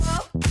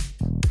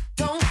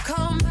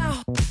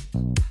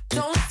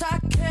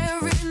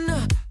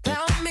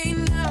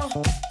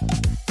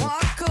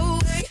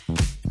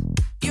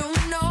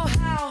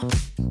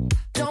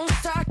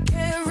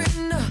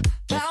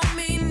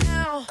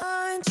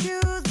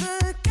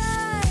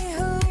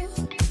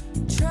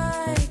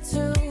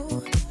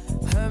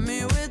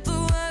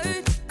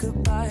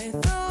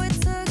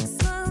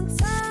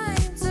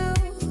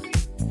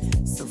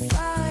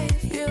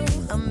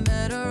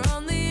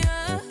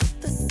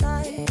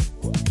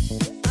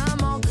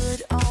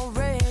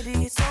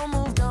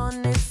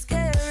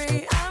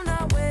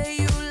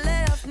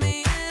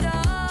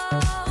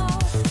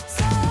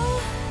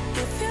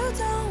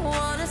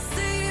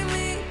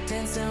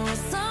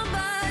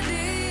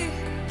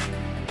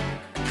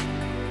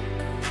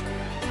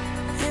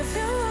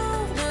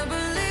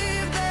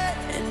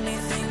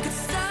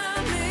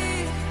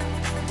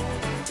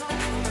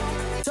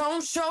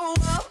show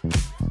up,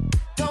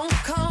 don't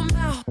come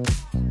out,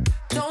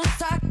 don't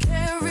start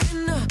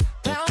caring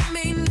about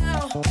me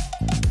now.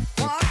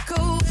 Walk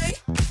away,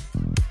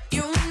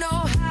 you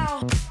know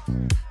how.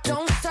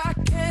 Don't start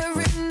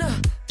caring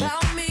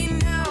about me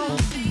now.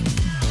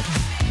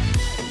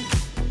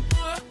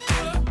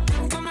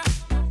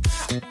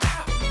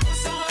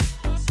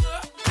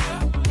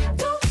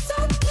 Don't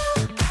stop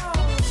now.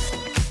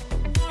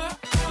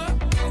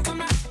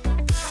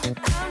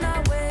 I'm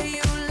not where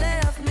you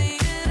left me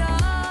at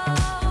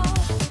all.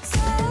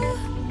 So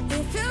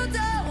if you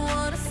don't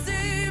wanna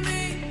see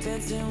me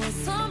dancing with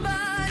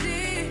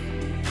somebody,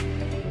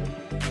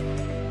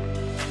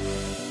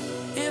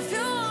 if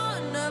you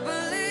wanna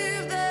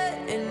believe that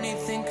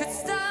anything could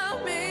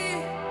stop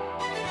me,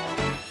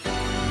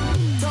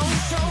 don't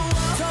show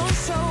up, don't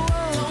show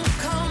up, don't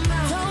come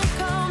out, don't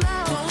come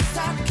out, don't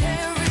stop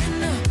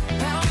caring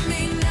about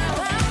me now,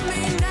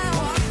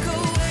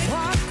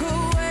 walk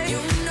away,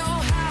 you know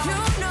how,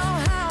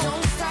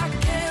 don't stop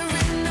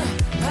caring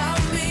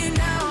about me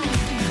now.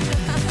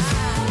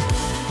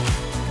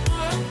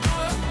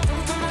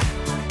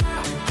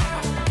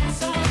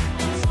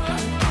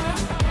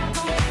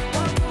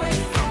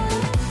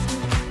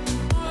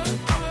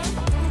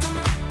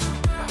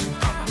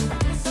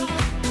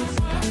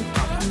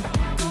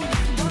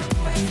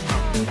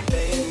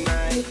 Day and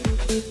night,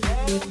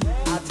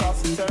 I toss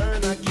and turn,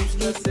 I keep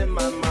stress in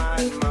my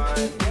mind.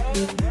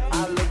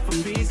 I look for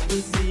peace,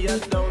 but see I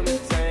don't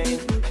attain.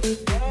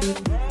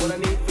 What I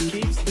need for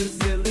keeps the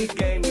silly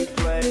game we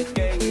play.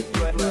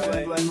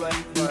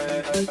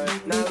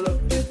 Now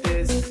look at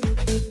this,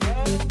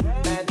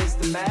 man, it's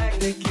the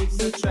magnet keeps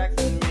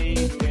attracting me.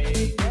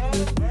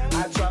 I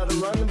try to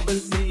run, but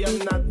see I'm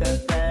not that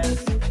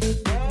fast.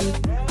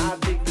 I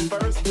think the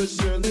first, but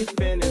surely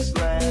finish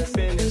last.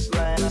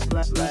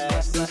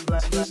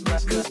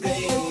 Cause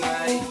day and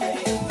night,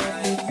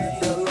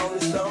 the lonely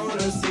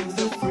stoner seems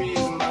to free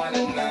his mind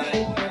at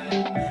night.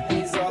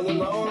 He's all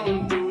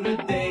alone through the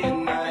day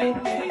and night.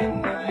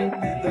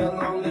 The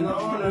lonely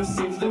loner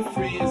seems to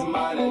free his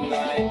mind at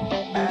night.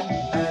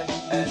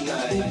 At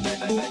night,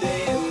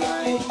 day and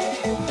night,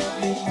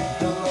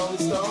 the lonely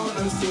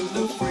stoner seems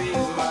to free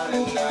his mind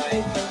at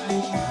night.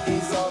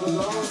 He's all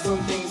alone,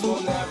 some things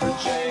will never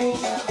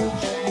change.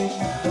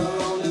 The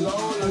lonely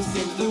loner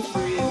seems to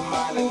free his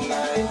mind at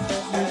night.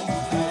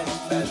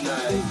 At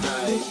night.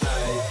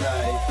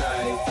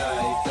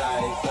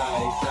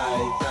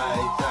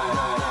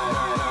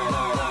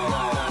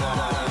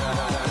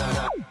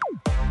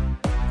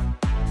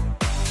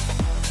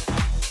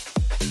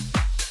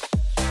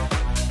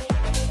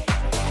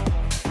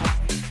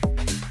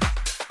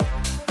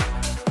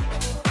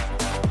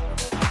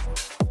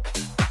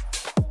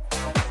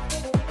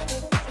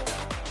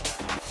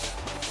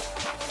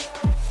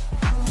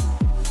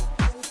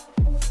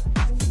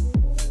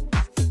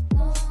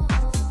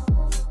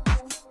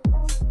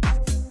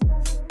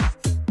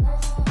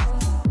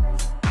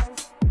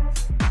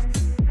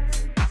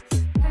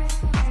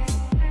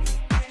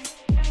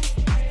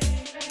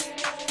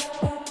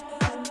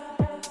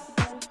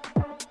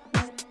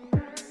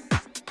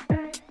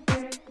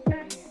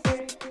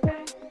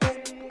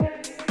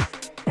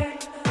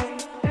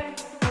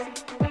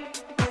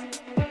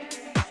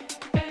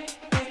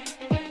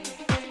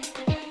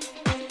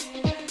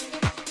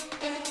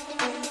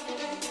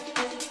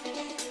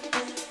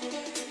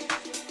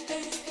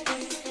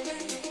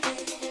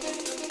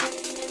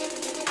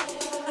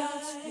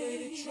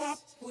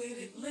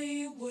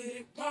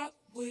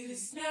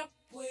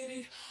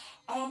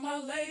 All my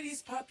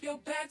ladies, pop your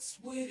backs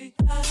with it.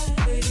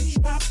 With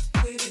it, drop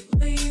with it,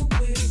 lean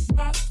with it,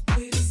 rock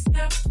with it,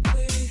 snap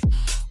with it.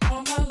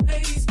 All my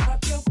ladies,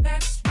 pop your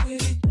backs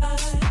with it.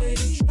 With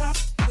it, drop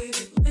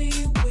with it,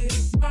 lean with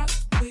it, rock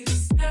with it,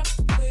 snap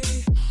with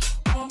it.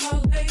 All my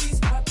ladies,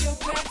 pop your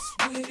backs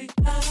with it.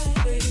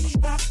 With it,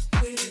 drop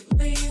with it,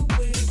 lean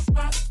with it,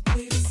 rock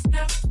with it,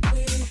 snap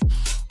with it.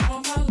 All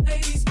my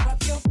ladies,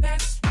 pop your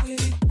backs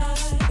with it.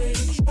 With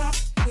it, drop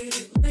with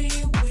it,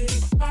 lean with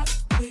it, rock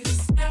with it,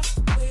 snap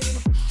with it.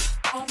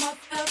 All my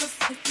fellas,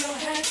 put your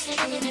hands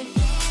with it.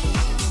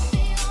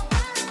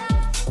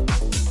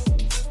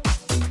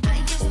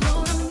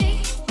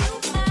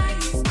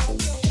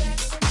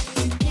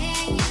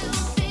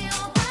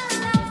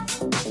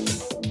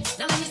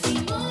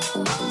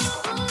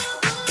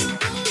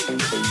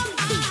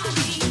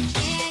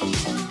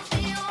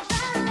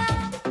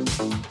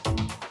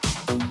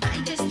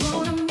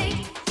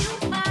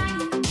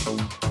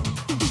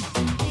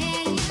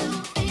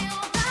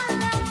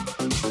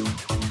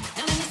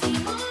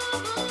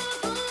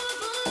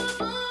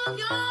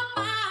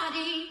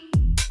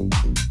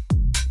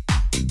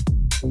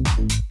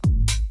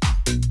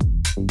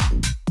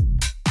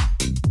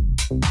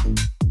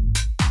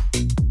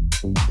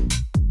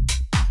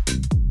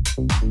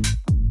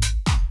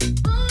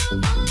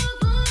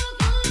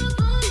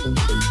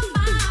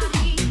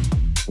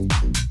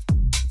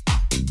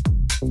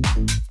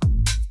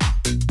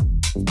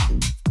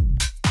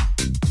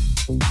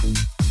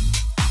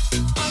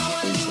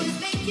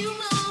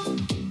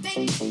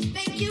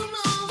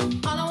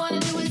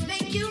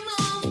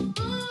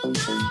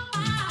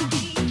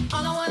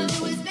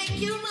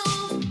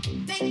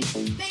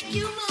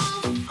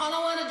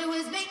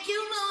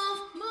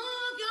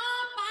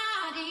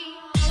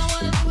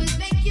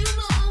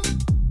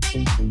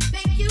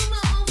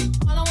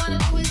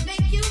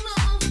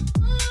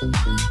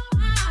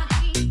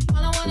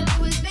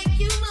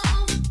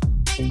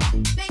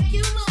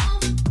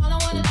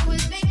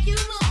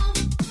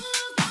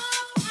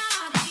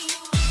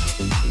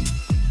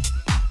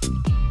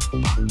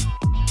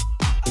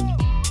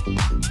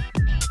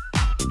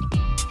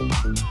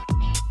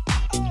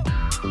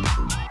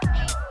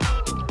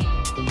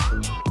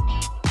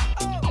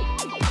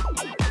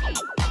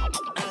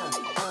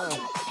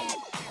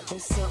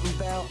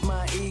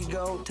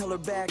 tell her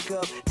back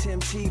up. Tim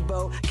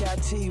Tebow, got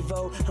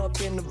TiVo,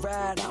 up in the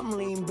ride. I'm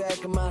lean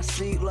back in my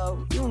seat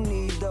low. You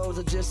need those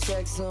or just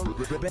sex them.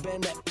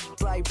 Bend that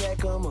like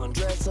Beckham,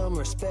 undress them,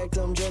 respect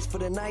them just for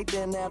the night.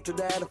 Then after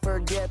that, I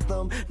forget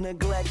them,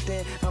 neglect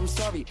it. I'm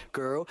sorry,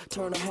 girl.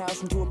 Turn the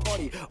house into a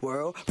party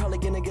world. Probably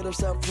gonna get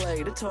herself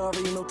played.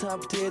 Atari, no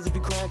time for tears if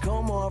you cry,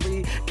 come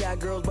Ari. Got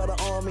girls by the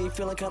army,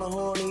 feeling kinda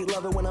horny.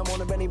 Love it when I'm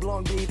on a Benny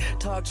Blanc beat.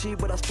 Talk cheap,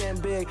 but I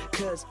spend big,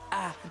 cause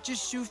I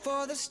just shoot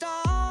for the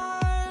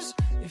stars.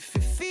 If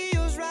it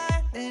feels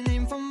right, then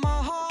aim for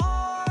my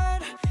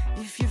heart.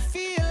 If you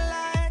feel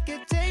like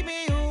it, take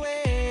me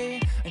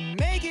away and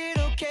make it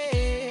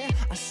okay.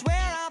 I swear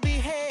I'll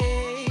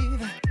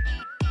behave.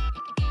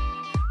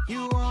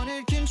 You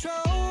wanted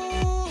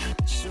control,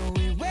 so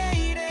we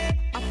waited.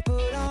 I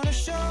put on a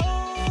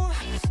show.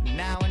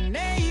 Now I'm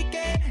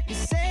naked, you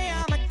say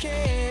I'm a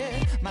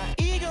kid. My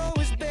ego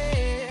is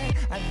big,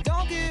 I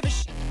don't give a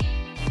shit.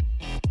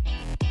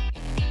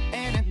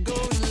 And it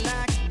goes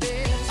like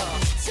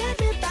this. Take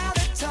me by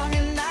the tongue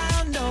and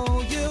I'll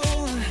know you.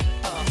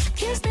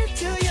 Kiss me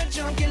till you're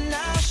drunk and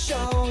I'll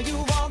show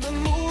you all the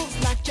moves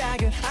like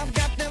Jagger. I've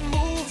got the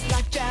moves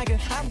like Jagger.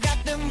 I've got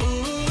the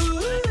moves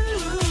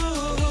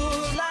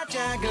like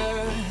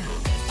Jagger.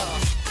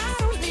 I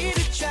don't need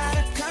to try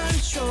to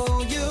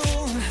control you.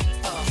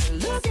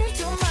 Look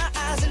into my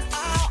eyes and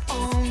I'll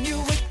own you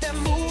with the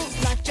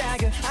moves like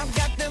Jagger. I've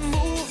got the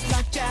moves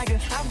like Jagger.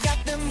 I've got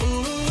the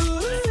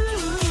moves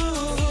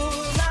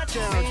like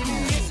Jagger.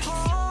 Baby, it's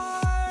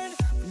hard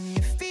when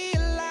you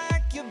feel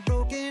like you're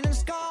broken and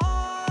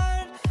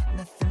scarred.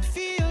 Nothing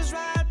feels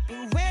right,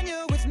 but when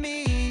you're with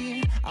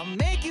me, I'll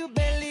make you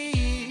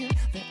believe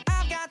that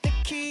I've got the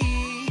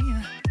key.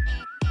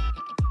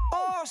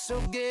 Oh, so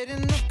get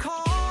in the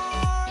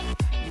car.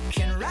 You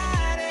can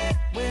ride it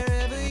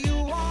wherever you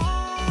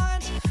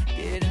want.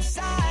 Get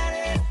inside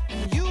it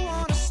and you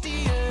wanna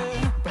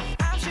steer, but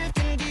I'm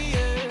shifting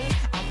gears.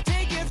 I'll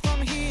take it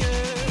from here.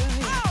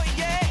 Oh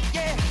yeah,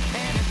 yeah.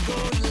 And it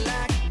goes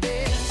like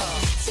this.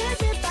 Take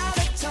me by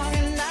the tongue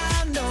and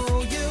I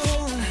know you.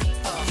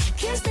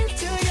 Kiss me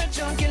till you're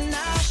drunk and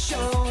I'll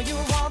show you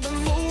all the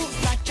moves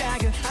like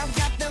Jagger. I've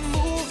got the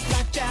moves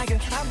like Jagger.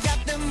 I've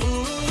got the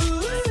moves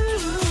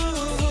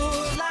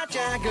like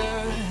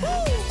Jagger.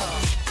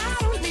 I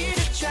don't need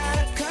to try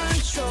to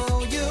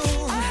control you.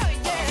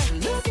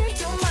 Look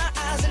into my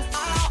eyes and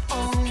I'll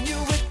own you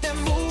with the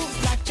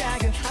moves like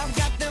Jagger. I've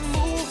got the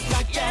moves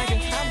like Jagger.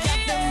 I've got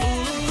the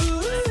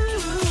moves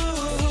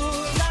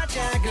like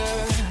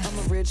Jagger. I'm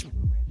a rich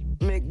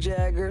Mick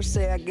Jagger,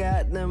 say I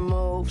got them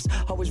moves.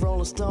 Always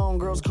rolling stone,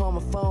 girls call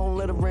my phone,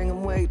 let it ring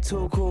and wait.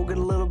 Too cool, get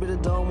a little bit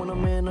of dome when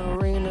I'm in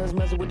arenas.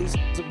 Messing with these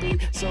to be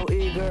so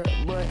eager,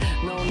 but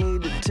no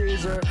need to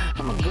tease her.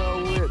 I'ma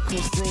go with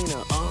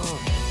Christina.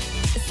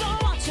 So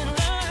watch and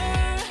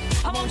learn.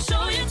 I won't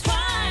show you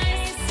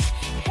twice.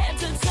 Head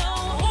to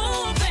toe,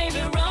 ooh, baby,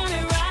 run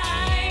it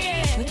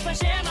right. But if I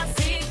share my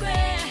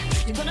secret,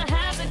 you're gonna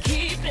have to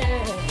keep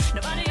it.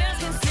 Nobody else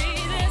can see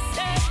this.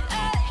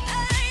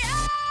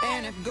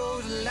 And it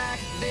goes like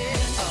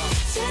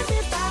this. Take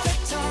me by the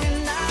tongue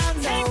and I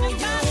know you.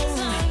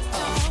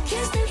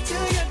 Kiss me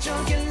till you're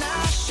drunk and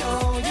I'll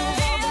show you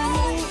all the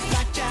moves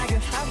like Jagger.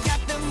 I've got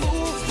the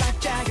moves like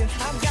Jagger.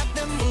 I've got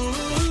the moves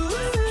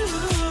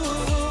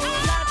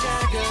like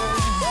Jagger.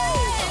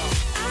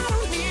 I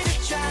don't need to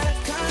try to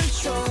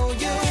control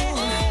you.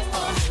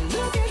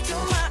 Look into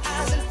my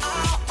eyes and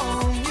I'll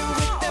own you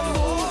with the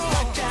moves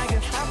like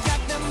Jagger. I've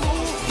got the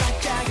moves like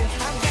Jagger.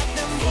 I've got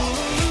the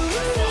moves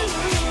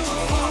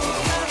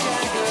like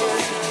Jagger.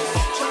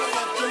 Turn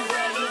up the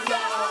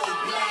radio,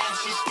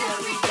 blast your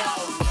stereo.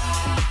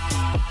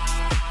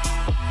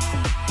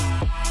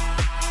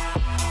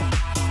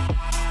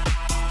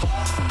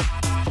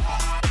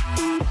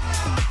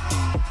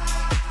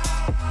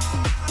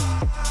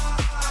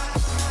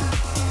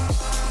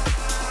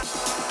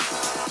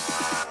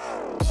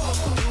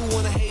 You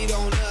wanna hate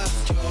on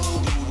us? You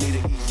need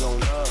to ease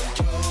on up.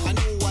 I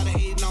know why they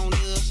hating on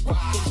us. Cause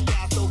the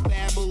style so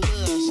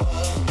fabulous.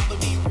 I'ma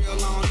be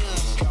real on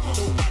us.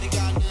 Nobody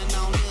got nothing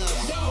on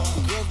us.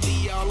 Girls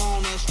be all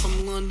on us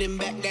from London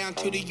back down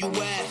to the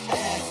US.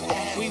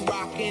 We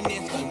rockin'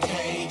 this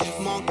contagious.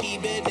 Monkey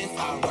business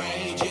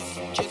outrageous.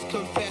 Just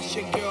confess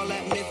your girl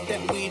admits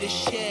that we the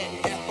shit.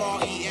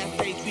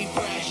 FRESH, we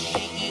fresh.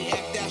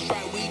 GEF, that's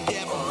right, we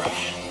different.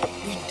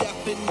 We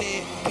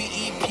definite.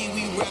 BEP,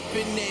 we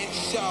reppin' it.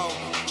 So,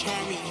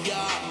 turn me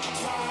up.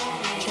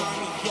 Turn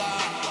me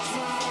up.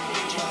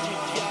 Turn me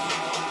up.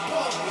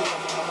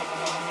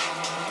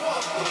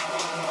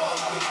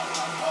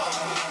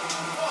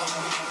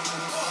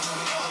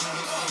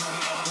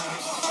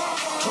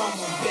 Come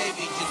on, baby.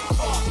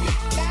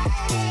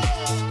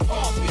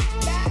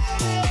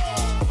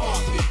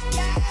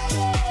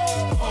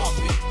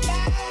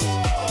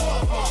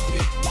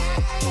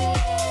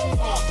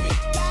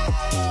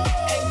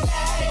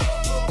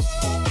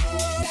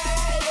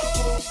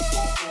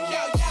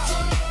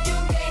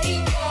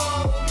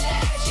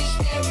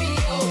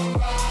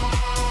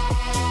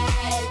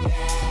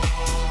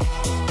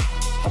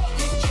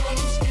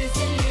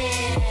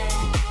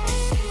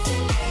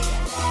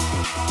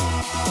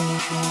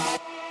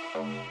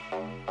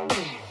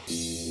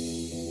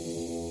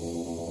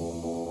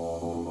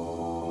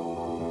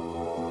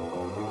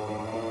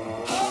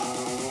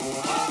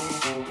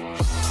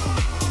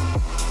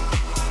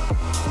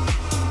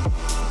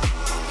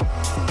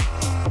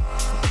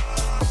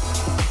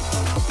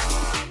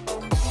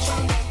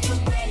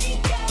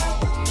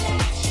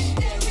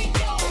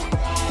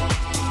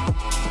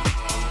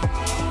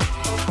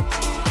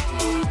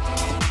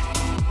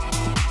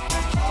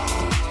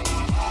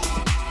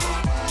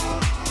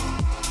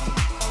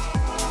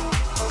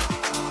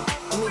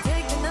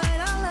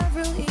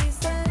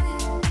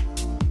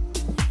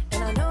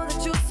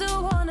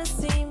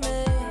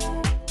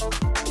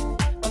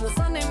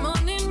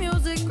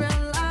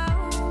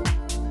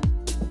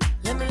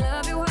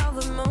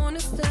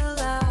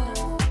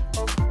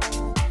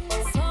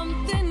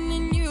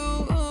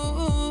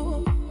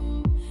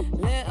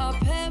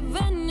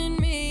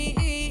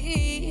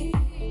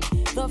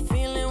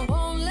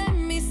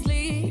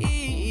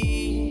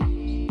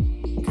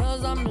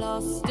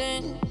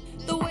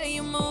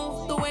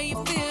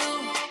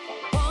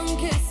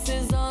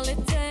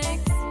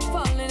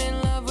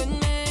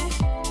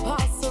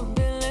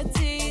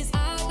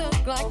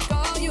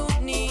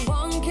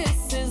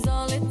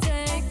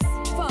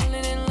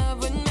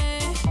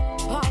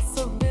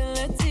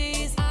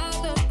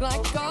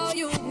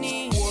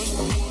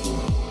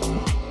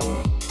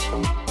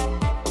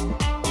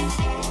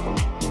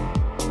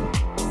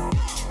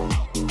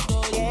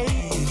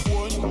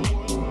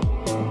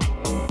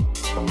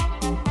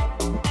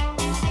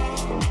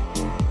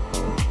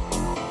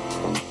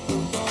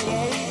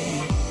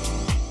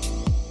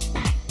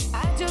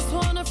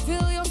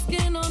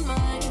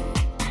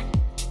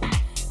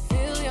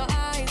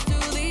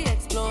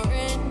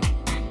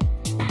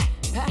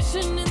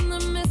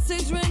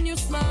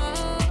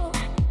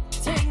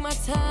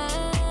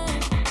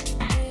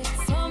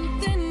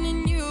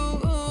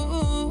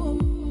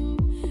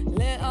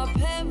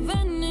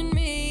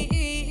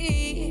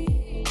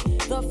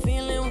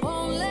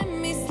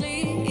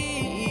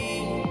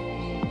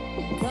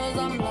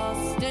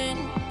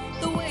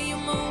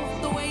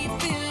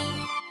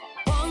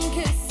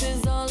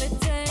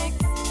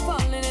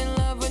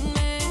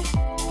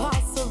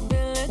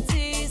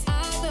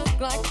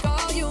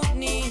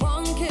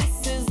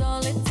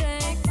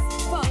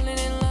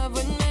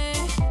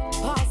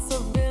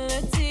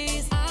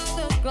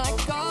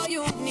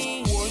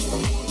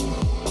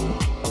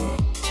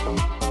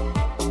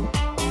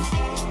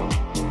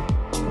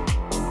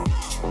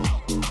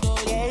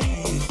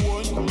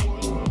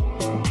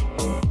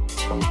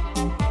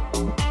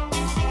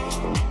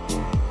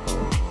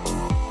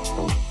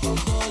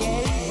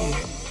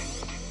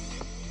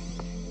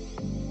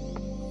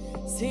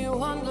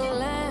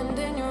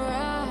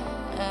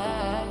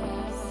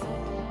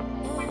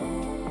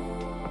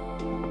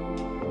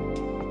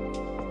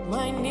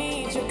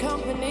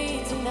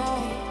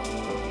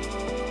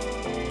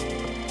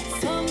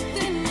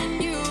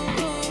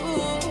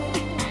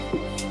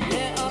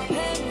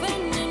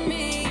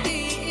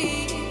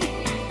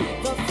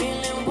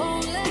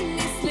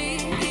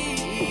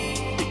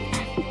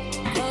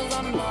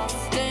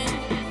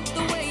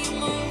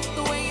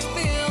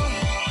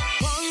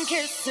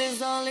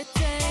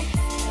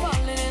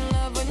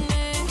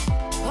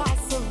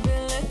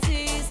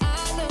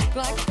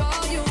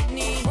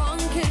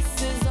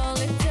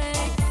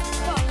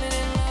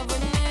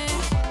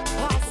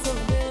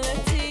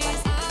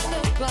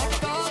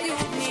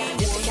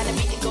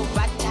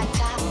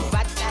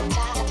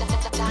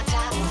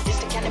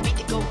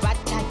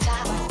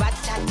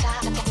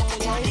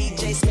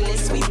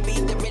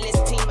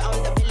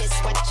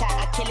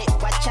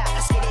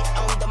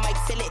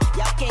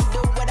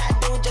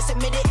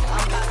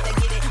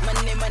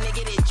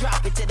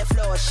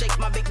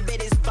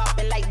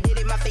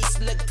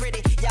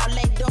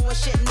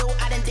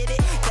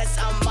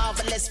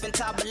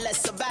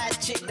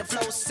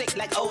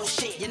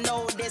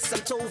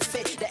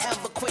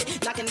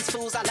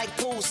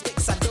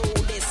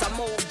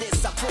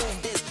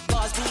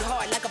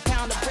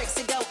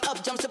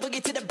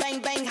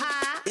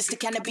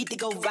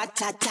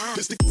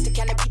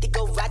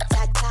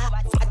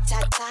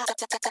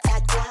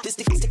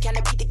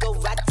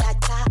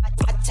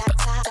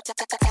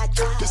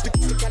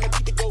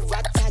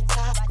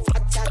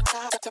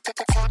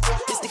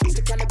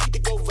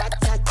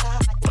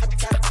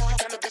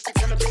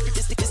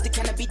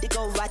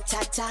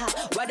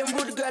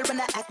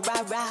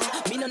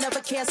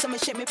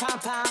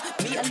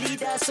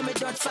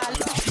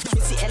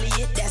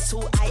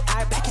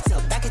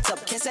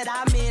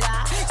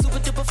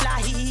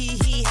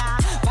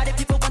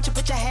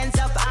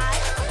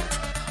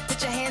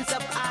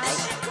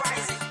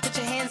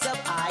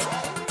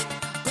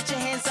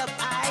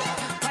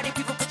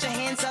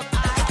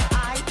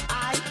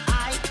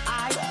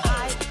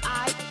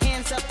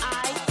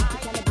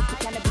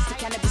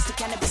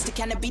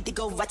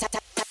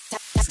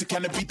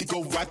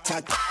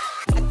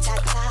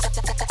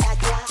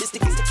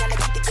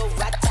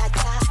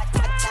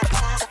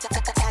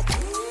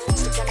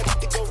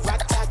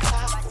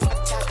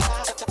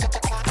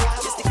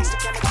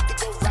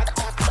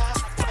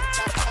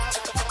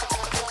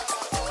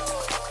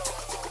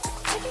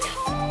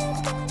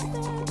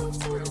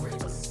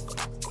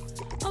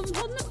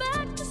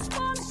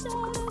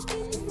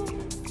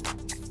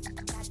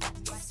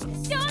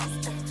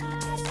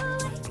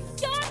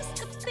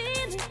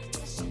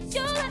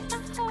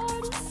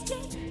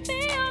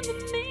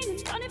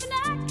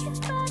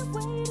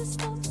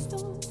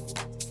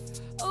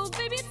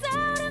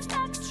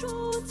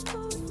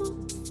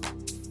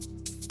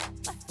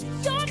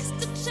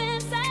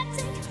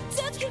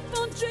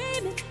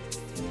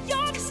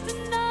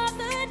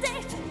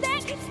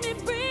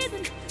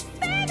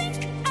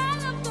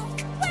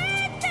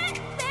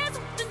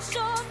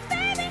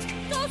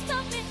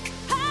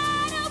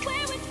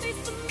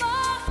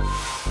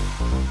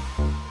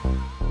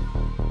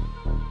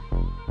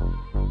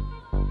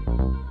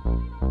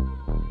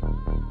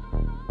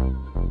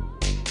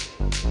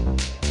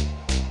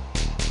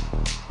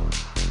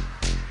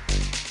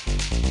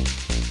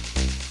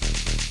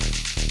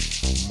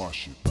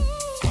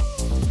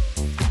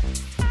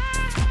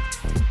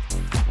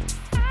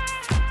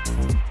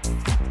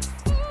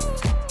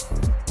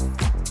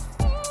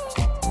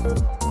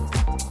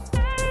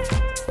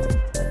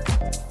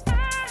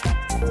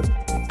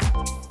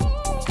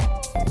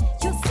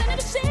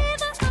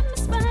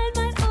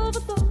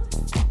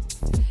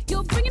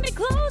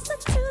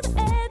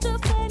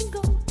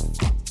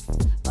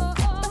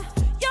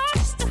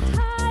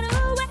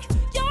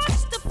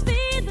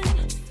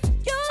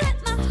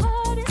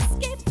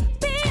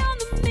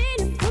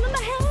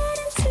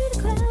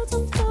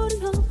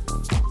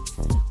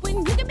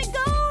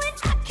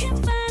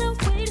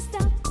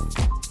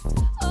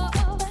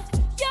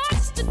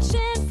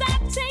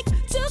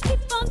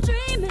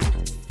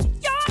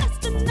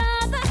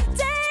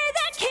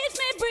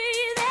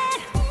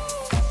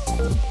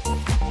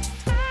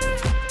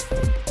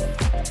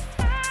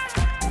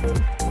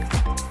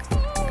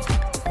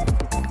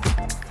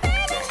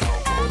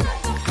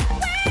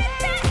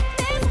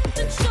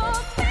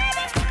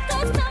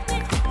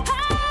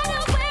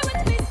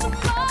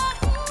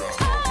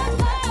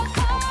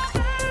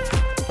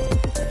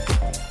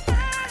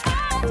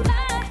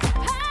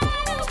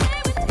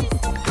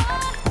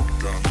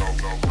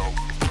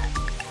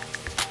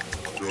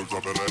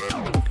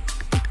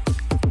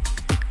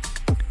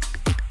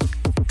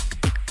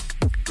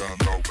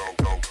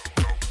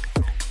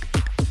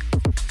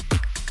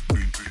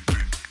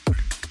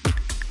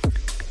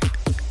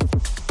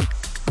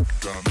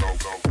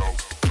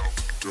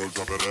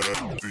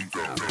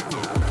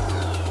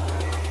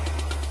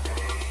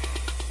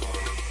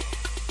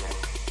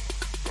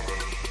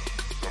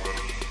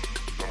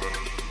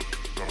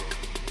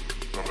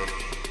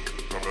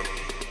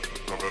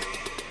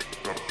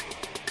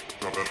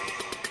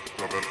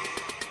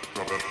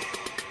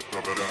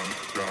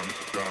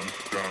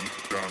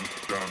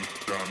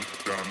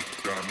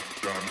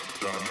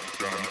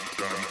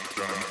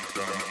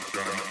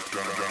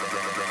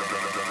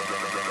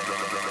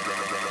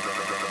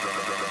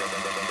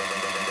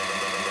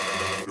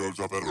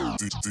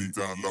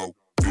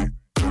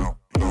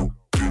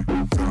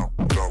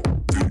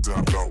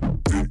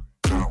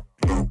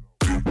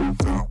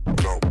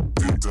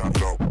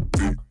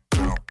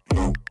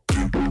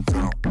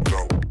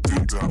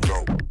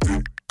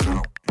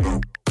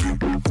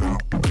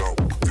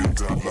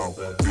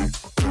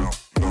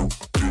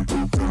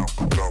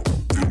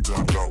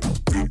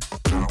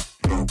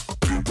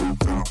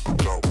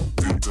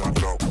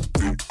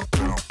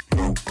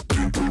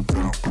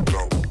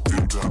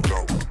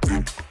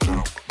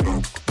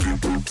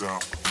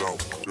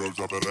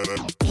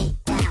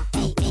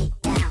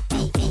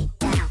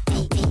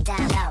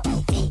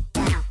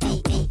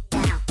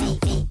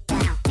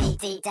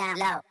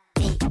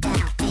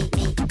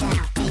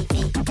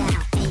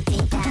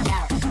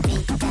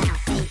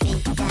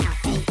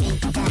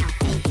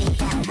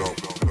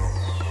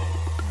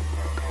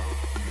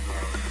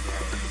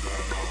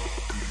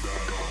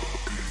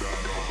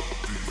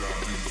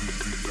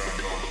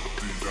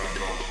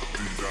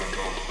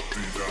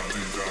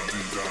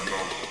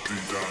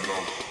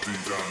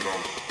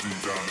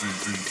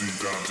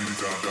 Drop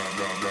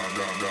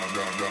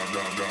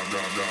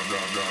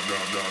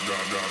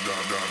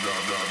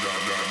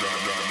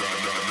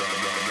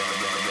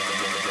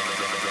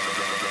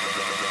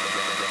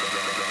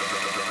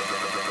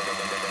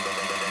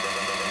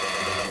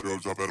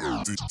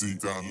it deep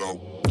down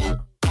low.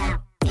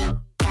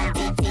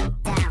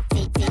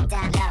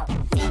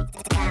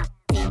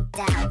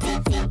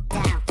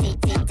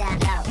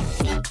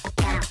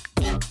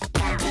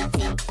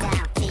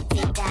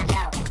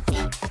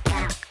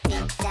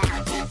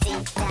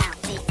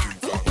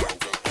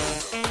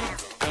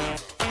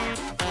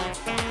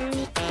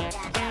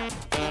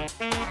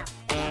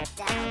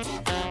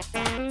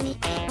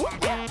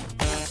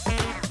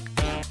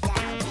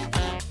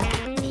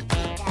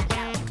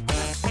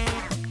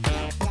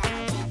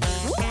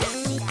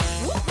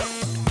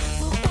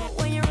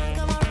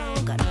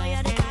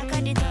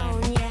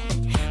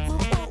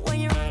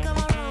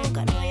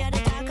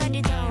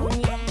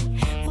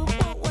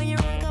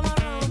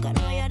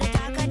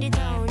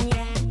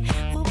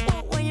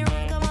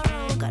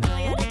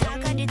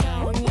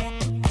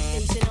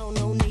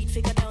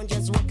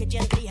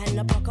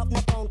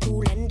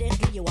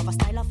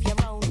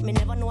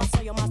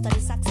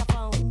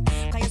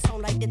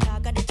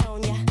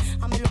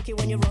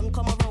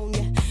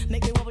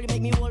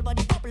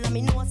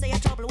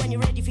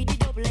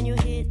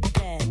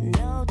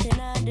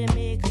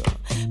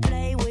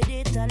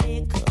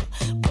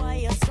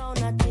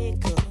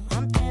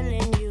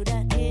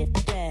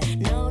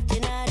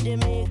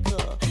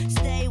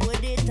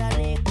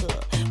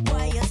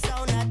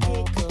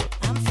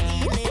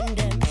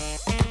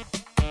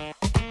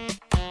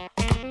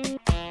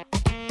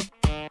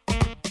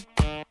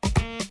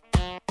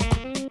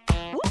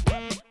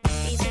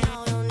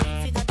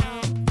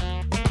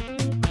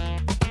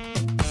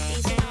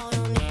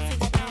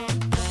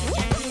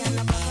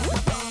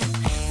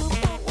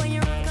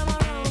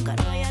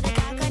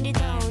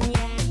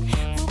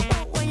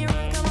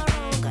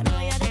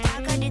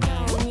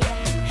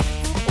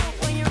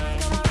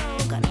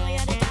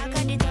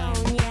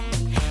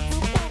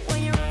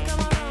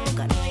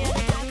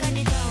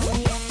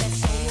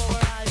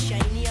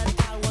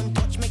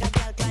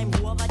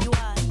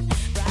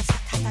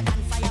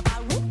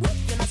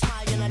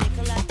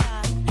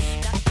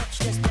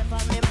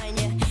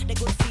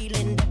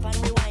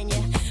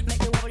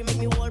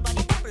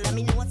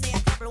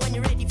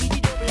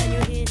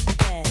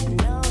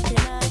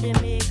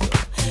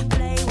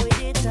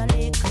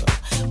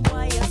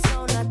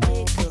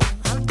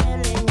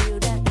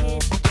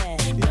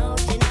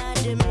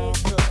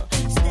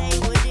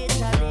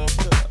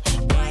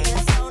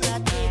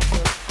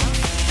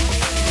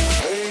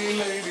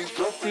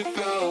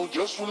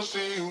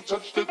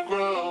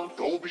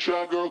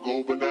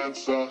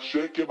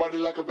 Shake your body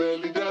like a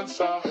belly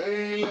dancer.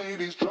 Hey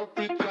ladies, drop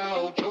it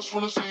down. Just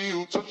wanna see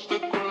you touch the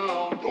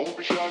ground. Don't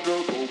be shy,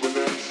 girl, go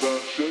bonanza.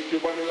 Shake your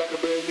body like a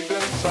belly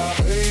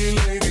dancer. Hey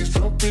ladies,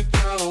 drop it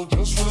down.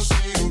 Just wanna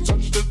see you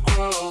touch the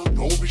ground.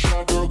 Don't be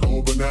shy, girl,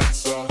 go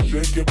bonanza.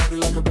 Shake your body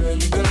like a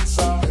belly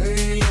dancer.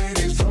 Hey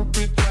ladies, drop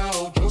it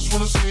down. Just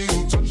wanna see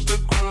you touch the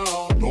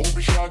ground. Don't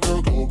be shy,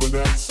 girl, go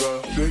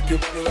bonanza. Shake your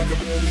body like a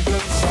belly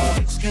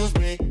dancer. Excuse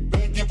me,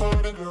 beg your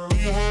pardon, girl. Do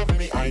you have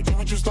any idea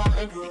what you're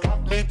starting, girl?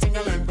 Me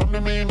tingling, come to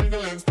me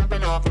mingling,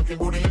 stepping off, looking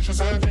bootylicious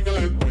and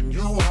jingling. When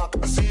you walk,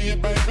 I see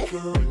it, baby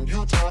girl. When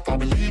you talk, I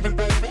believe it,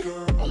 baby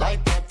girl. I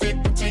like that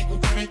thick, petite,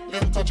 and pretty.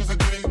 Little touches of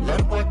ditty, let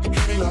it work the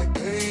kitty. Like,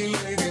 hey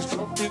ladies,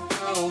 drop it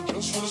down.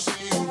 Just wanna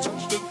see you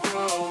touch the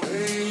ground.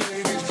 Hey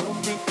ladies,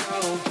 drop it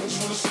down. Just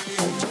wanna see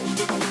you touch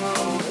the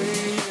ground.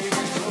 Hey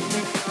ladies, drop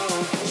it down.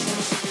 Just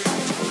wanna see you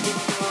touch the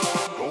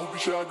ground. Don't be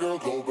shy, girl,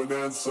 go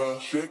bonanza.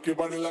 Shake your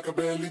body like a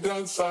belly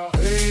dancer.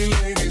 Hey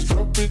ladies,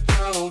 drop it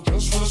down.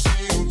 Just wanna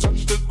see you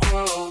touch the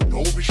ground.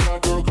 Don't be shy,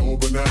 girl, go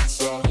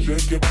bonanza.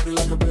 Shake your body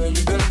like a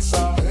belly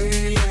dancer.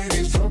 Hey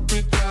ladies, drop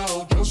it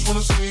down. Just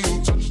wanna see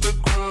you touch the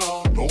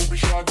ground. Don't be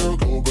shy, girl,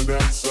 go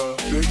bonanza.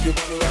 Shake your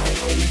body like a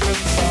belly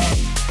dancer.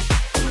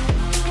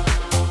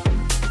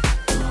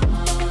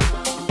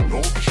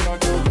 Don't be shy,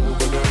 girl, go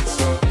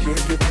bonanza.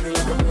 Shake your body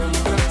like a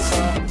belly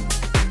dancer.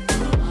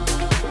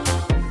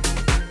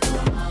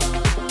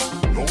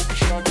 Don't be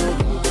shy, girl,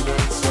 go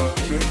bonanza.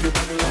 Shake your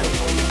body like a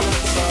belly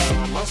dancer.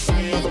 I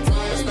see you the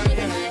flyest thing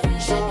in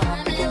it. So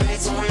happy to be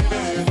so in it.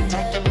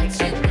 Take the mix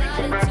and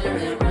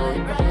make it right.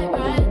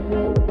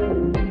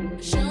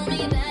 Show me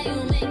that you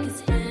make it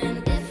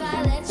stand if I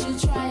let you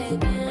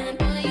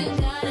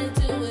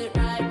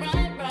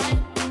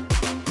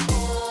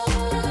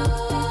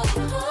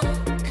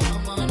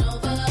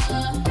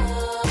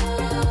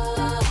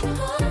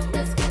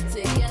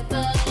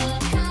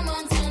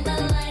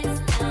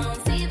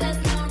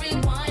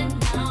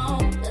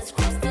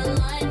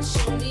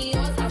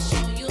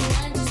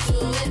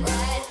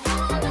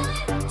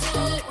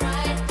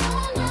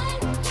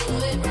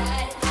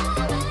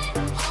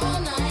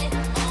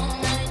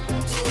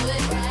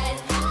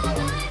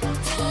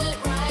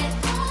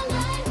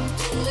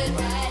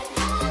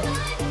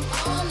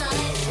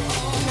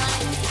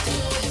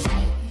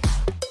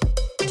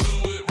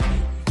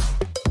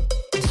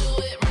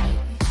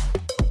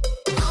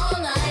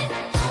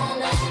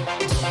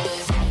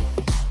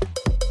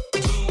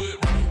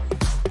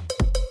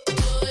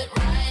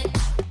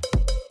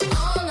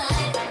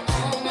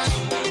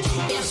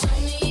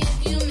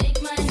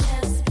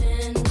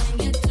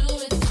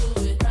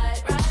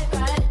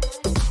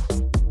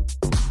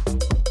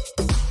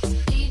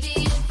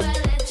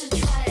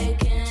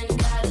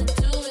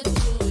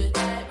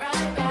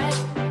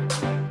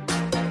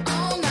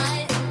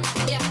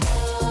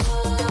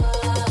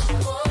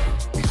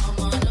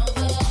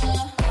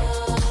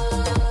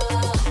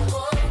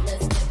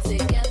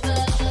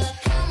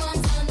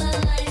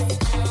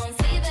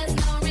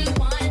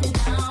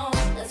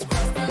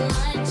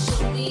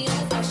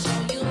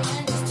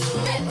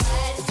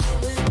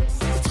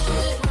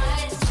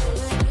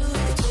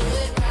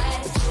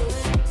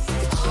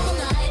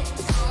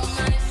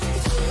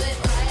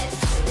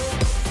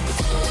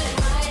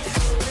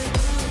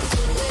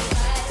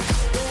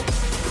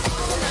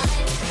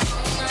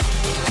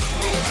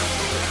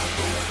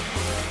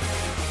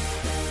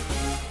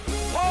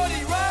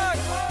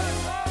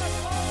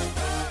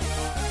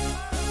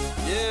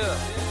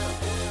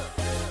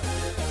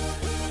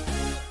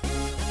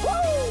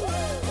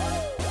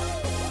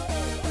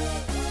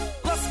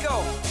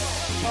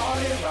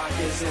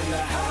is in the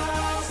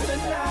house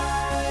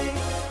tonight.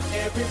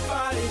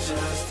 Everybody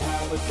just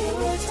have a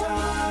good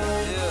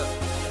time.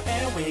 Yeah.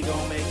 And we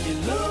gon' make you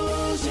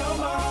lose your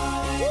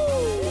mind.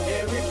 Woo.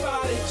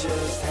 Everybody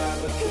just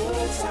have a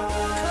good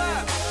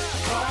time.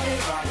 Party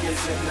rock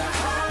is in the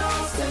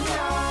house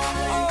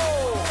tonight.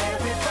 Oh.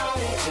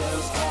 Everybody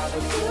just have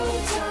a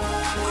good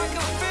time. I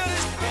can feel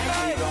this tonight.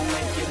 And we gon'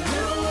 make you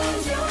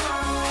lose your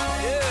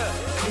mind. Yeah.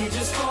 We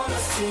just wanna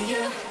see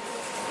you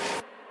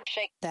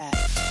shake that.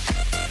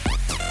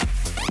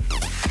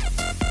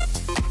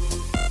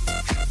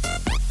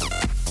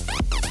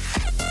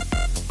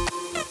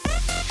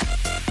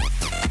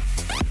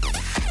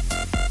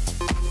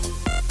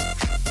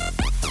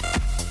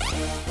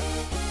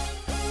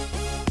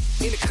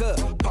 In the club,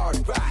 party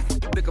rock.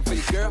 Looking for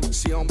your girl,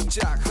 she on my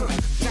jock.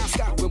 Now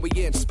stop when we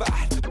in the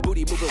spot.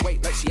 Booty moving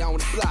weight like she on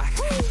the block.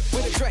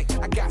 With a drink,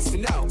 I got to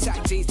know.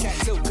 Tight jeans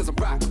tattoo, cause I'm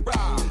rock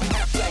raw.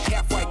 Half black,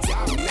 half white,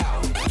 diamond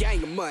now.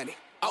 Gang of money,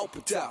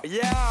 open up.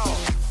 Yo,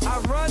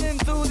 I'm running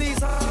through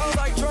these halls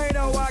like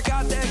Drano. I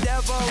got that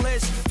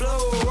devilish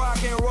flow,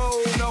 rock and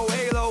roll, no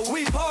halo.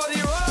 We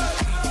party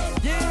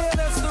rock. Yeah,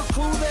 that's the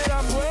crew that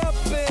I'm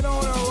repping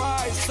on a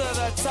rise to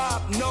the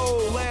top. No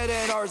lead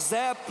in our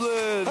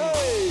Zeppelin.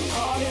 Hey,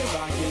 party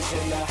rock is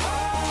in the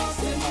house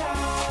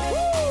tonight. Woo.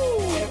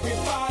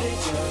 Everybody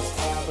just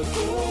have a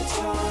good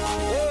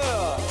time.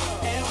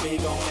 Yeah, and we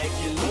gon' make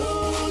you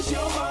lose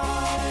your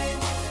mind.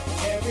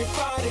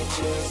 Everybody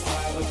just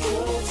have a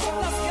good time.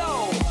 Let's go.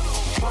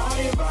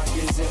 Party rock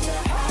is in the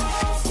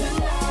house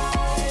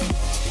tonight.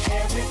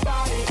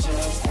 Everybody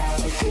just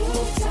have a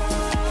good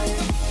time.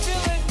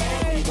 Feel it, man.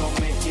 And we gon'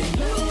 make you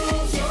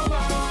lose your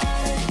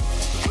mind.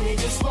 We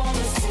just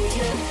wanna see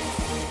you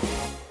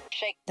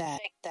shake that,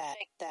 shake that,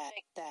 shake that,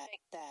 shake that,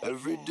 shake that.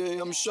 Every day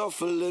I'm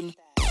shuffling.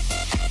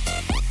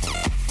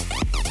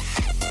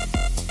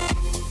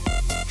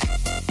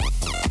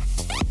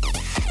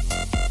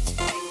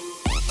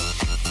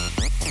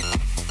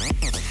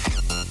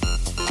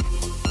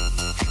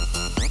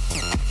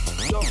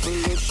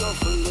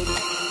 Shuffling.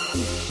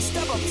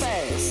 Step up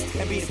fast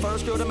and be the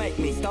first girl to make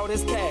me throw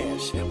this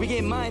cash. We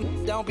get money,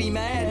 don't be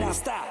mad, now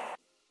stop.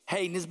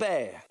 Hating is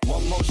bad.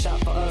 One more shot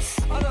for us,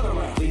 another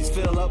round. Please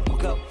fill up my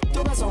cup,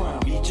 don't mess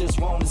around. We just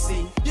wanna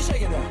see you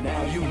shaking up.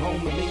 Now you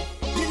home with me.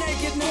 You're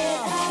naked now.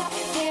 Get up,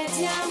 get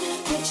down,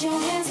 put your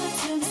hands up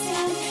to the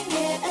sound.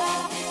 Get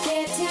up,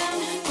 get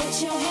down,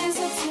 put your hands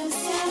up to the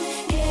sound.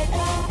 Get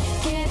up,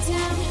 get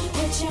down,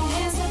 put your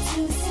hands up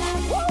to the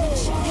sound. Put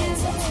your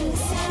hands up to the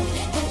sound.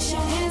 Put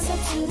your hands up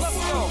to the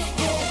sound.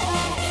 Get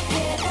up,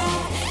 get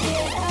up,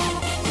 get up,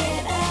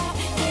 get up,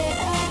 get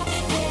up,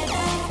 get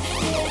up,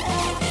 get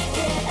up,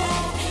 get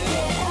up,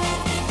 get up.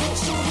 Put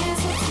your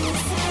hands up to the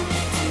sound,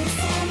 to the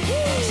sound.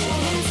 Put your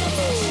hands up,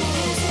 put your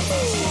hands up,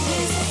 put your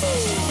hands up,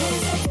 put your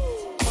hands up.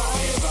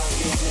 Party rock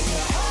is in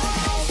the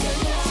house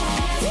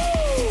tonight.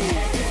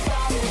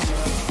 Everybody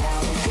just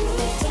have a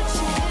good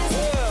time.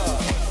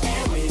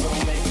 And we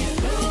gon' make you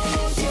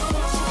lose your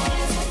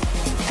mind.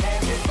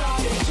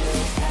 Everybody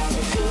just have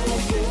a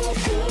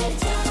good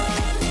time.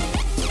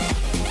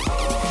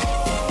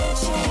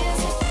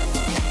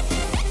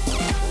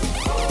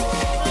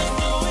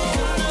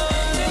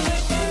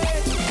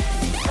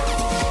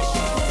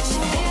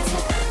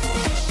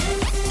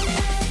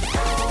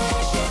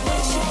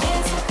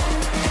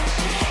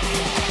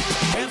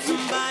 If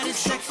somebody's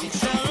sexy,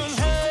 tell them,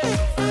 hey,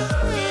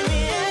 give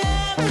me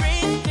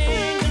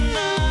everything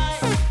tonight.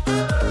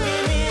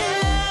 Give me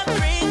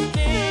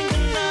everything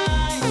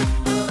tonight.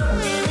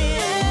 Give me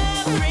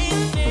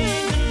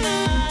everything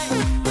tonight.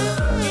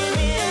 Give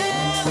me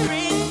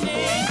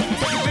everything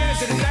tonight.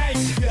 Bands of the night,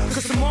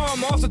 cause tomorrow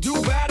I'm off to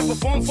Dubai to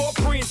perform for a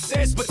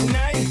princess. But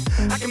tonight,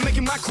 I can make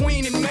you my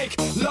queen and make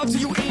love to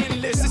you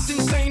endless. It's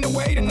insane the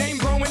way the name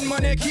growing,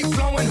 money keep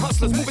flowing.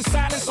 Hustlers moving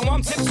silent, so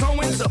I'm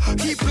tiptoeing. So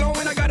keep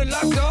blowing, I got it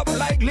locked up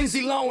like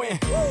Lindsay Lohan.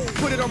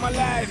 Put it on my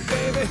life,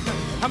 baby.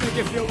 I'm gonna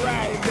give you a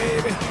ride,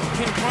 baby.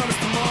 Can't promise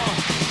tomorrow,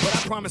 but I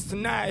promise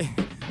tonight.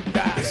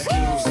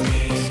 Excuse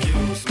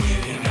me,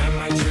 and I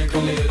might drink a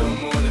little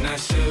more than I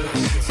should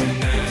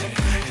tonight.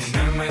 And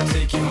I might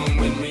take you home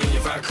with me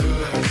if I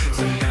could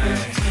tonight.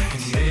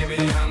 And baby,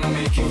 I'ma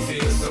make you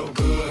feel so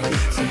good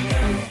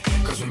tonight.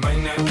 Cause we might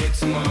not get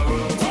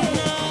tomorrow.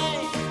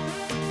 Tonight,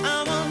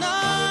 I want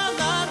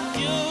all of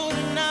you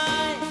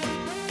tonight.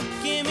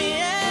 Give me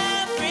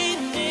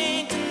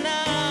everything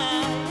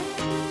tonight.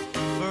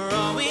 For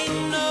all we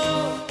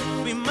know,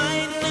 we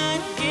might not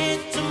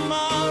get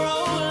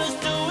tomorrow. Let's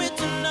do it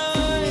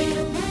tonight.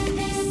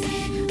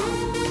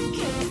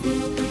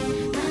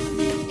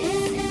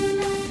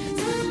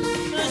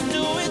 Let's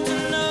do it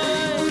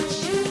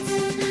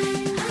tonight.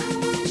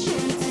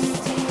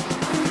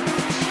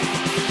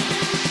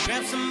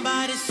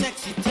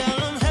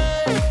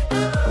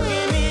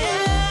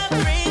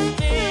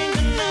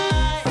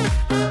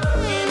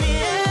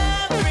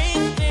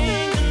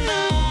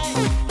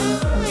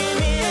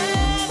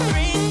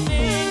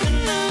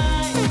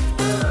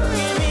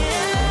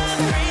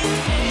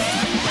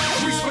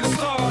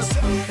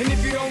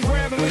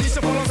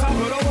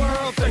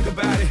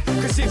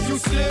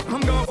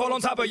 all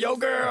on top of your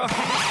girl.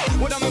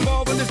 What I'm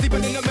involved with is deeper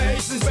than the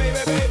Masons, baby,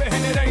 baby,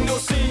 and it ain't no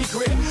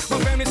secret. My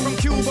family's from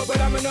Cuba, but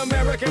I'm an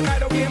American. I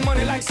don't get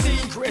money like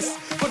secrets.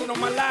 Put it on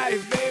my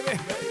life, baby.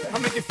 I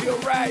make it feel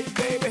right,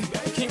 baby.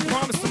 Can't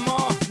promise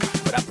tomorrow,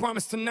 but I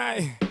promise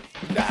tonight,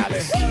 darling.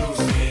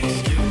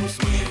 Excuse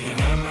me,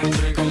 and I might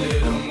drink a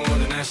little more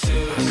than I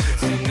should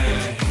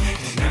tonight.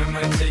 And I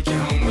might take you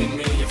home with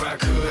me if I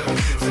could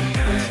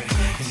tonight.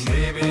 And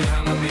baby,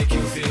 I'ma make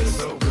you feel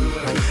so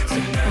good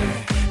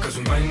tonight. Cause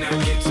we might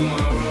not get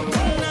tomorrow.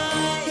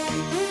 Tonight,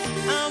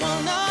 I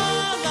want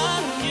all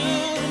of you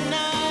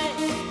tonight.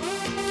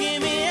 Give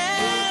me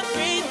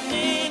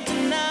everything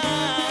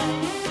tonight.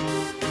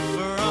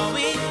 For all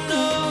we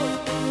know,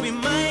 we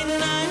might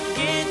not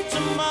get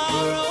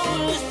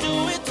tomorrow. Let's do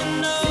it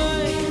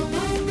tonight.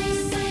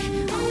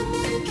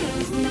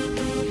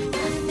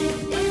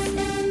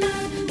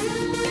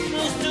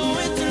 Let's do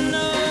it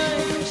tonight.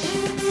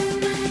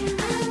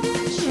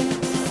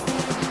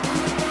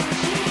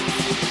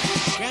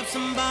 Grab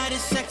somebody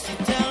sexy,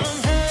 tell them,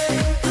 hey,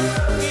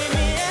 give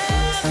me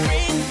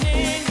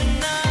everything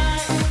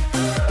tonight.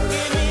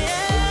 Give me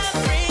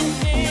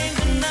everything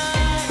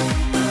tonight.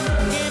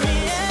 Give me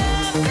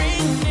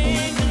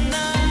everything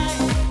tonight.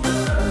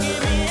 Give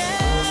me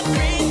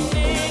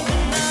everything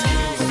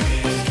tonight.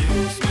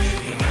 Excuse me,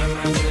 and I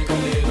might drink a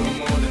little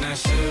more than I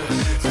should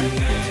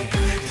tonight.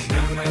 And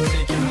I might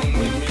take you home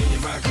with me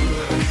if I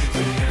could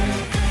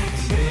tonight.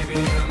 And baby,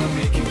 I'ma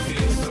make you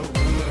feel so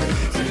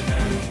good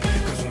tonight.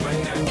 Cause we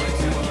might not get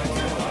tomorrow.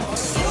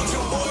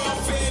 Soldier boy, I'm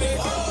faded.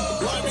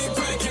 Why me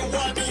crank it?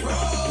 Why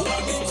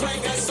me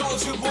crank that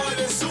soldier boy,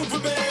 that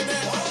Superman?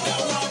 Now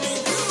why me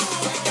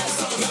crank that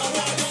song? Now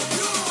why me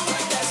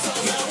crank that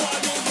song? Now why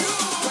me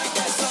crank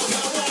that song?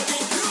 Now why me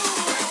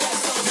crank that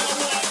song? Now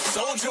why?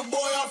 Soldier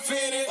boy, I'm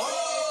faded.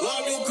 Why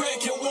me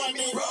crank it? Why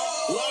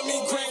me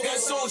crank that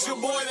soldier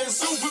boy, that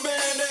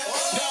Superman?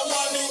 Now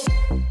why me?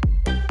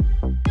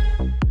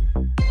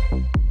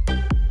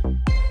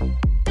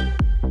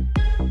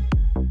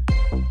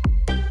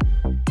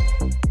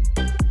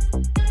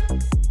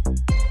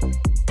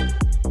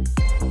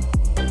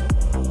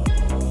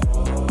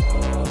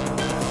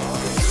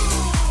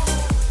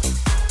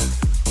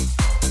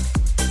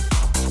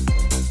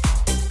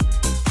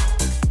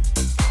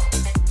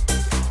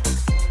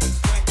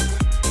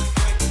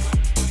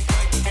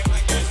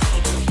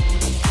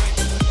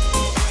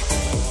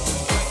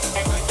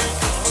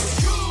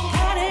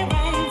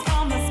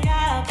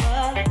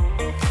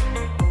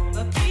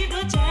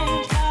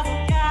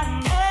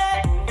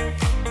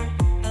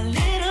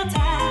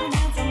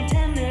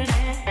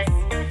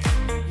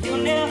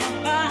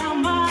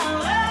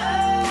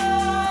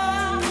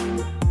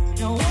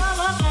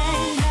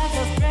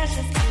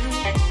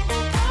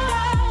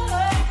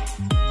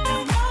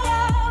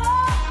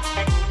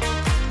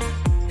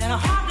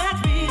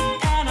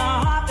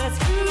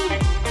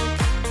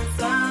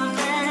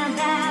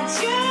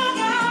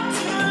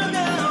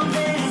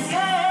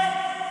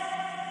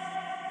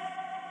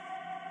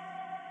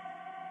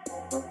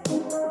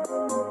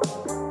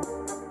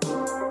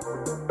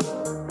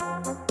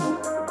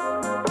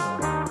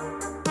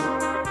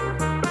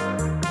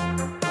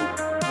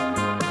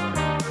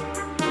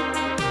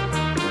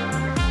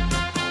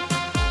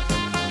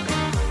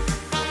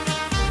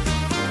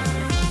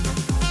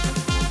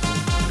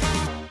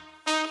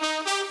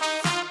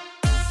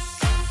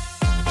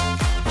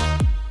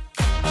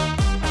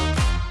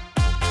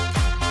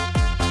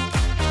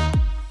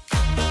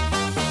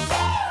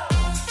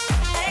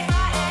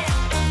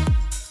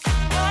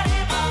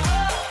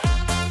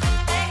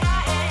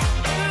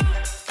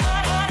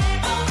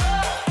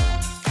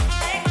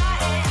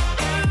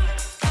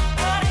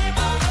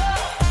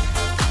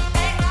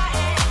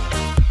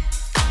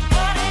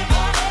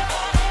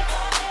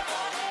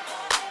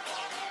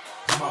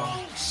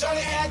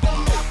 Shawty had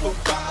them apple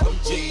bottom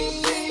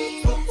jeans,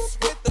 boots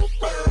with the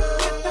fur.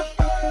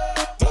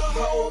 The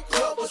whole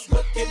club was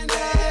looking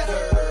at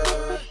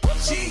her.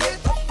 She hit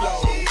the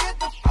floor.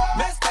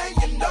 Next thing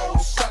you know,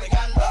 shawty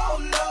got low.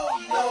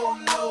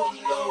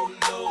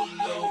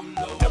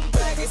 Them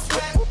baggy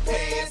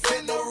sweatpants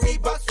and the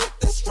Reeboks with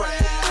the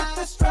strap.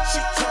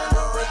 She turned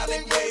around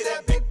and gave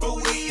that big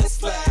booty a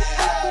slap.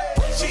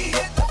 She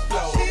hit the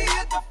floor.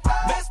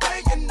 Next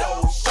thing you know,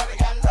 shawty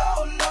got low.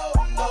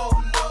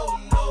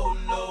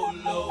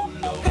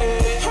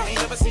 Ain't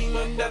never seen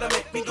one that'll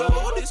make me go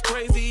this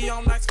crazy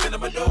all night, spinning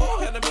my dough.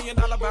 Had $1 million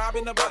vibe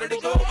in the body to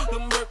go.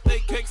 Them birthday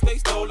cakes, they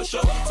stole the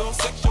show. So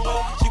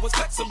sexual, she was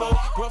flexible,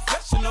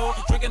 professional,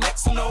 drinking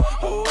Xano.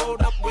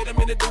 Hold up, wait a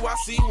minute, do I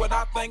see what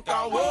I think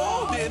I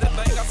will? Did a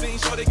thing I seen,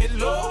 sure they get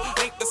low.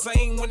 Ain't the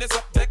same when it's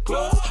up that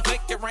close.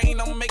 Make it rain,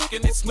 I'm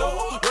making it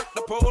snow. Work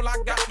the pole, I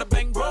got the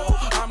bang bro.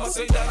 I'ma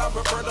say that I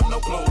prefer them no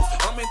clothes.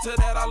 I'm into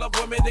that, I love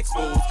women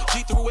exposed.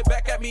 She threw it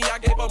back at me, I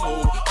gave her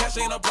move. Cash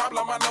ain't a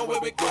problem, I know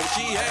where it goes.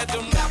 She had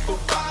them apple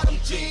bottom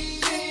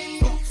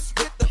jeans, boots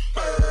with the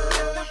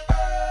fur.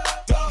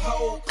 The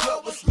whole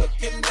club was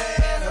looking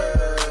at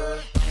her.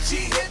 She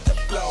hit the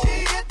floor.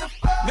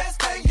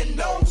 Next thing you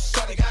know,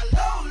 shawty got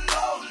low.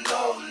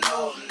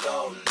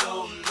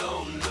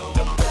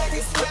 The back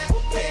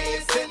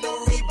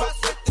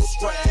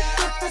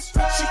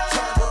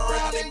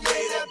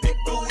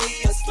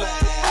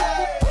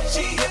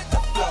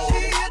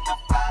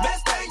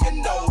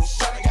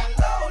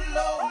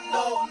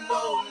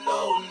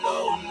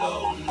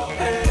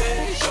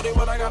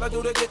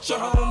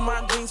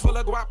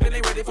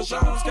for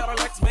Sean's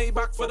Cadillacs made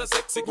back for the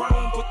sexy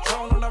grown. Put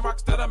tone on the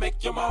rocks that'll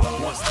make you moan.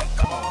 One step,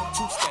 come on,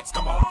 two steps,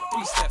 come on,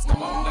 three steps,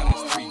 come on. That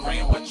is $3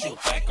 grand. What you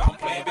think I'm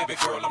playing, baby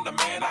girl? I'm the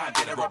man. I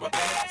did a rubber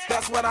band.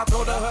 That's what I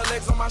told her. Her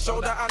legs on my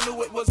shoulder. I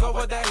knew it was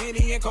over. That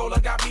Henny and Cola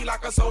got me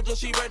like a soldier.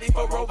 She ready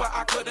for Rover.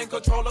 I couldn't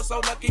control her. So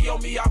lucky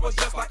on me, I was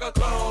just like a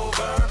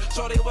clover.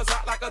 Shorty was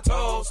hot like a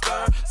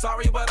toaster.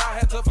 Sorry, but I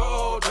had to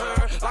fold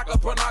her like a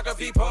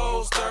pornography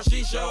poster.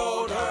 She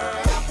showed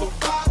her apple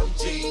bottom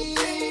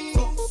jeans,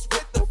 boots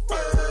with the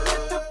fur.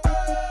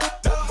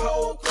 The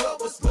whole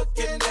club was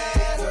looking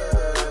at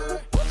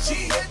her. She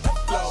hit the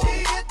floor.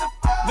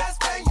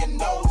 Next thing you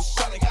know,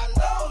 Shawty got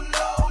low.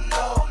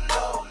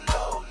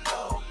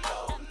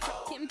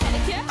 Kim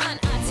pedicure on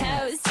our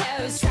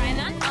toes, trying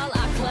on all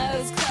our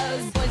clothes.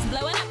 Boys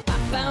blowing up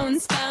our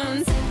phones.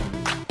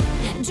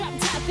 Drop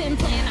top and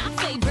playing our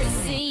favorite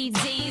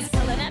CDs,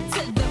 pulling up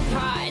to the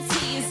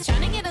parties,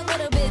 trying to get a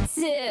little bit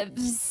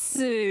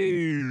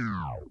tipsy.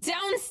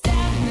 Don't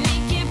stop,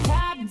 make it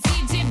pop,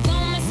 DJ blow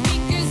my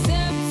speakers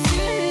up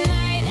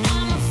tonight.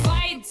 I'ma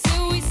fight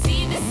till we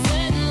see the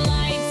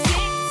sunlight.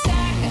 Tick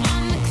tock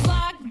on the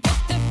clock, but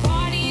the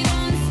party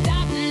don't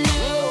stop.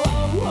 No.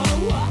 Don't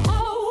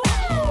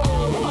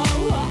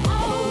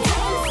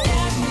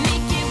stop,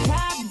 make it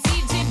pop,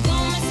 DJ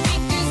blow my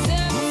speakers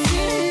up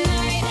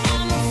tonight.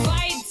 I'ma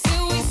fight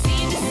till we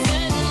see the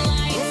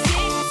sunlight.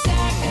 Tick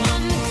tock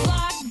on the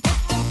clock, but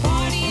the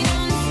party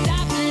don't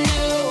stop.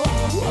 No.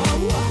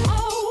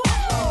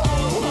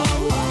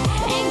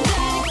 Ain't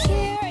got a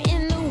care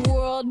in the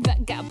world, but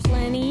got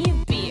plenty of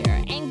beer.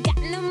 Ain't got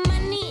no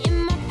money in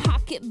my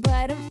pocket,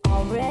 but I'm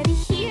already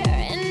here.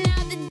 And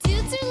now the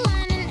dudes are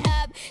lining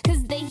up,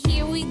 cause they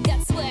hear we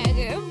got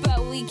swagger. But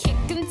we kick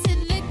them to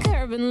the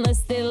curb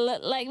unless they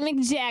look like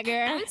Mick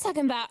Jagger. I'm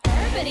talking about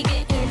everybody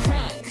getting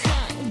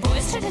crunk.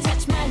 Boys try to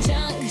touch my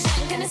junk.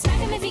 Gonna smack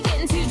him if he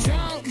getting too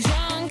drunk.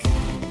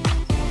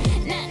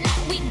 Nah,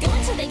 we go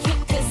until they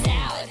kick us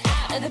out.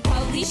 The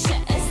police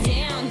shut us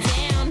down.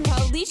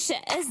 Police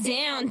shut us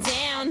down.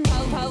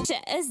 Po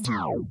shut us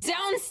down.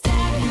 Don't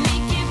stop,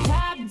 make it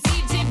pop,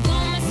 DJ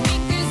blow my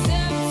speakers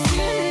up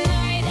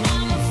tonight.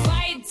 I'ma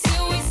fight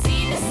till we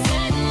see the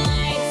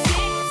sunlight.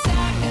 Tick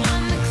tock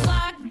on the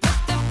clock, but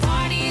the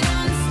party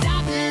don't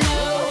stop.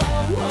 No.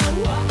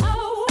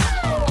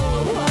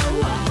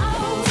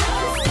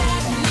 Don't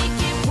stop,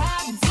 make it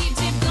pop, DJ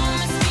blow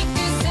my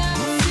speakers up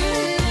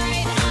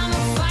tonight.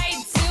 I'ma fight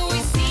till we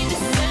see the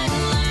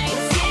sunlight.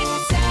 Tick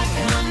tock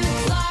on the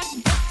clock,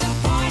 but the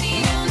party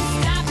don't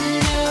stop.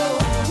 No.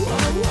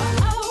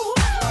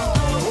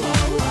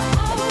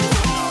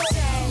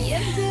 You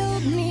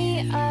build me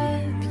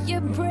up, you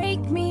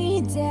break me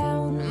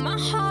down. My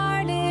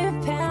heart it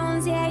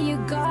pounds, yeah, you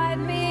got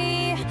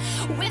me.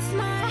 With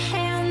my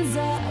hands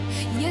up,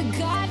 you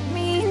got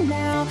me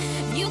now.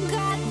 You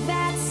got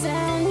that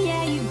sound,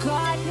 yeah, you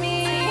got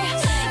me.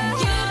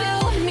 You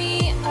build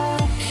me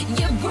up,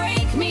 you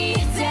break me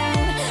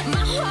down.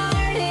 My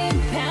heart it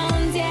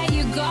pounds, yeah,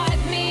 you got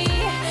me.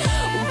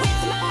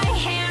 With my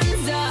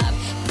hands up,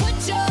 put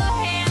your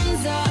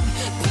hands up,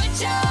 put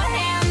your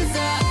hands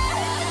up.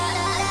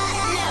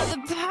 Now the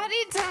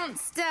party don't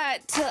start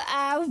till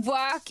I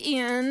walk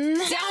in.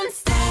 Don't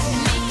stop,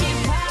 make it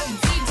pop,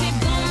 DJ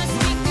blow my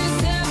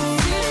speakers up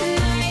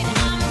tonight.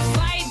 I'ma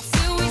fight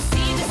till we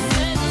see the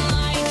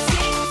sunlight.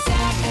 Tick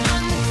tock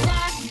on the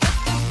clock, but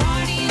the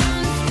party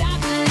don't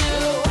stop.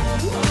 No.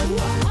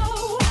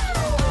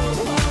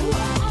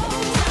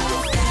 Don't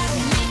stop,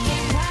 make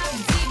it pop,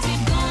 DJ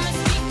blow my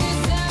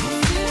speakers up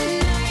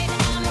tonight.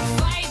 I'ma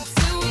fight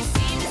till we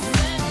see the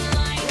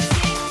sunlight.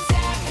 Tick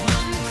tock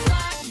on the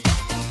clock,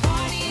 but the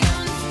party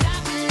don't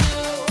stop.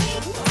 No.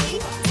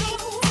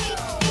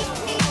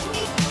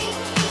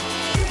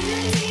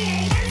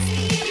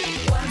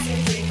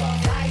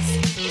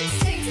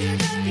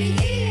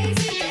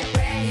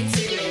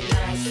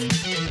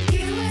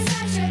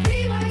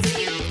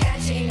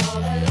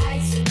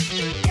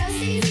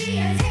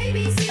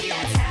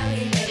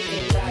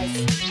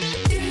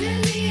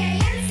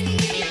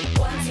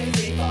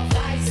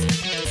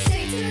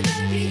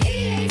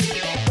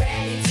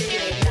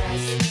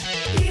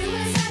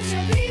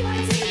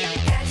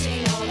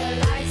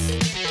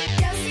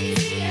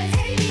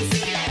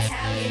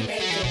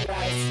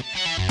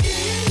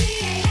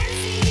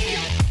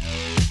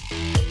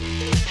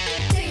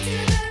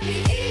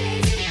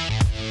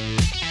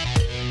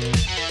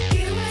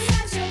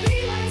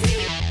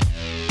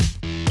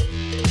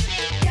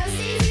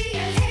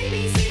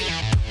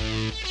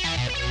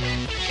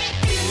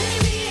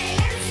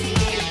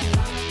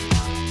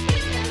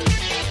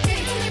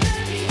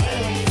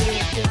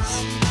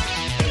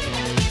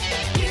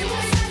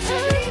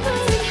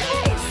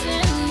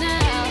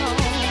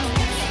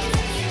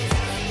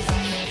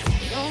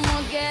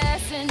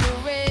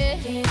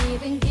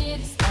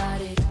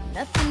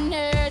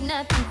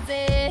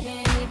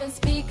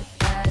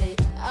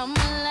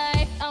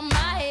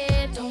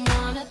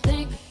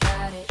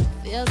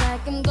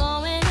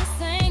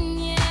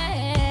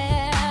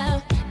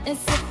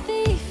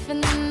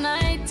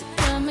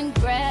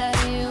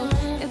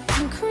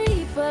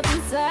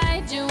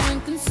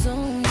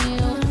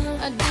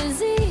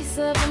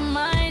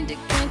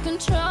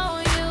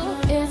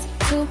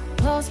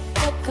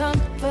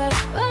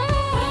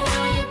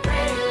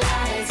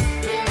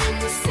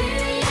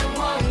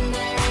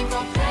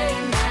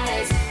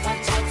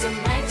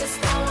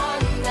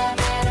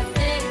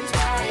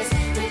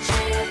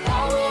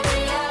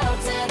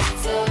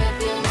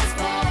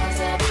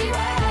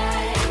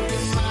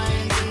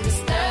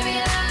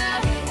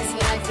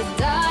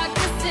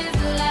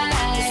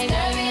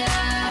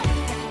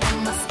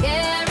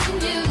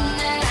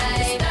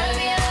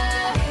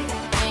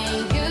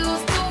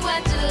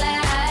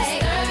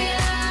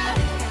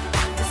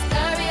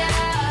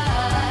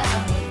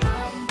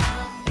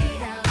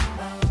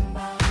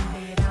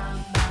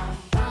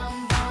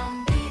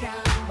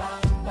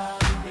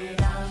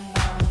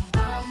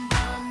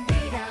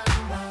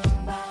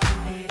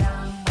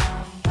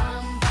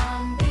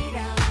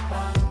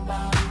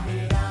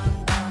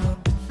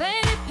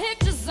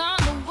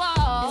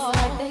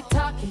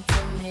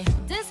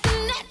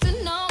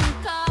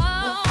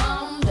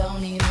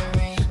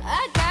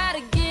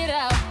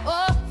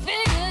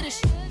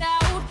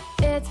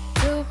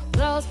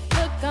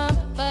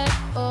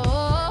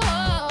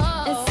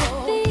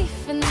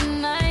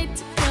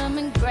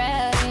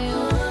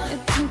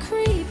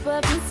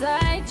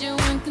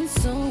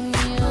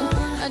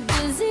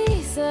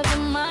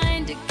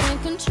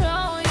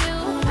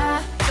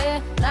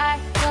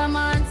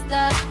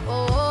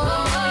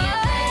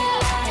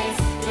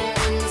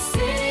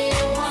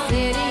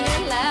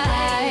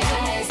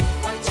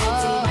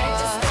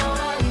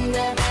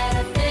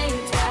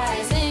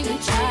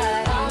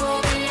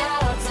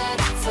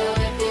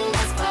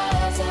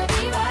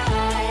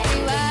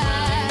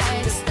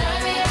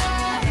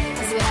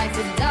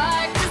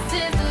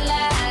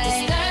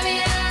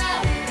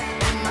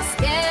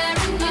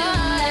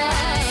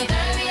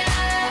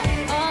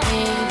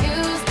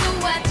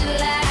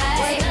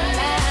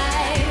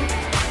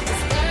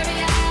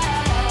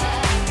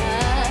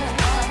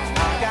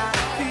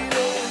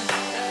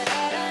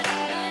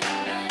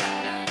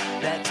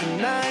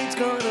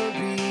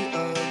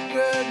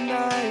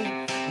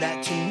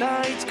 that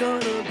tonight's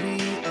gonna be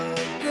a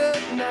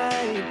good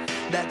night,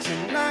 that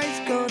tonight's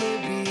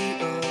gonna be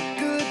a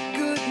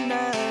good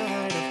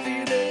night. I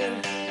feel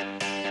it,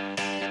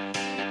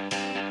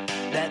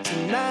 that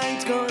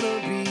tonight's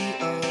gonna be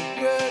a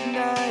good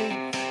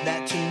night,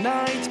 that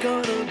tonight's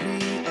gonna be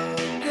a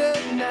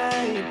good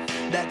night,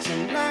 that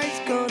tonight's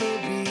gonna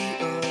be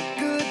a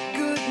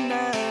good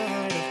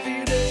night. I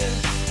feel it,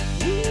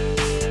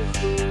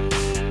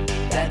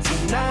 that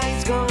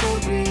tonight's gonna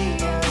be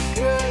a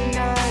good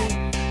night,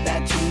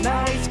 that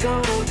tonight's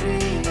gonna be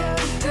a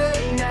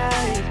good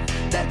night,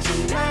 that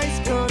tonight's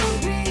gonna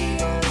be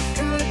a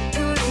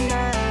good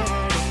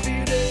night. I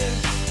feel it,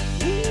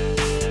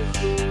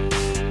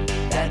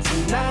 that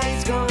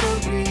tonight's gonna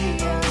be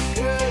a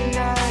good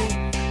night,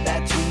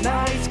 that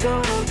tonight's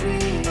gonna be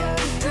a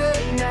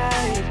good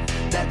night,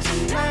 that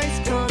tonight's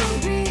gonna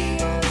be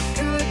a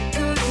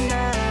good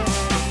night.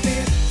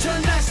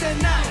 Tonight's the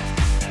night,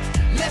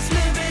 let's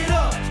live it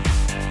up.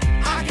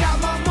 I got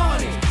my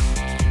money,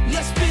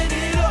 let's spin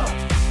it up.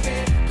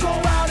 Go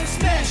out and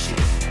smash it,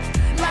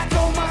 like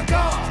oh my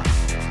god.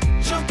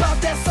 Jump out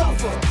that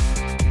sofa,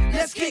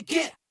 let's kick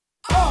it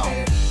off.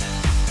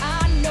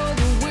 I know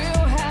that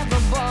we'll have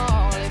a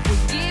ball if we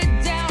get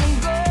down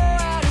and go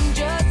out and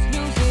just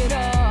lose it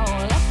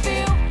all. I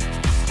feel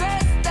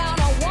stressed out,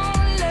 I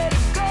wanna let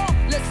it go.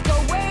 Let's go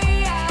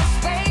way out,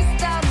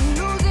 spaced out, and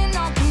losing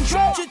all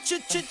control.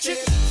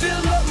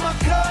 Fill up my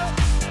cup,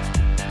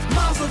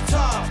 Mazel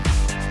tov.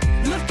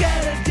 Look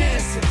at her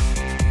dancing,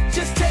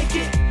 just take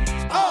it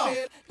off.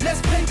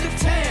 Let's paint the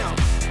town,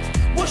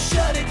 we'll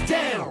shut it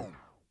down.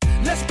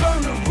 Let's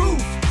burn the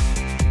roof,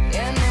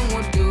 And then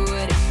we'll do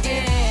it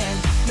again.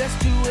 let's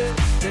do it,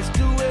 let's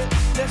do it,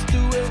 let's do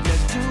it,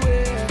 let's do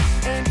it,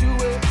 and do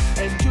it,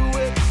 and do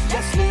it,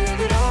 let's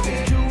live it up,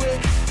 and do it,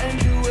 and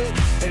do it,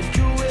 and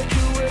do it,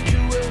 do it,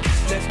 do it,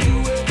 let's do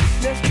it,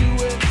 let's do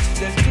it,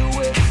 let's do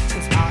it,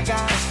 'cause I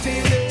got a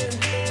feeling.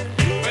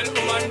 Well,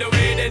 I'm on the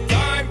way, the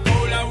time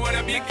cold, I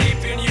wanna be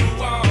keeping you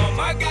warm.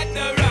 I got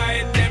the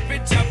right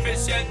temperature for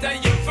shelter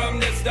you from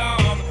the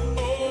storm.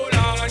 Hold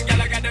on,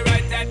 girl, I got the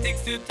right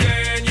tactics to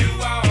turn you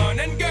on.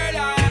 And girl,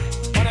 I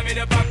wanna be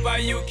the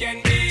papa, you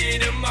can be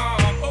the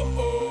mom. Oh,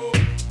 oh.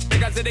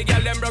 Because the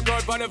girl, them broke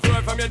out on the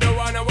floor. From you don't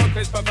wanna work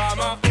this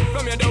performer.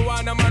 From you don't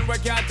want a man where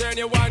can't turn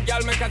you on.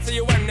 Girl, make I see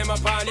you when them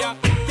upon ya.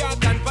 Can't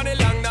stand for the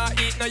long, nah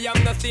eat no yam,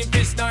 no steamed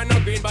fish, nah no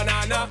green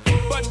banana.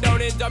 But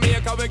down in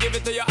Jamaica, we give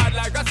it to you hot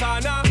like a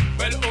sauna.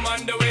 Well, I'm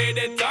on the way,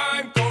 the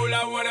time cold,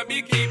 I wanna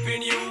be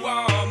keeping you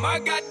warm. I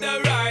got the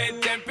right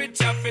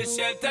temperature for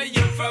shelter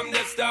you from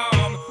the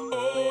storm.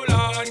 Hold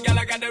on, girl,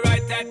 I got the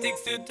right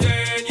tactics to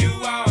turn you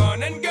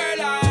on. And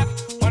girl, I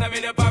wanna be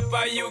the papa,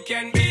 you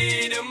can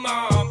be the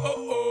mom. Oh,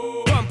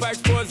 oh. Bumper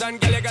exposed and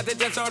girl, you got it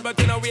test out, but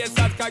you know we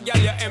start, 'cause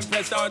girl, you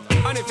impressed out.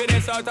 And if it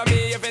is out of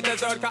me, if it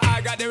is out, 'cause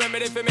I got the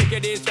remedy for make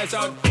it stress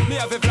out. Me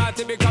have a flat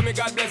to become me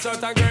God bless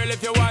out. And girl,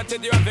 if you want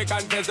it, you have to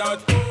confess out.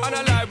 And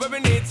a life where we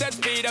need set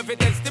speed, if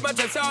it is too much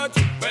chest out.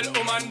 Well,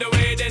 I'm on the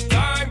way, the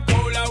time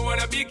cold, I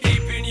wanna be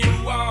keeping you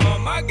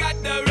warm. I got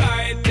the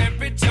right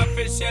temperature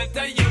for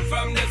shelter you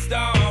from the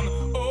storm.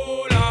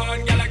 Hold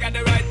on, girl, I got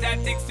the right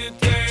tactics to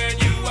turn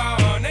you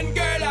on. And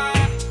girl,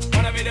 I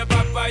wanna be the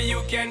papa,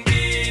 you can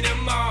be the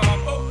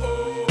mom. Oh,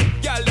 oh.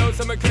 Girl, don't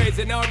say me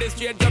crazy now. This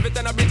straight drop it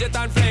on a Bridget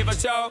and flavor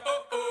show.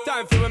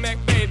 Time for we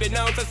make baby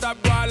now. So stop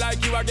going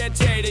like you, I get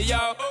shady,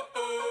 yo.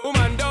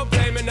 Woman, don't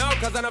play me now,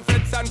 'cause I'm a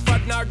fits and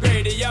fat, not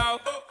greedy, yo.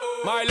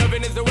 My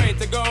loving is the way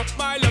to go.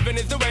 My loving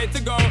is the way to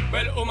go.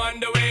 Well, I'm on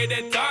the way,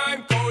 the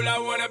time cold, I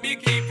wanna be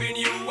keeping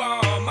you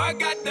warm. I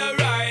got the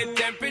right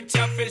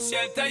temperature for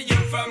shelter you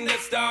from the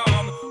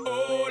storm.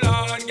 Hold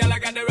on, girl, I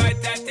got the right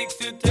tactics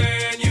to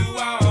turn you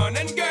on.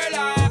 And girl,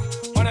 I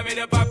wanna be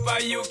the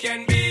papa, you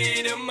can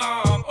be the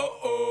mom. Oh,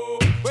 oh.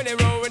 When they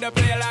roll with a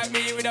player like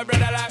me, with a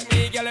brother like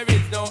me, girl, there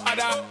is no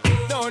other.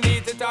 No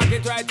need to talk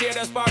it right here,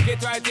 just spark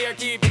it right here,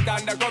 keep it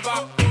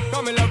undercover.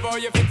 Come and love how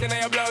you fit in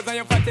your blouse and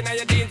you fat in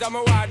your jeans, I'm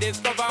a wild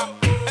discover.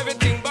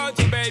 Everything about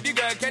you, baby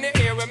girl, can you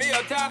hear when me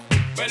utter?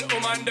 Well,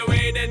 I'm on the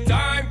way, the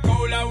time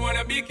cold, I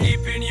wanna be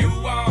keeping you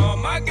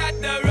warm. I got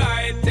the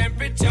right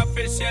temperature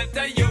for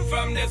shelter you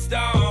from the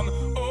storm.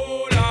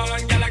 Hold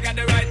on, girl, I got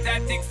the right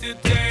tactics to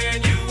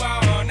turn you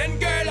on. And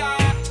girl,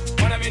 I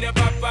wanna be the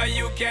papa,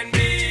 you can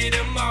be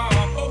the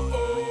mom. Oh,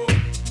 oh.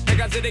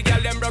 Because the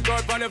girl, them broke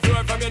out on the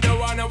floor. From you don't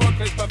wanna work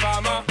this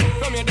performer.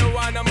 From you don't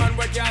want a man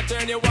where can't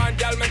turn you on.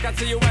 Girl, make I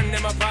see you when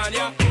them upon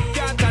ya.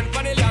 Can't stand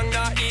for the long,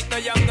 nah eat no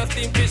yam, no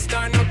steamed fish,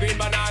 nah no green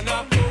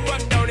banana.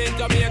 But down in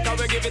Jamaica,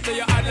 we give it to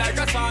you hot like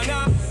a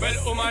sauna. Well,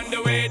 I'm on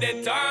the way,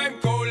 the time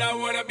cold, I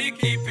wanna be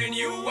keeping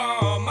you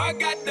warm. I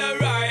got the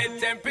right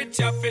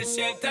temperature for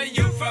shelter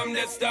you from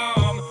the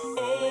storm.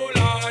 Hold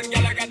on,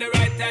 girl, I got the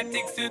right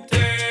tactics to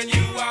turn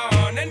you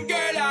on. And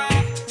girl,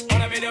 I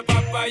wanna be the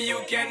papa, you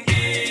can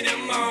be the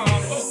mom.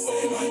 Oh,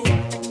 oh.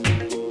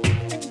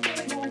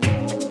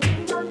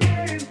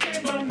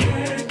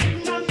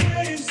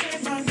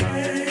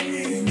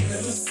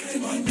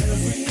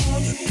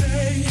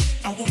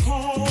 I will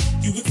call,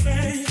 you would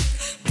say,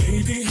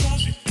 baby,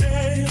 how's your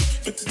day?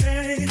 But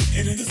today,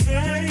 it ain't the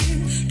same.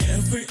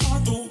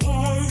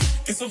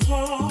 so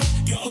hard,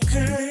 you're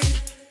okay.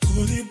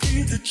 Could it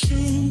be that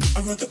you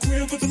are at the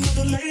crib with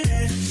another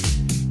lady?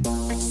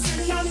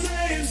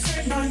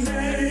 Say my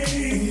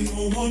name,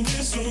 no one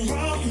is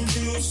around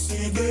you.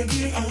 Say,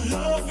 baby, I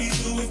love you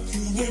if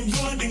you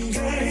ain't running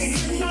game.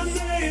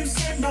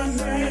 Say my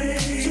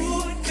name,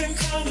 you acting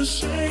kinda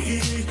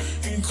shady.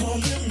 Ain't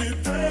calling me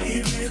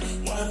baby,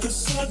 why the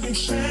sudden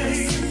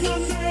change?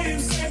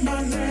 Say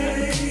my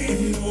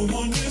name, no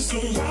one is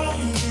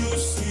around you.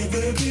 Say,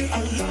 baby,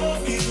 I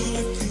love you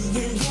if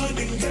you ain't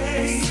running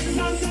game.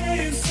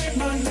 Say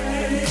my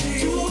name,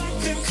 you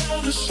acting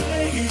kinda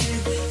shady.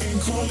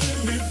 Ain't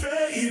calling me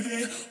baby,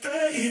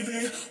 baby,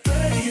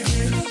 baby,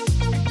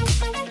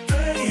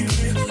 baby,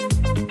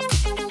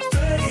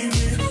 baby,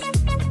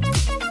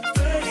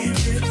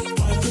 baby,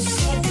 why the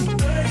sudden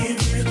baby,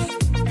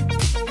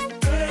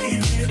 baby,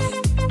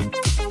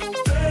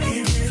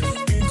 baby,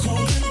 ain't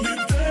calling me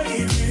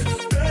baby,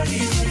 baby.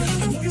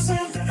 I know you're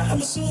saying that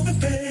I'm assuming,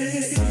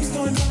 babe. Something's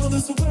going on,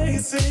 that's the way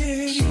it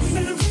seems.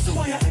 Ain't no reason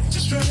why I act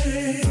just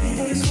straight.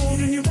 Nobody's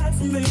holding you back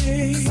from me.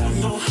 'Cause I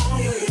know how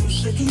you feel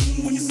shaking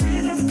when you're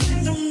saying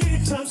everything to me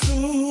times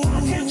two. Why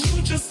can't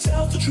you just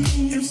tell the truth?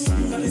 If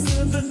somebody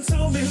said, then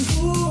tell me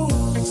who.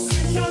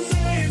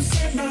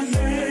 Say my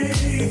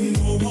name,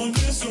 no one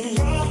is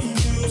around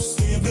you.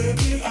 Say,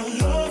 baby, I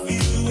love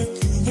you if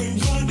you ain't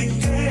running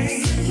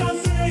game.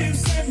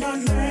 Say my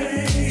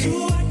name, you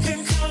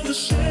acting kinda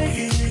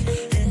shady.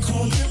 Ain't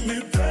calling me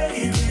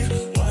baby,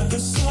 why the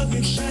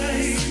sudden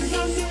change?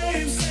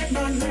 Say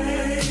my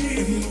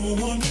name, no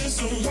one is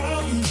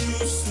around you.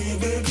 Say,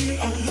 baby,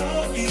 I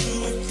love you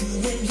if you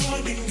ain't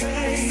running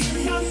game.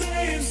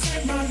 Say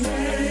my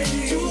name,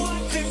 you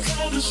acting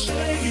kinda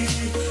shady.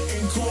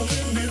 Ain't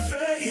calling me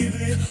baby,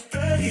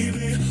 baby,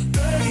 baby,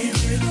 baby,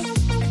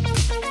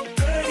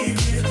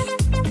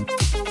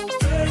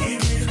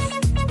 baby,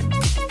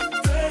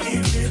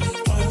 baby,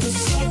 why the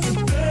sudden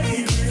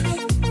baby,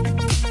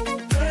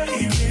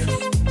 baby,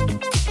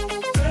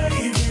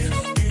 baby,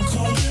 ain't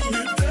calling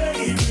me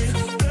baby,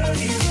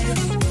 baby.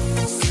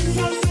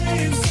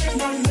 Say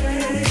my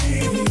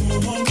name, no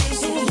one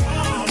is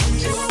around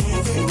you. Say,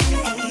 baby,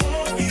 I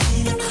love you.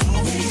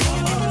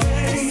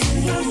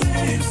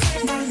 Say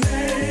my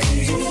name,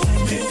 you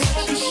acting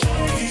kinda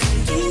shady.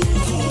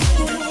 Ain't calling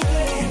me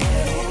baby.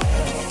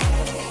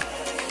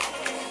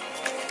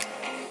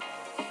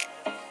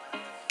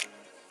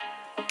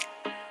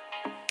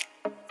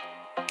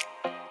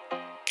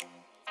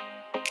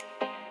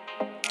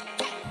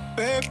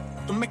 Babe,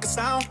 don't make a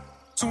sound.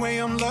 2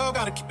 a.m. love,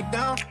 gotta keep it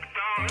down.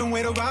 Don't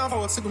wait around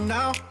for a signal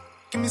now.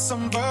 Give me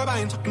some verb, I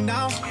ain't talking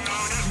now.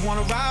 You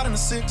wanna ride in the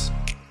 6,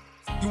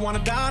 you wanna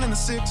dine in the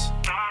 6.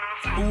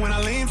 But when I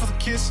lean for the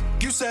kiss,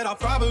 you said I'll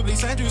probably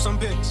send you some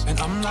pics. And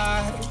I'm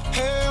like,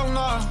 hell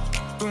nah,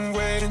 been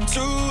waiting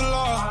too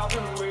long.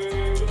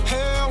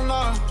 Hell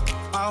nah,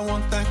 I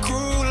want that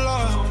cruel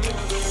love.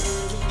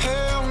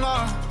 Hell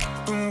nah,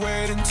 been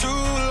waiting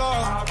too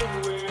long.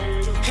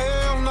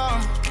 Hell nah,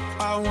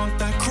 I want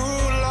that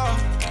cruel love.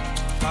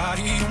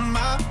 Body on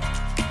my,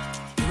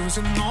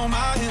 losing all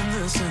my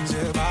innocence.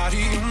 Yeah,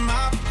 body on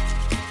my,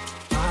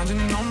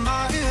 finding all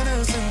my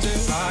innocence.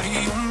 Yeah, body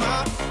on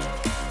my,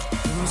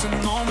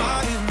 losing all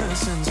my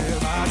innocence. Yeah,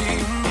 body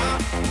on my,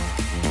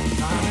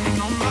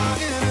 finding all my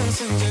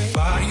innocence. Yeah,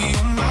 body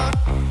on my,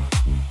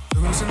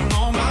 losing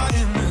all my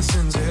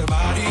innocence. Yeah,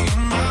 body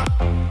on my,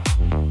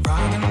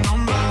 finding all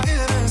my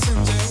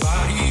innocence. Yeah,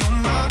 body on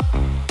my,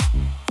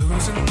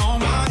 losing all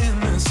my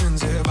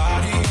innocence. Yeah,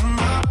 body on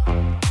my,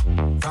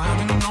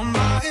 finding all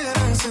my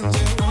innocence.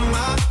 Yeah, on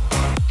my,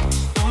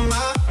 on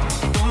my,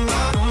 on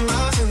my, on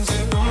my sense.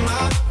 Yeah, on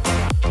my,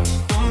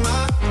 on my,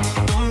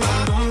 on my,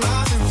 on my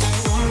sense.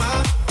 Yeah, on my,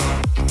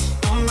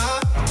 on my,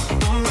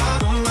 on my,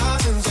 on my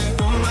sense.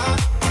 Yeah, on my,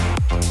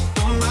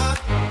 on my,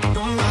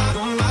 on my,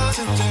 on my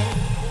sense. Yeah.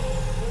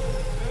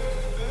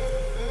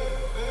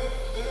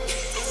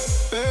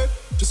 Babe,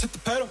 just hit the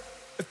pedal.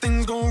 If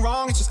things go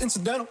wrong, it's just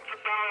incidental.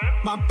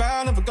 My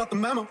bad, never got the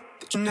memo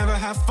that you never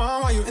have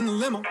fun while you're in the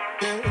limo.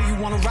 Yeah, you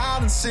wanna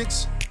ride in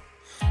 6,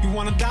 you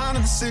wanna dine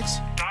in the 6.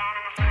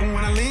 But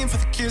when I lean for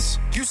the kiss,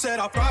 you said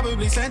I'll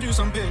probably send you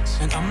some pics.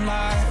 And I'm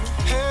like,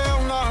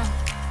 hell nah,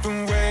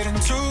 been waiting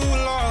too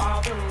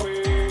long.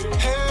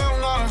 Hell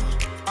nah,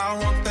 I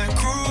want that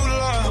cruel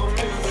love.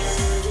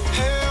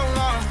 Hell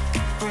nah,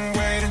 been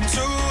waiting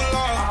too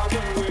long.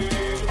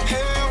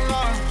 Hell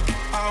nah,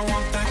 I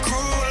want that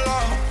cruel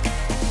love.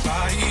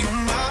 Body on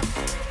my,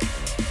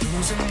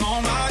 losing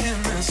all my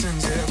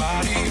innocence. Yeah,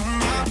 body on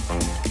my,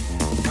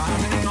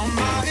 finding all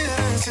my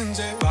innocence.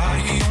 Yeah,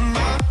 body on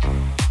my,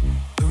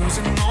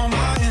 losing all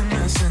my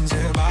innocence.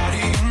 Yeah,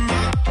 body on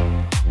my,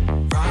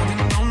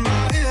 finding all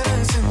my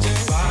innocence.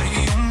 Yeah,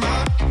 body on my,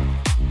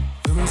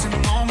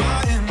 losing all my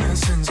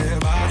innocence. Yeah,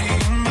 body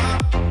on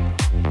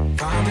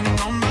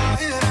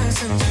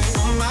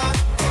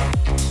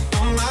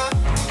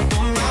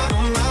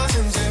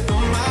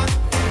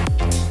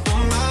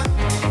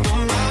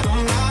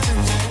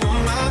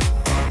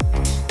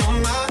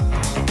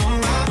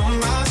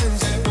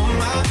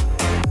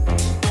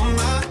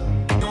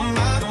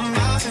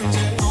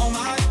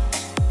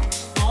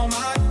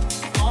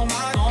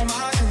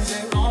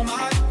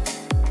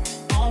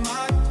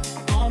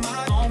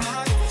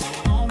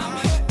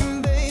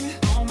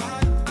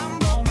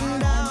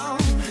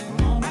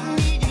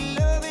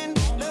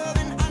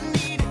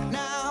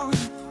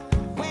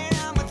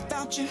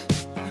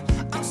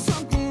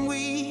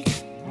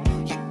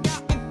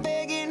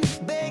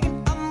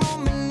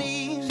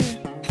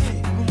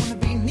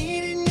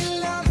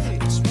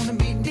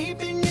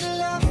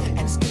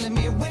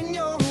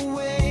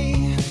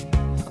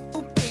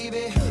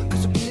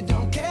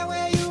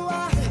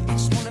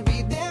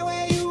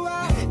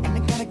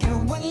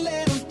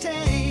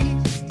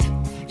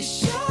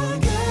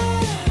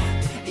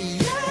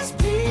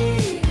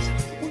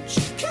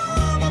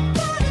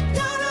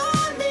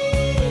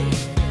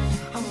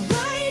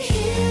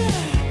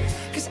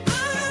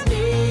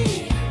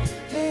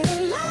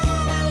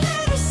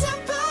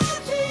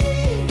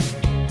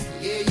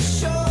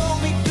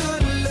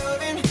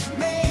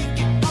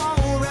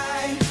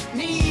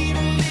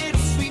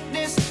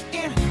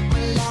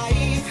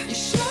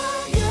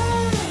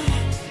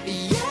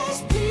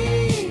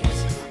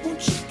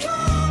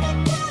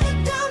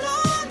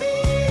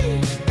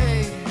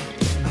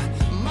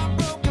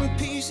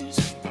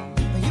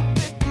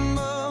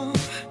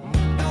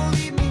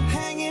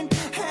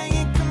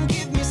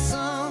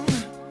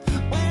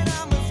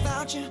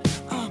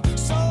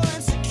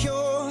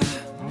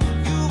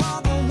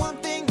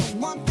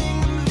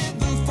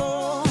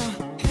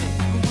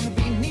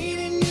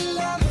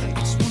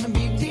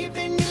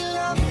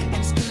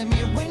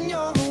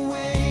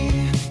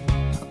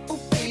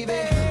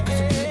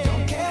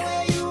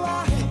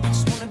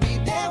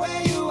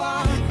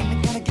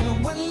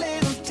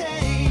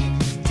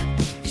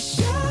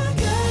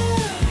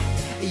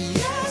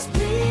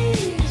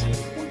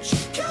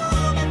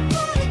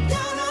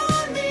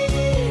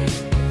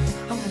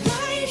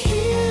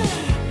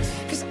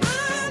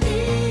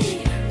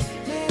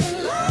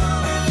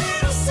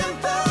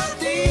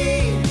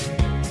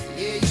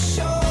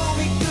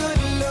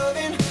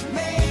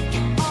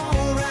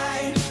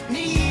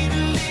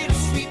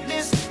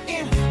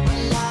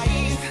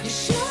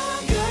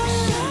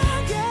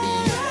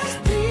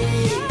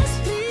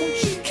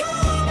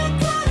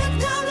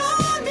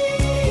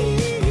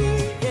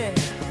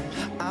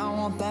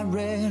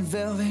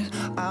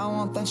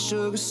that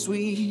sugar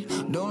sweet.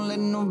 Don't let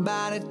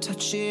nobody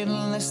touch it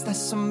unless that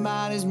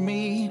somebody's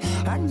me.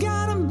 I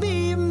gotta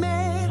be a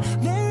man,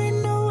 there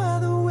ain't no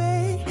other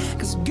way.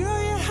 Cause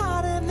girl, you're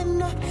hotter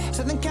than a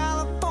Southern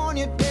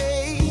California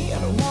day. I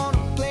don't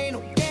wanna play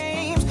no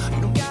games,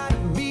 you don't gotta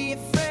be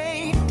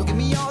afraid. Don't give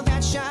me all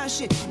that shy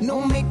shit,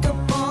 no makeup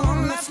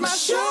on, that's my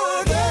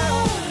sugar.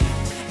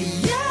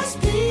 Yes,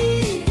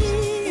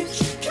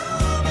 please,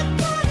 come and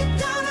put it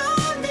down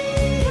on me.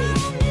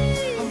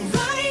 I'm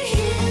right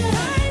here,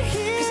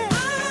 'cause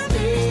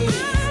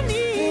I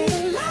need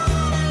a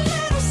lot, a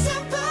little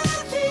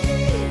sympathy.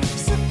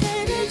 So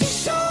baby, just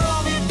show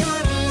me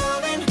good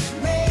loving,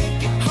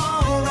 make it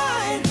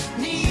alright.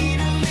 Need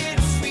a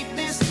little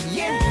sweetness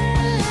in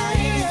my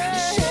life.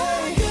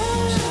 Sugar,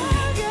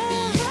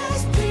 yes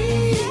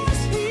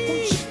please,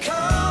 won't you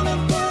come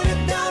and put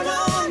it down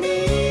on me,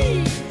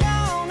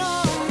 down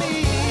on me.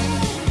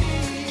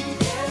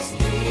 Yes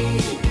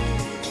please,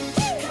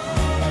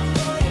 come and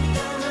put it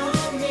down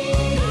on me.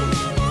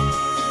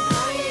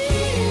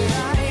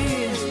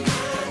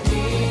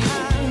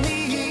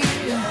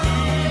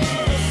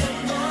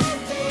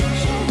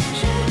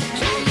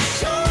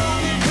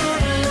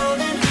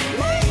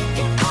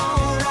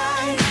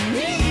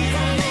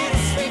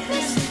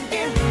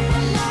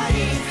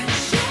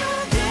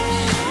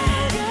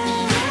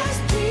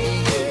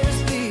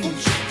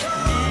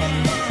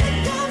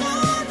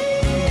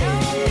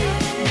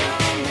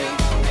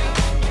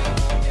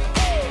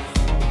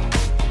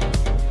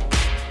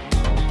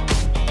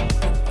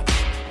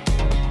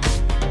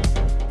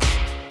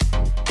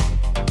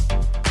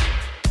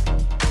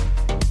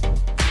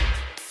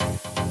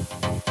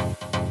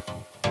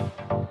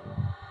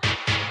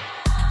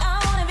 I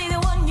wanna be the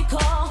one you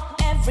call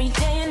every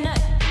day and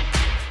night.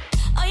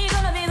 Are you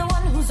gonna be the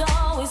one who's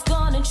always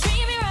gonna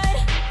treat me right?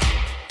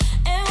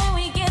 And when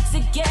we get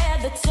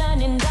together,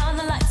 turning down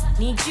the lights,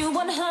 need you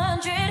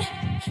 100,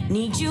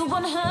 need you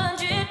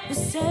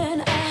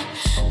 100%.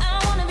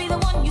 I wanna be the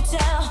one you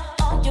tell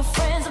all your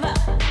friends about.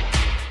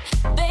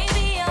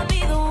 Baby, I'll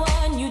be the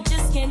one you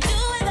just can't do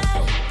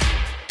without.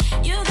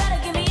 You gotta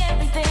give me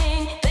everything,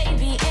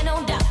 baby, ain't no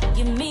doubt.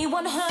 Give me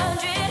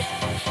 100,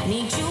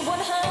 need you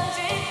 100%.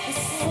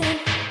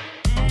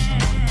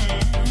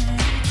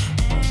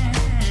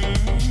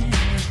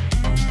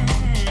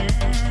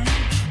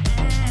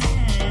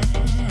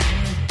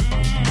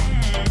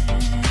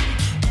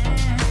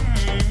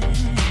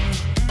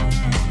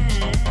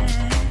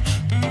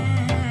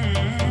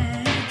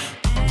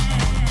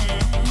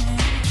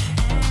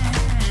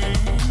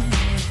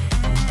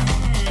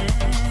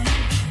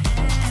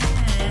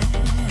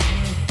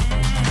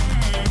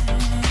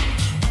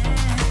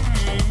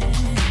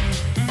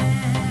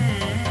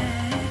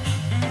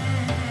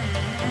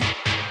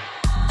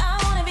 I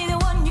wanna be the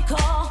one you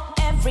call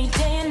every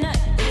day and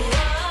night.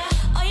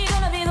 Are you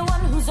gonna be the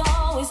one who's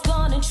always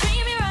gonna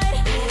treat me right?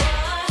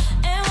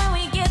 And when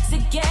we get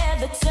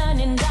together,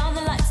 turning down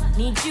the lights,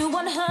 need you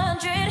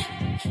 100,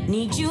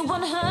 need you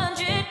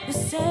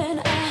 100%.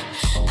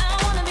 I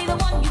wanna be the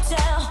one you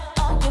tell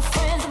all your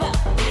friends about.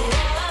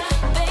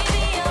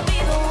 Baby, I'll be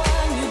the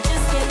one you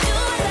just can't do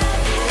without.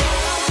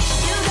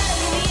 You gotta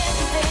give me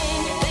everything,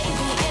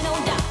 baby, ain't no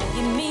doubt.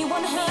 Give me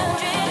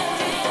 100,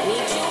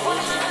 need you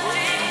 100.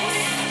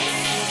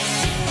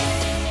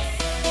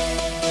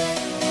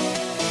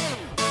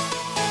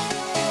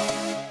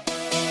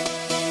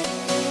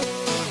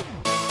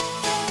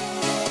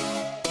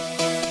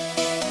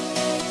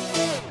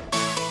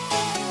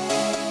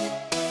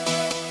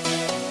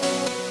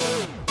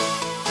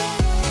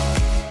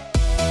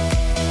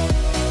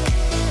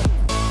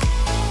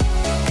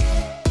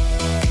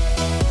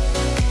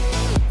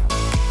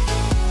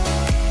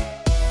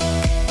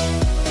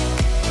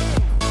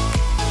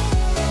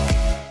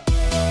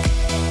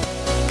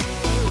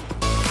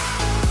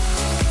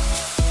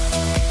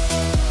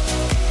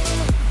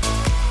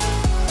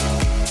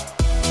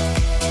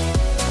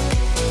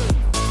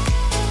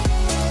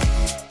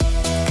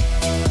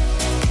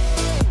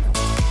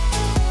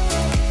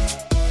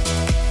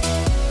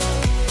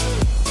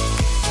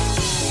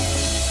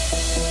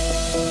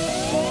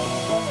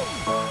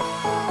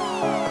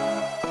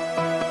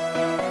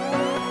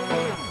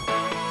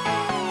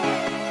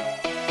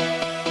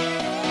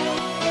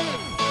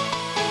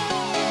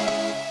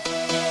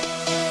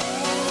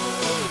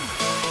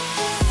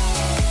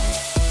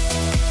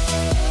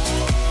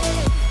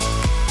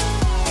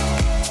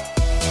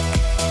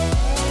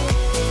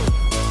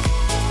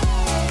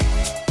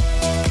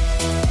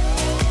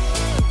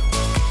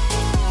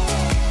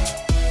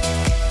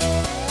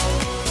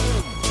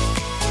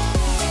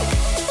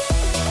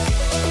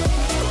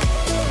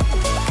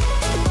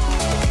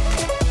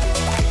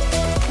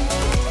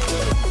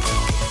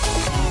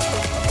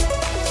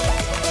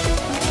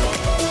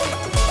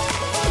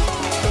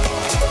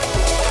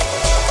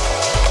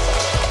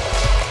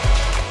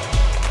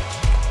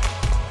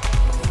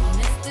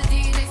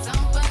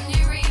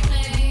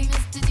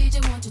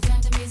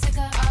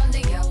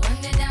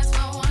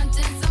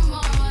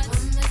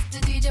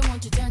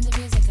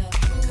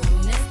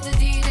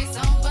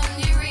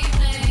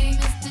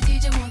 Mr.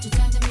 DJ, won't you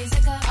turn the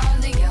music up?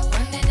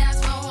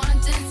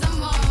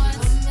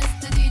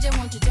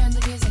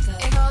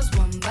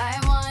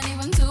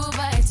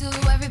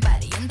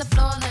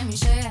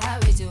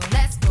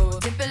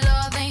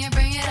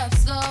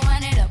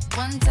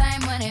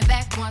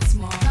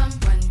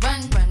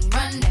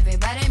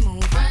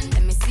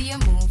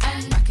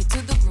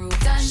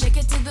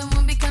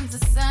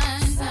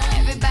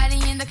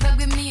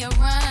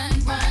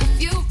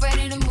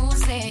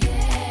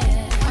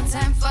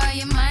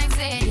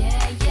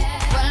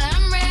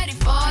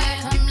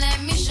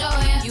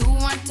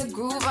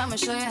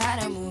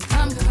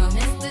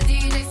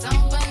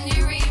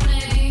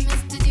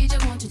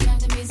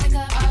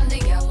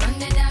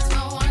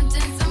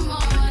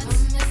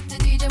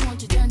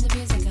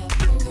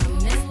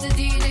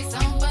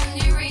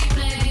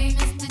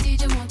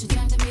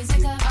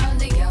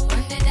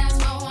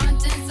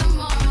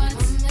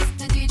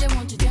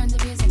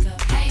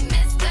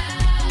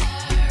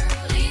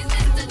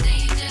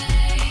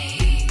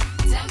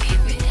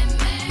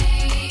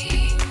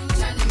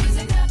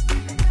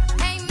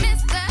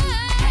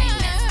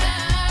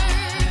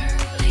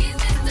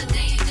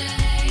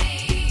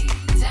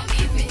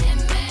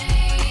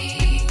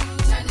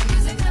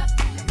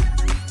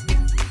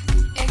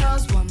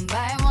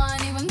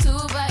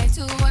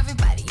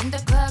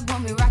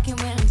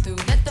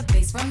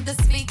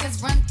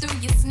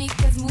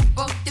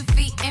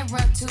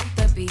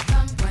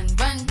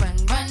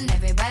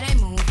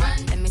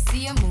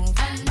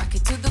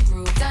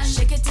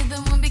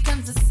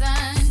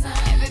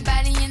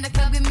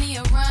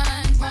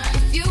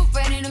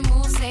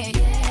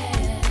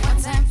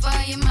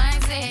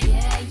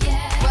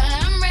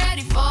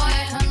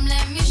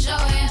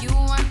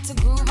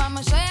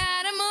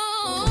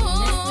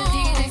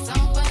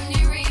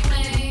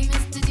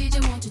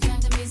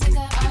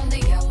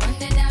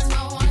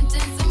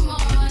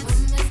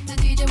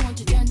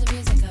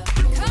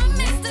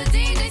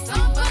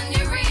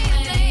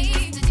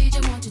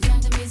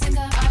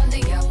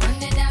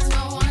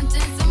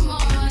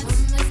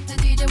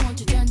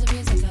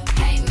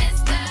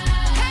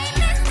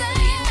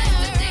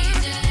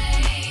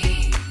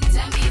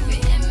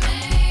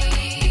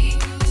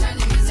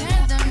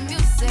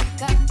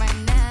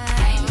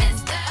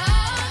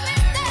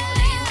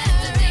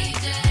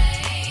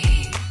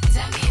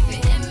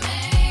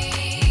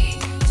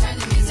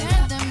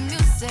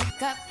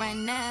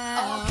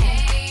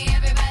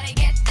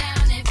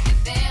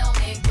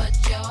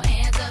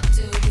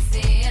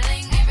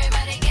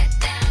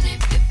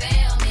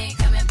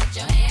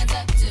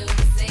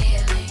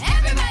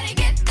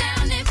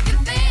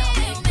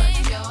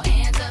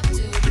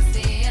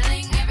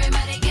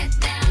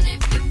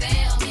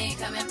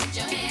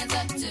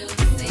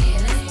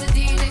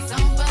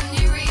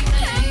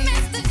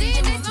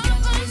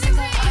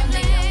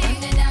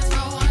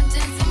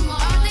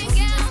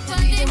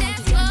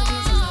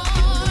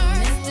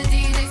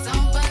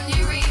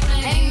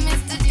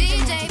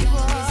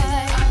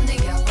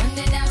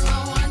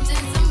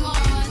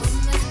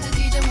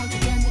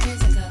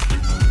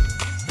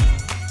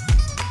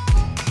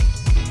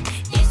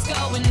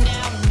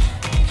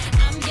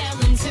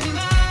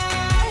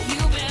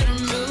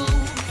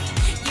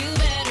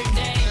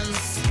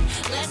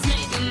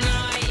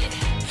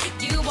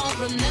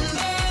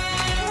 remember.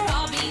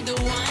 I'll be the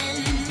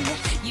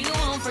one you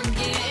won't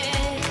forget.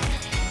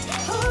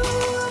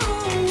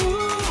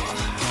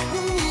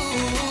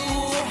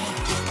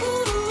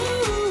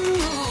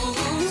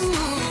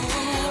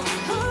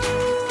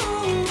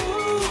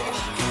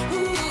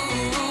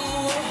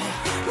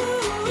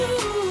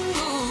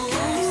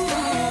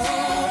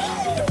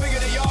 The bigger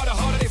they are, the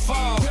harder they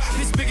fall.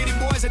 These biggity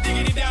boys are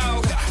diggity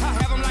dog. I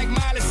have them like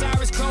Miley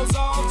Cyrus, clothes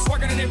off,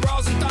 twerking in their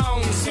bras and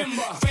thongs.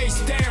 Face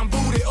down,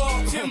 booty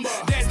up.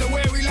 That's the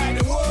way we like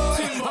the world.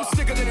 I'm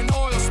sicker than an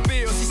oil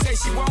spill. She say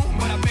she won't,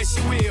 but I bet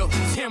she will.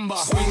 Timber.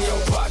 Swing your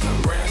partner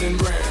round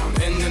and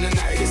round, and then the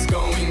night is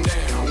going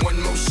down. One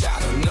more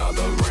shot,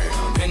 another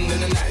round, and then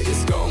the night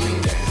is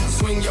going down.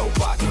 Swing your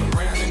partner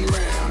round and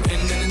round,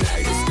 and then the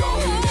night is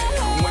going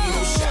down. One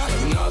more shot,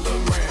 another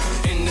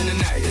round, and then the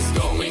night is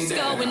going It's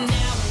down. going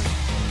down.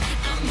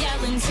 I'm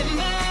yelling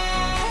timber.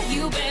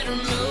 You better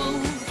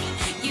move.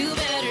 You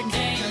better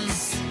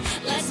dance.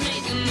 Let's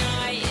make a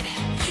night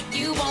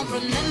you won't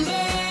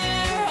remember.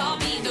 I'll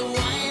be the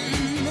one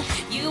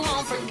you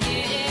won't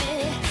forget.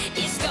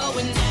 It's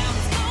going down.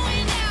 It's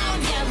going down.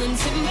 I'm yelling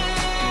timber.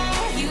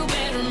 You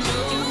better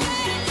move.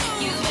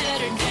 You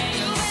better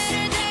dance.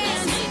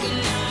 Let's make a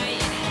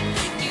night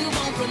you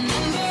won't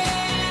remember.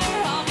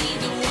 I'll be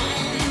the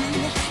one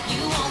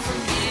you won't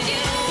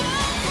forget.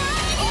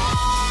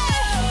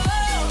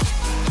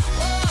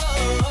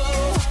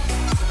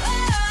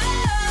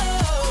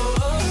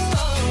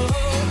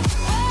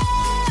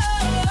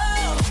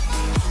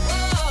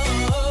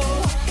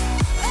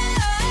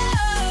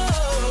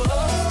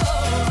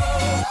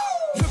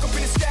 Look up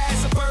in the sky,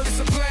 it's a bird, it's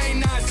a plane.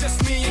 Nah, it's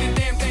just me and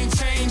the damn thing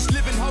changed.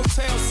 Live in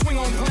hotels, swing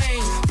on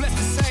planes. Blessed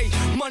to say,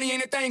 money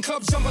ain't a thing.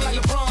 Club jumping like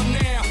LeBron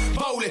now.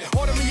 Bowl it,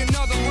 order me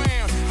another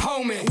round.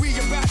 Homie, we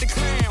about to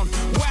clown.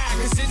 Why?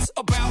 Cause it's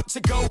about to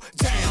go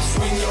down.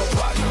 Swing your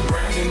partner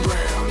round and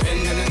round, and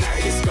then the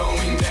night is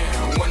going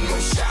down. One more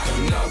shot,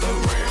 another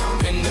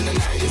round, and then the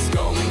night is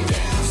going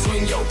down.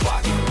 Swing your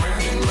partner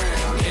round and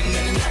round, and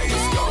then the night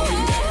is going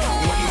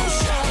down. One more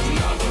shot,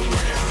 another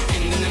round,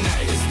 and then the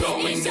night is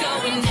going It's down.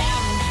 going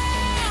down.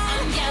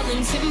 I'm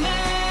yelling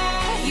timber.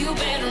 You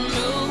better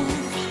move.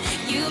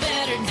 You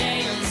better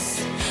dance.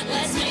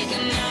 Let's make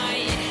a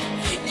night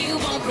you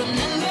won't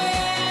remember.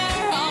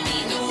 I'll be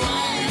the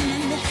one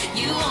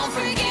you won't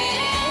forget.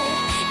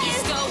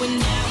 It's going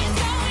down.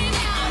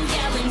 I'm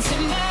yelling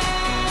timber.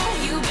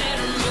 You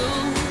better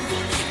move.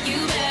 You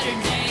better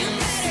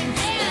dance.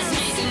 Let's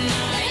make a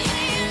night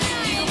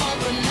you won't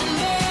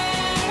remember.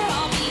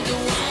 I'll be the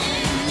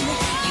one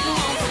you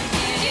won't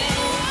forget.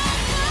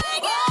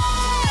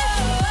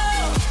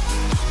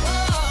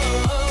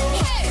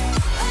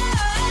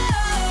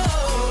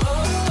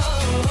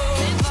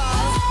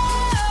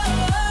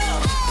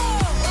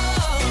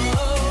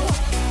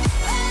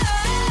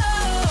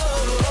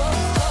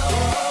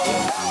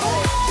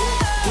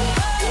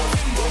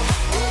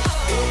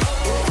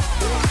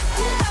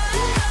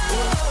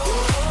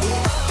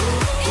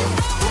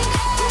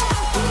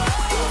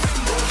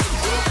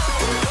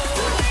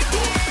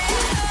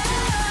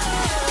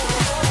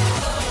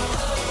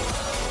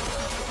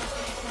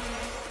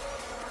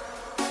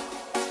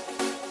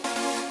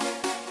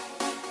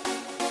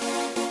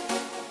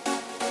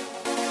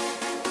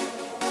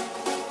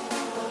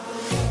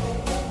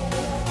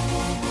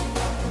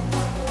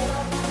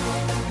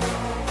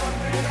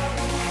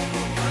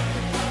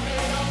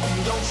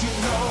 Don't you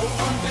know,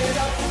 pump it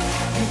up.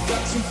 You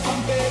got to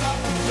pump it up.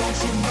 Don't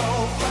you know,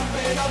 pump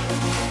it up.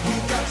 You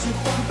got to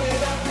pump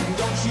it up.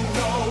 Don't you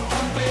know,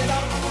 pump it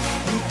up.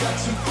 You got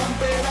to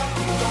pump it up.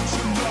 Don't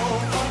you know,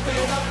 pump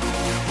it up.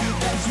 You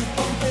got to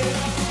pump it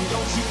up.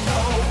 Don't you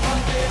know,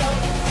 pump it up.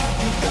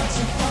 You got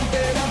to pump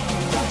it up.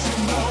 Don't you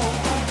know,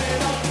 pump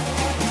it up.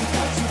 You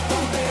got to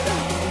pump it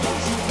up.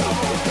 Don't you know,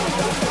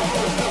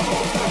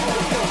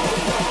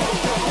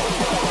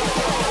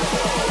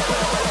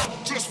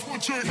 Just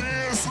put your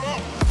hands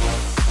up.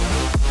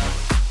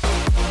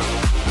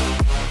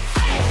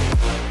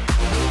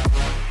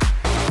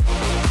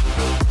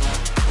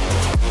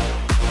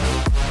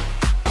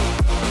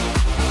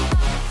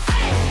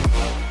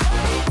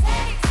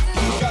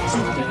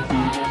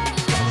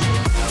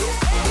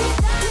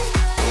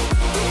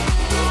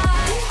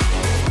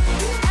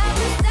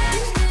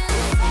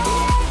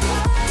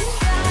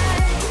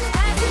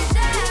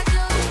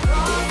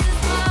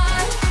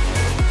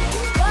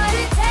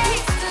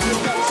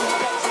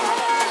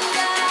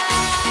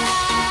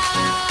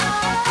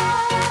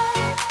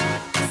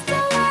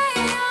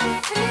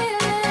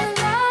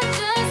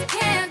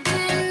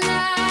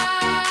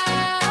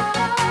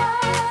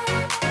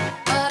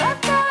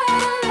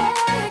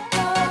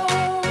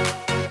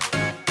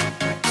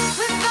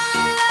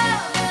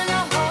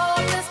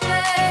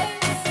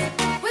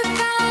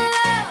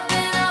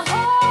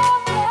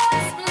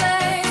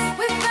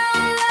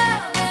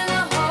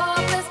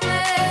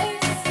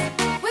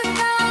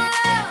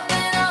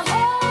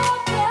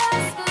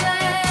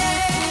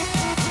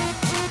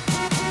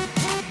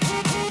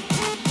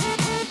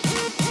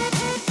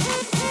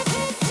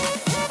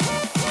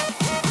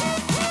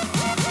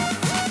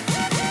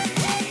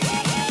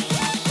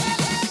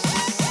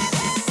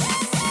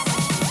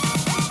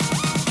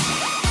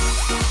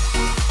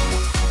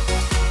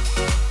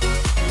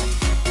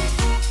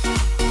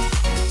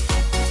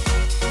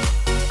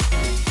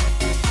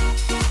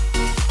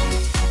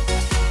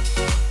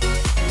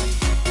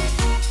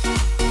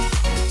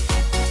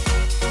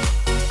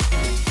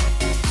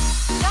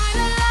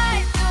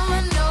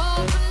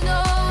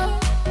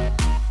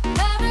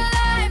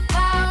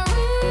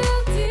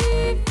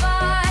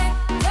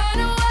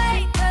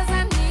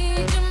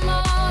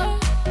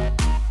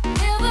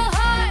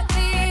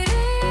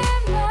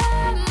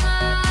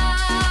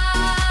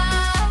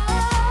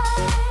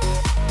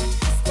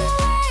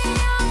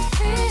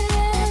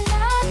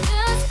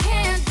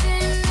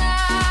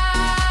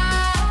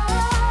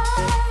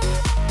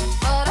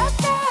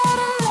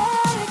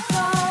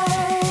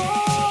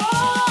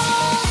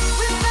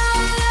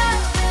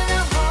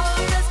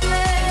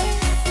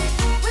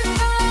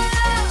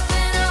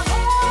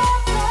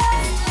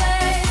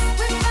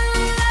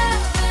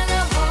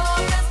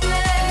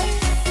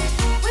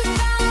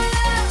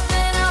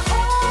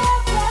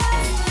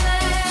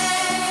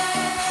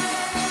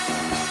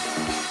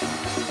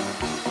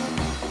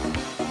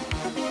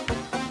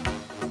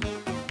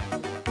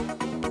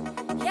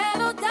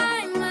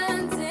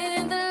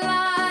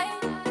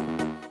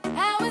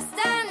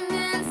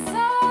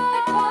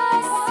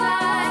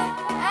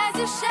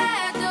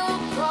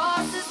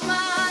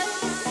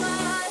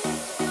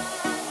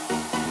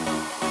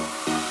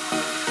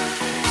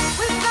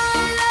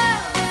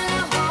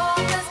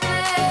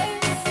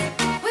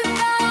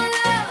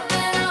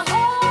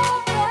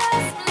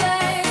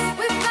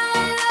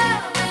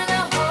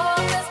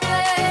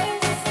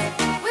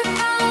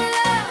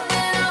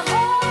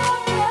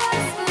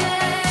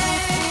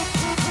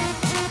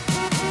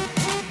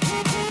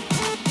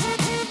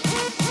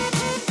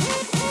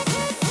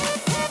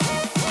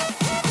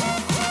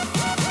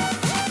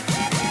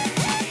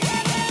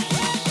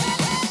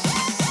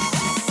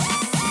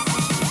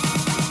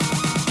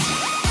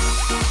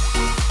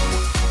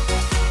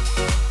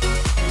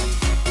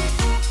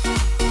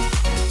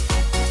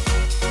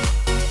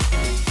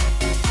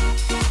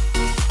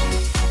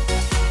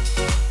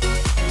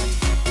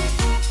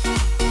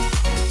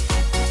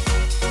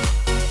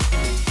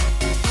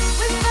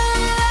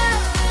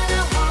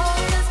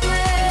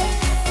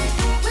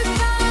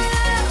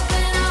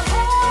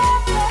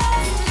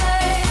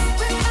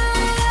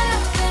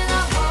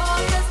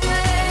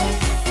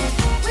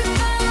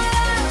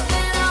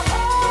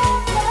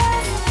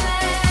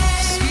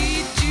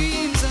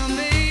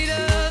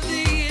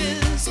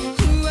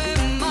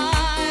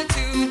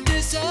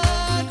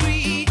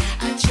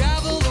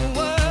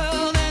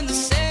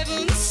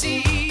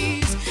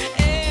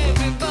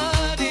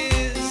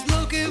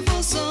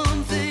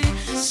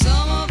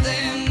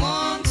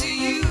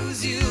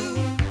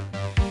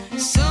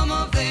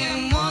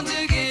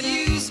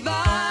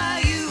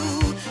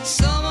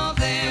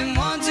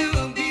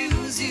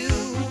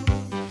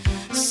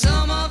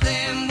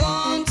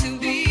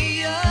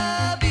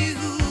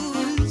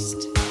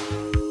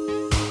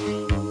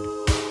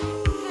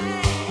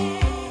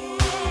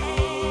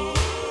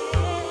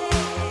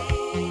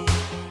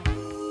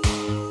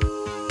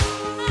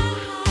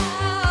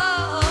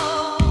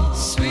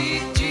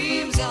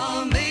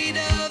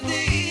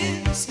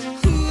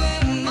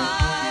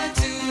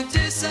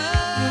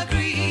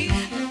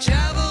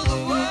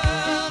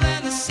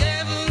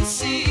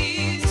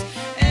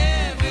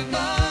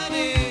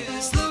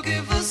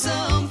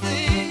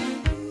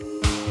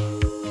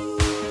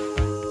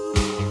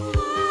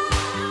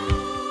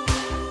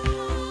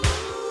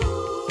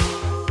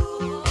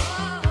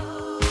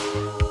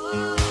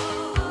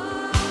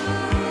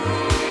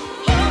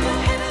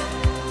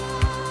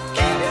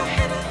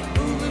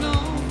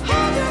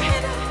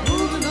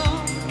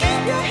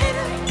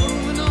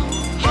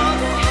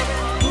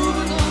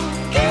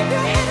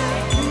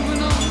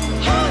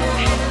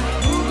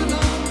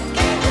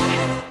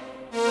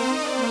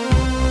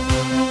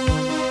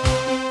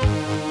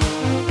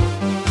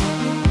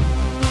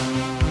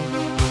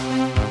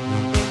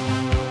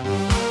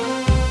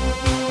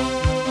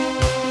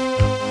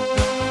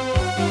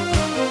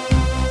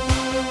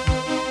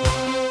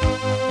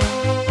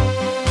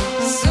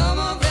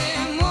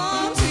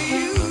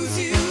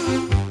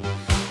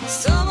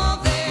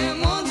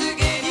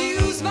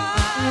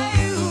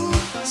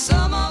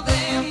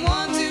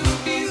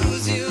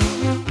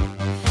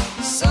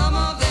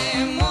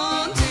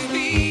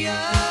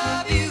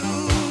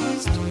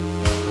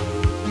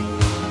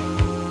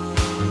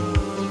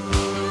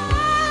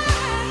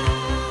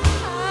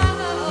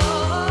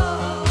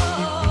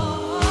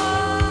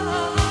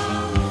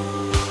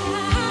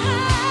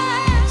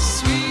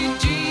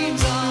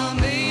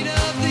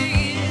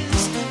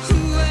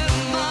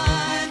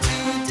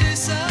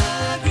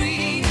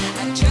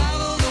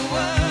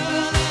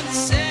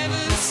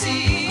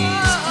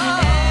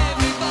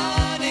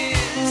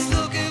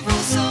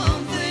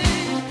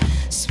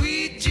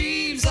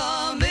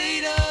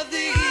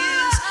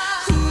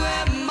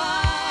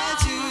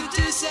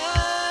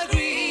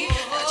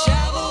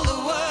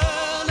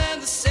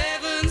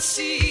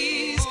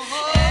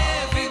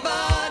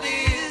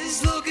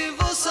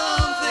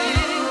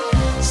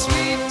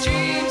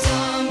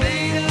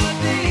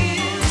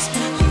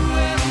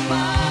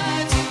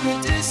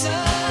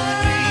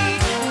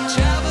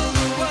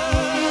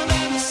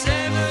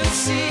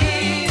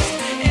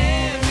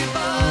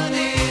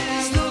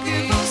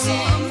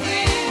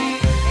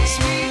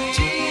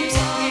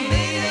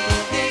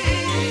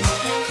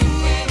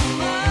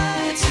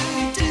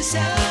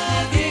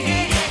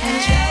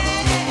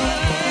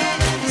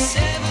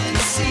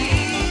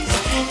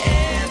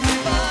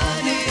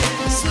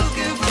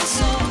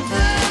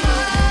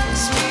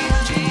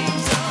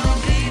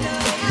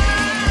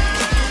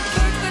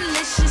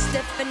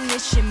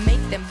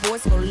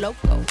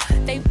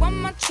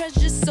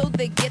 treasures, so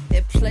they get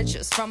their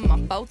pleasures from my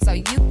photo.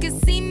 You can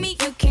see me,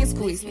 you can't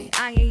squeeze me.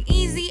 I ain't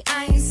easy,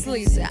 I ain't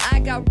sleazy.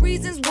 I got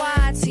reasons why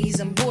I tease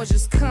them. Boys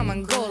just come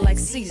and go like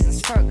seasons.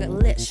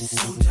 Fergalicious,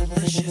 so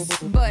delicious.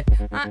 But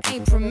I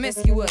ain't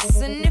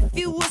promiscuous, and if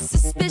you were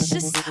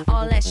suspicious,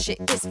 all that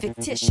shit is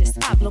fictitious.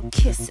 I blow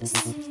kisses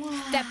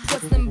that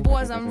puts them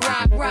boys on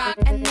rock,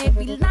 and they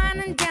be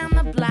lining down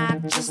the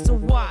block just to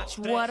watch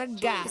what I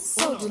got.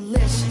 So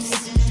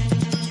delicious.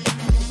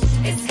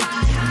 It's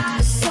hot,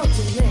 it's so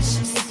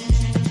delicious.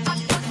 I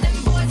put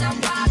them boys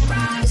on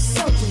rock, it's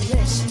so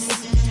delicious.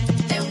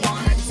 They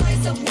want a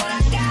taste of what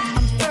I got.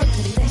 I'm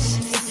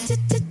Fergalicious.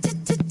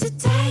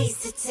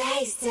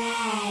 Taste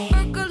it.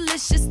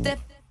 Fergalicious step.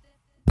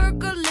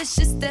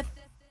 Fergalicious step.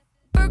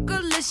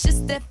 Fergalicious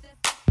step.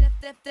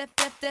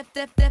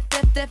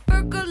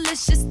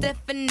 Fergalicious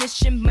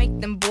definition make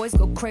them boys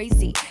go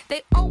crazy.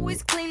 They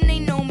always claim they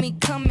know me,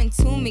 coming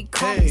to me,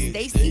 call me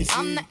Stacy.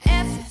 I'm the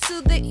F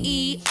to the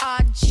E, R,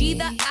 G,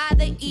 the I,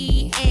 the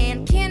E,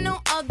 and can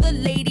no other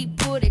lady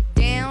put it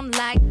down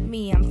like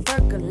me. I'm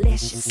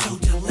Fergalicious, so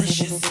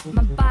delicious.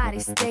 My body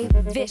stay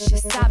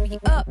vicious. I be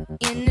up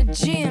in the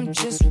gym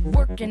just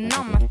working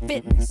on my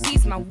fitness.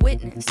 He's my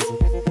witness.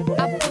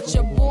 I put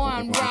your boy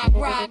on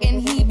rock,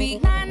 and he be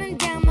lining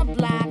down the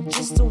block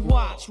just to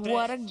watch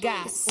what I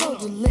got. So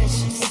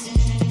delicious.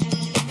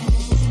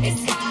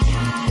 It's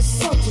hot, it's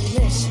so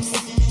delicious.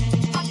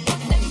 I put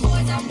them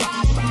boys on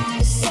rock,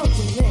 it's so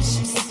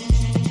delicious.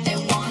 They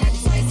want a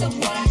taste of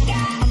what I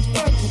got. I'm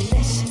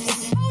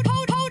Fergalicious. Hold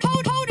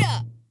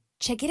up.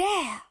 Check it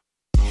out.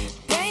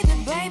 Baby,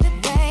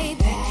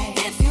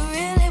 if you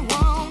really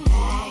want,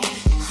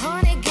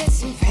 honey, get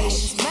some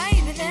patience.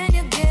 Maybe then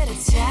you'll get a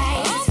taste.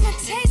 Oh, my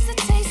taste it.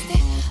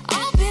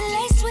 I'll be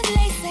laced with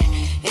lace.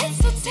 It's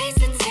so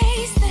tasty.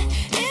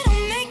 It'll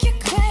make you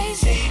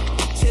crazy.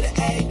 To the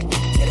A,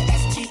 to the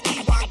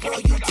S-T-E-Y, girl,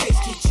 you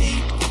tasty. G,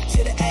 to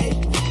the A,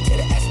 to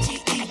the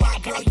S-T-E-Y,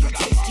 girl, you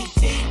tasty.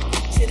 D,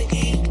 to the E,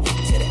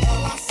 to the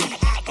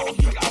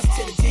L-I-C-I-O-U-S,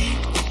 to the D,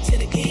 to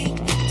the E,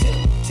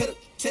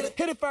 to the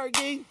hit it,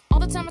 Fergie. All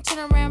the time I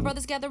turn around,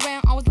 brothers gather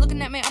around, always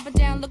looking at me up and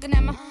down, looking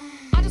at my.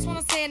 I just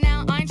wanna say it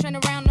now, I ain't trying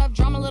to round up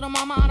drama, little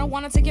mama, I don't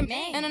wanna take it.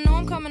 And I know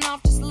I'm coming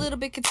off just a little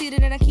bit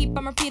conceited, and I keep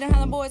on repeating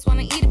how the boys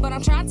wanna eat it, but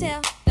I'm trying to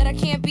tell that I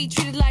can't be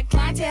treated like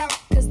clientele,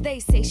 cause they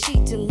say she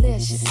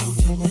delicious. So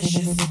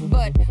delicious.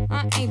 But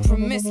I ain't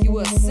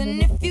promiscuous,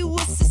 and if you were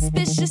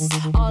suspicious,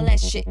 all that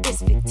shit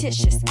is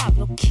fictitious. I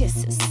blow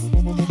kisses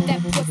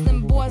that puts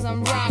them boys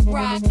on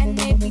rock, and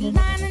they be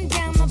lining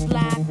down the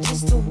block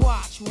just to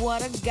watch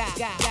what I got.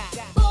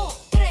 4,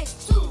 3,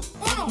 2,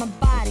 1. My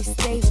body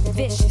stays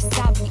vicious.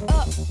 I be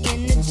up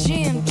in the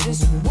gym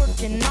just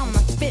working on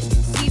my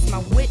fitness. He's my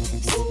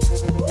witness.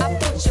 I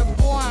put your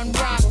boy on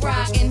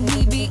rock, and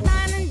he be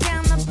lining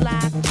down the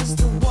block just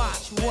to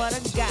watch what I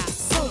got.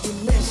 So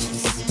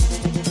delicious.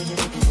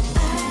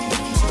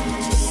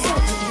 So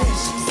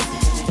delicious.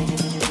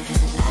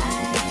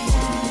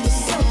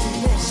 So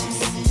delicious.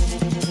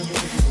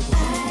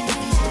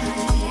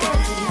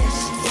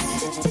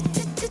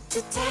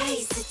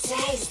 Taste it.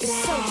 It's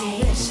so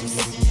delicious.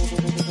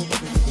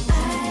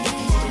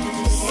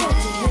 So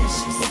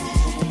delicious.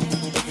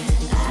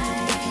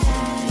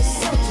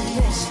 So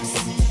delicious.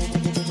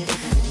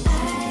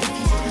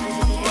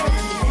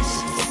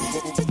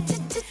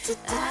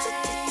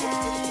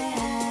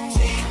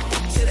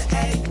 To the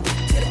A,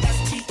 to the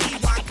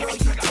S-T-E-Y, girl,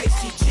 you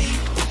tasty. G,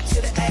 to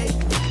the A,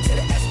 to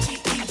the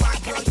S-T-E-Y,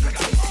 girl, you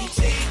tasty. G,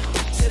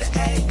 to the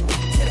A,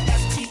 to the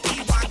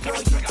S-T-E-Y,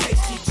 girl, you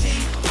tasty. G,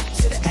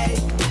 to the A,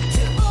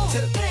 to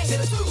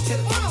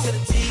the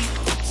D,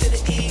 to the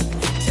E,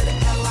 to the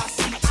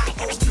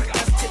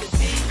L-I-C-I-O-U-S, to the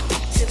D,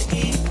 to the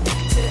E,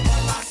 to the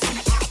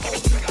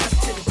L-I-C-I-O-U-S,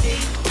 to the D,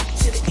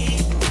 to the E,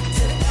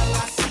 to the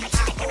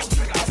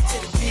L-I-C-I-O-U-S, to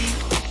the D,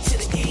 to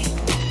the E,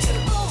 to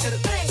the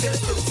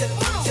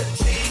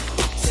G,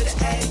 to the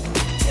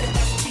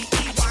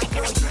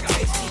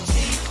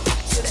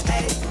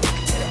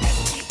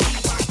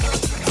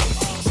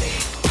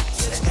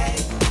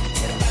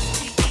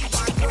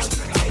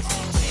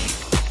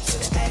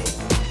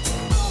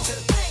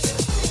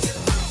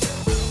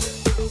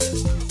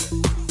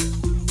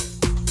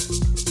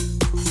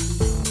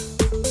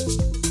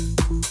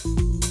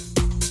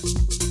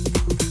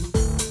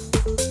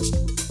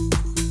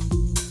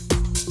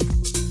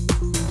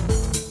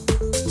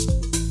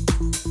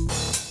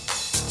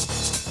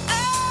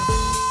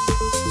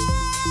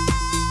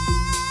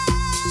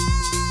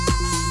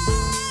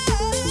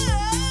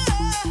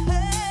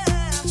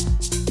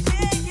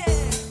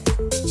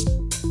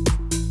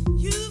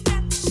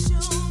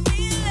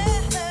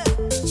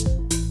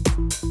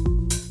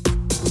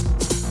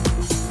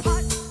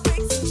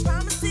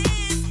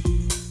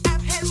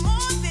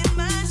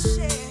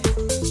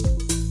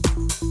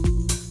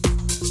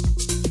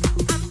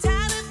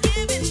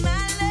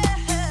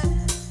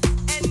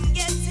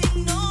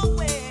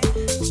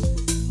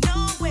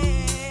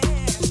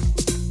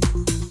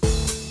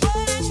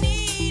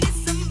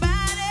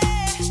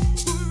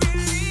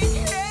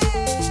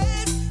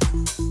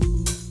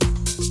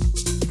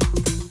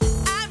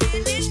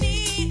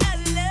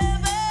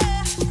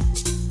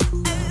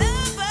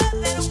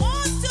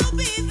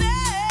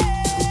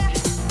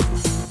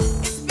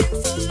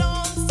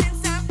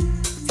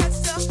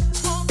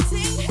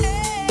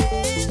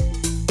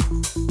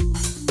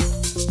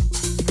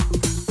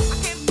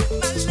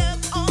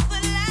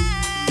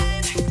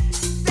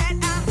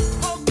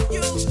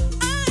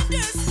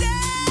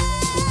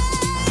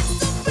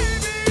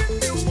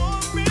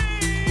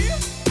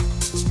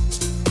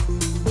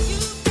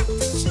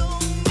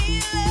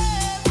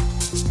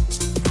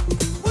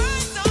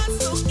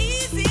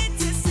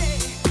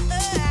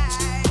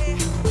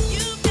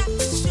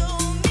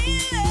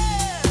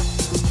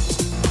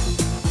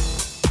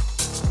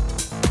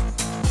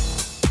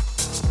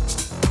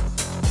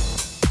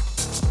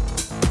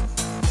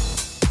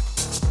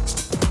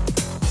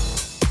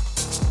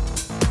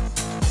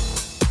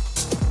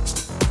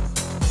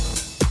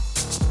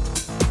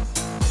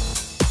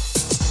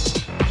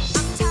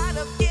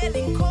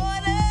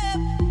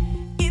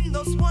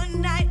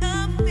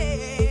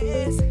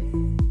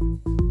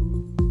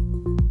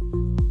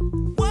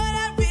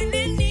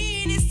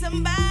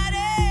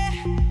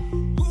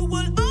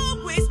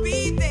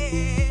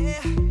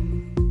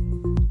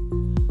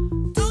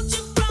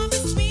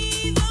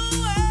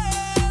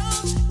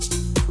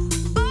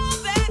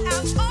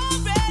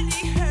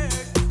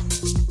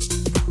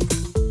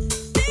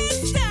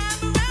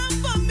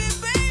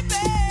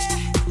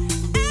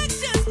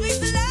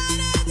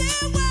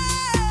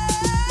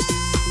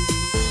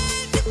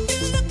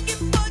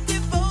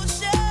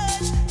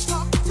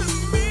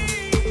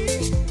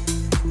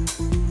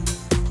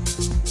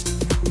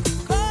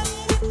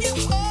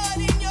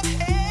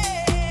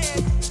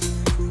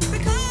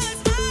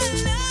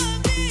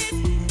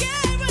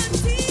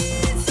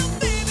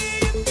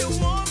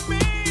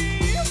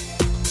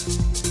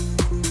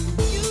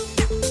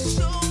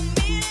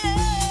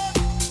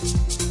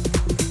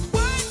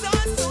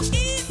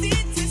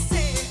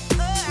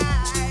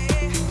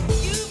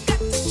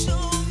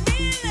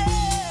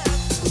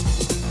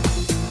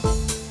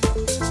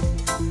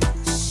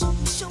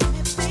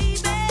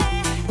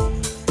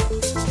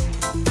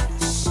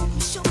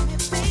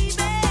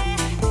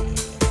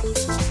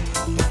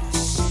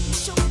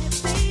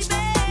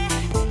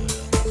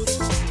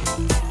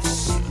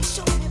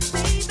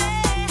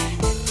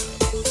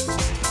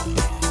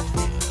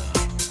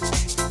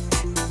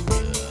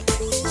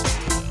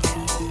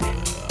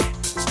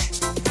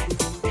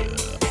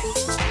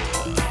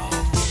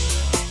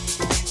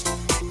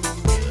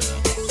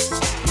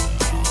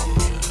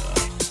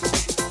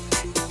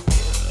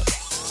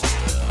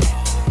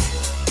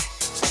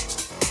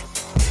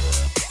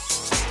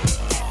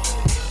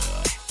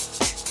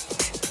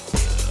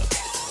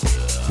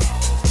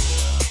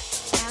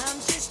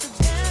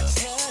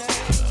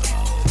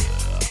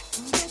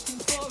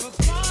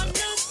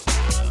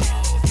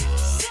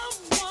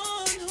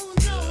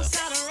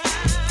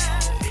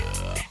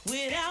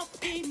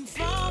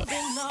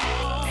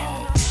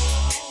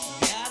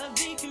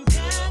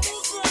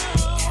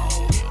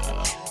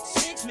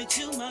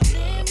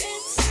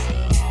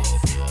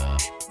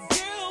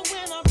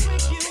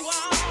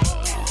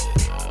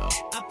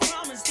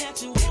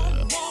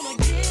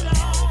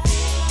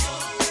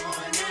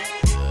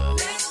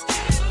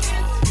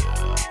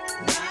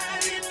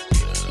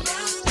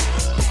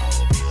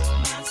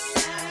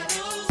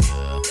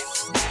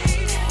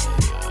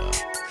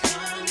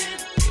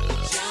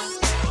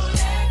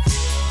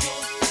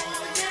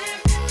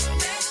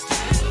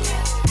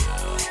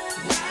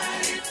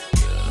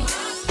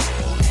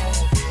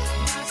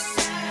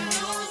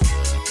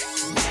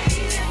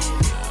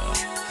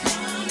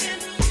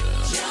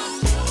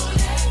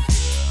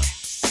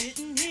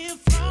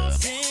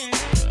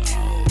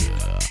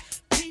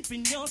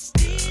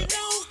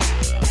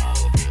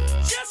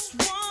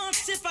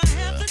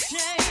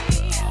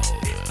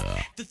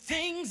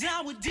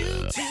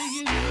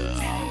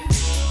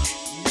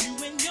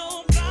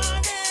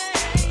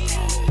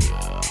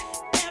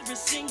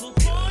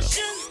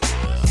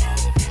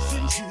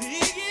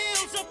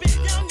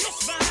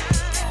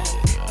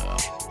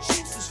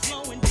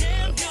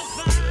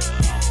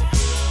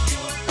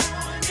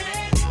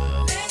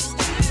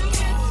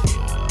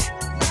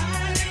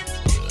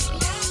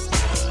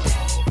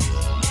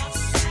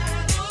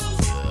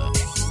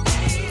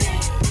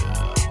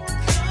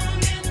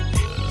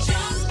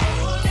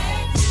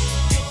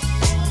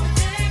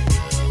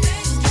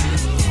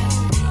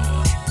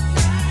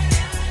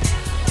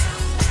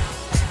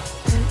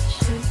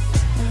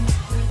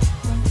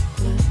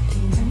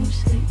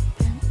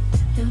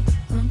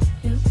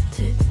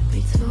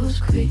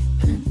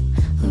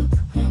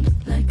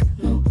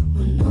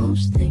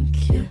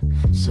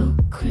so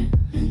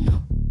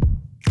criminal.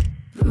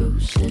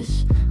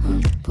 Bruises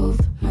on both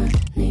my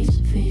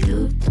knees for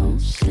you. Don't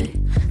say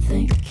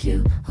thank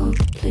you, oh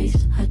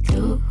please. I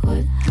do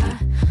what I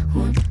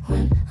want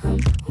when I'm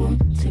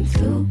wanting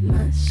to.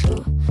 My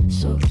soul,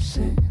 so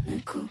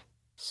cynical.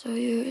 So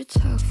you're a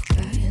tough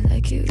guy,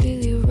 like you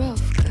really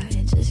rough guy.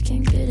 Just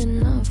can't get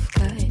enough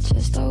guy,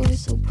 just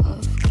always so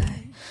puff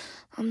guy.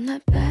 I'm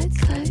that bad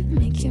type,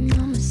 make your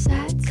mama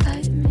sad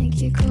type,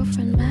 make your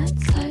girlfriend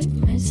mad type,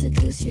 might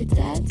seduce your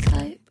dad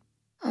type.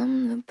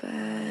 I'm the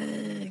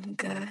bad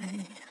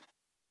guy.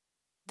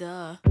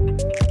 Duh.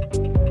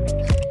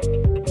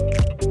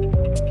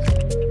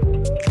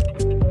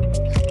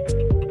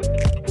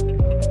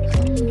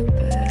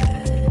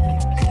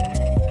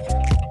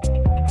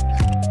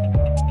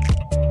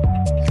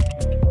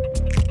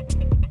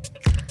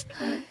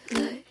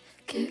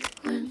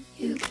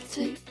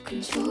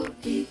 Control,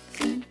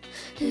 even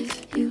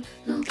if you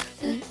know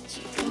that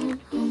you don't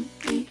own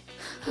me.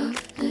 I'll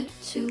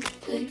let you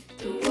play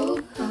the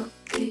role. I'll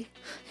be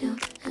your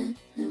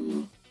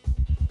animal.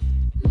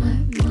 My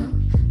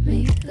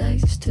mommy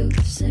likes to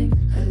sing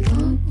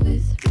along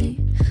with me,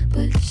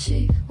 but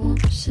she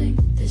won't sing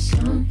this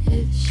song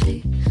if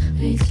she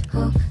reads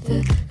all the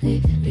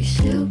lyrics.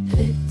 She'll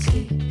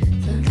pity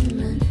the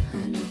men I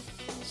know.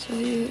 So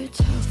you're a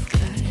tough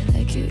guy,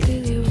 like you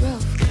really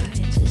rough guy.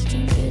 Just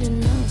can't get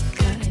enough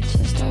guy.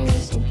 Just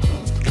always so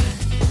puff guy.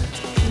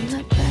 I'm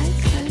that bad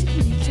type,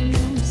 make your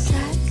mama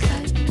sad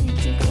type,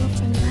 make your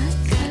girlfriend mad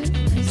type,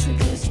 might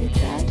seduce your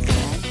dad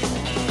type.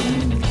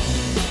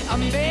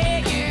 I'm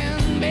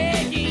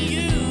begging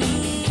you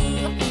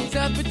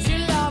to put your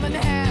loving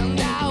hand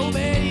out,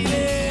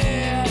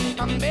 baby.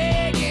 I'm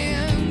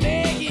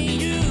begging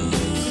you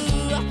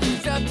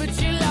to put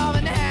your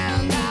loving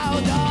hand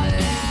out,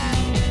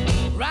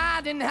 darling.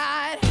 Riding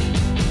high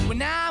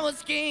when I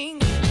was king,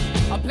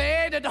 I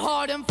played it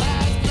hard and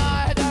fast,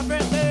 tried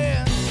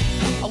everything.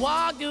 I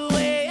walked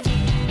away,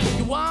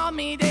 you want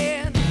me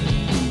then,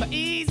 but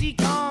easy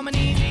come and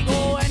easy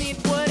go, and it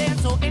wouldn't.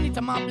 So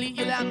anytime I bleed,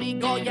 you let me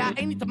go. Yeah,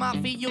 anytime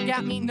I feel, you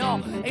got me,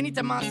 no.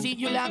 Anytime I see,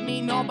 you let me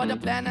know. But the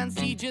plan and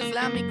see, just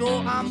let me go.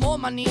 I'm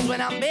on my knees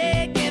when I'm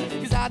begging,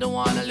 cause I don't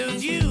wanna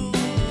lose you.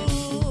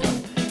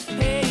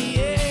 Hey,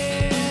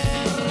 yeah,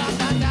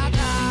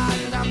 ra-da-da-da,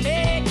 cause I'm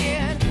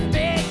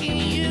begging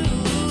you,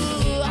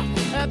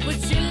 put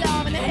your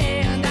love in the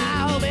hand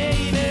out,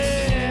 baby.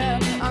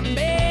 I'm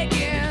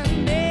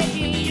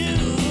begging you,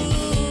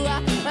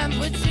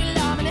 put your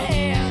love in the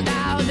hand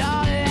out,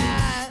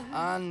 darling.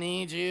 I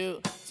need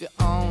you to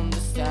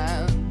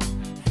understand.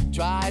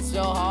 Try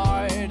so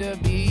hard to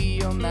be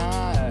your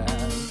man,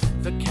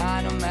 the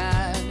kind of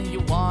man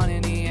you want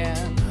in the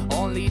end.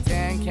 Only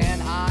then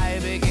can I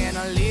begin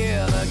to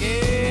live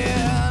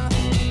again.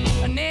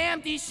 An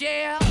empty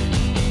shell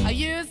I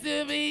used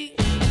to be,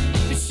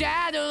 the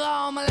shadow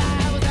all my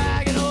life was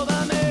hanging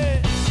over me.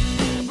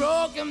 A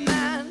broken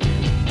man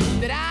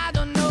that I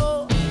don't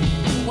know,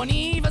 won't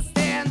even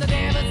stand, I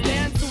never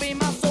stand to be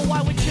my soul.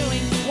 Why we're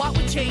chewing, why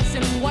we're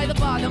chasing, why the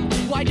bottom,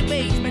 why the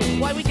basement,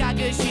 why we got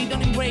good, she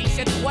don't embrace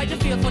it, why the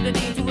feel for the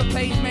need to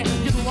replace me.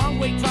 You're the wrong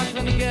way, trying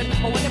to be good,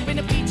 or when up in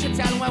the feature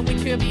town where we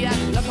could be at,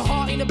 like a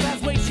heart in the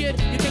best way, shit.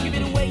 You can give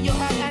it away, you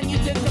have, and you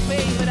take the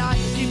pay, but I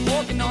keep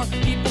walking on,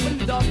 keep open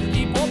the door,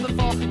 keep open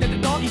for, that the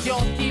door is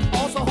yours, keep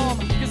also home,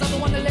 cause I'm the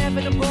one that live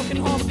in a broken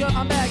home, girl,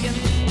 I'm begging.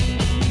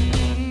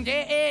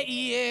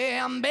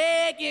 Yeah, I'm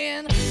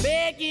begging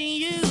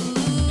you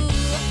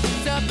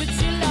to put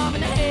your love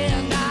in the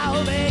hand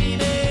now,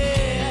 baby.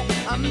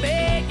 I'm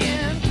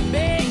begging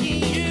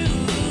you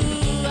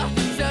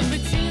to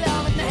put your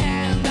love in the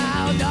hand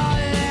now,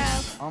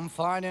 darling. I'm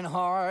fighting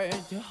hard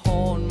to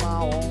hold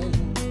my own,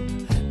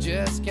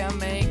 just can't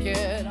make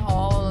it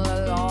all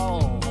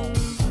alone.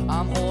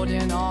 I'm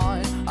holding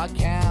on, I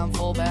can't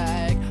fall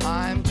back.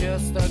 I'm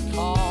just a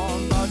call,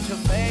 not your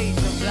face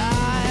of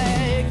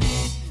black.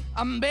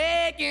 I'm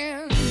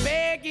begging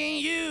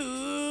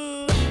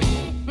you,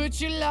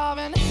 put your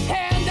loving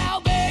hand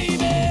out,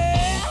 baby.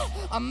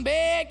 I'm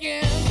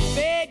begging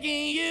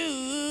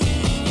you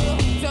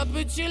to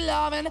put your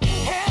loving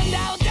hand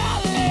out,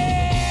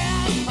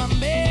 darling. I'm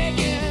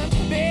begging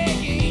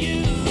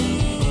you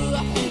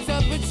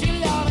to put your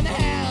loving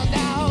hand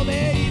out,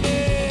 baby.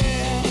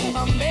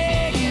 I'm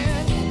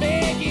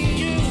begging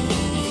you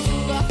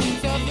to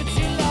put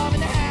your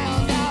loving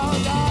hand out,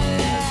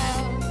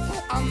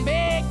 darling. I'm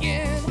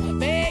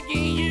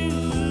begging you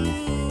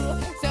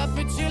to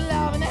put your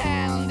loving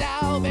hand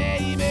out,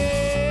 baby.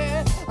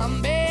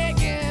 I'm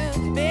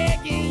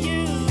begging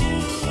you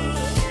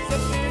to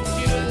put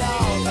your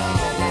loving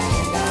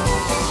hand out.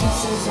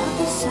 Kisses of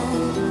the sun,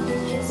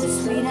 was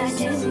sweet, I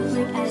didn't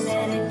blink, I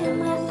let it in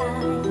my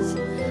eyes.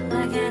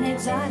 Like an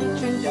exotic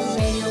drink, the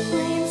radio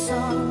playing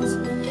songs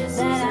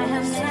that I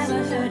have never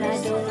heard, I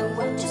don't know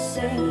what to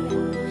say.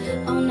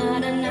 Oh,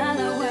 not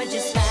another word,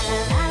 just la la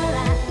la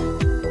la.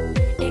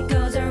 It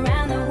goes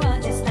around the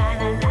world, just la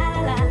la la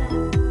la.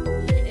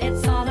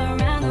 It's all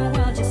around the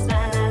world, just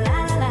la la la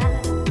la.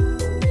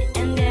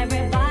 And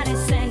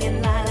everybody's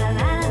singing la la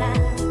la la.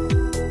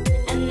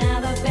 And now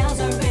the bells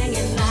are ringing.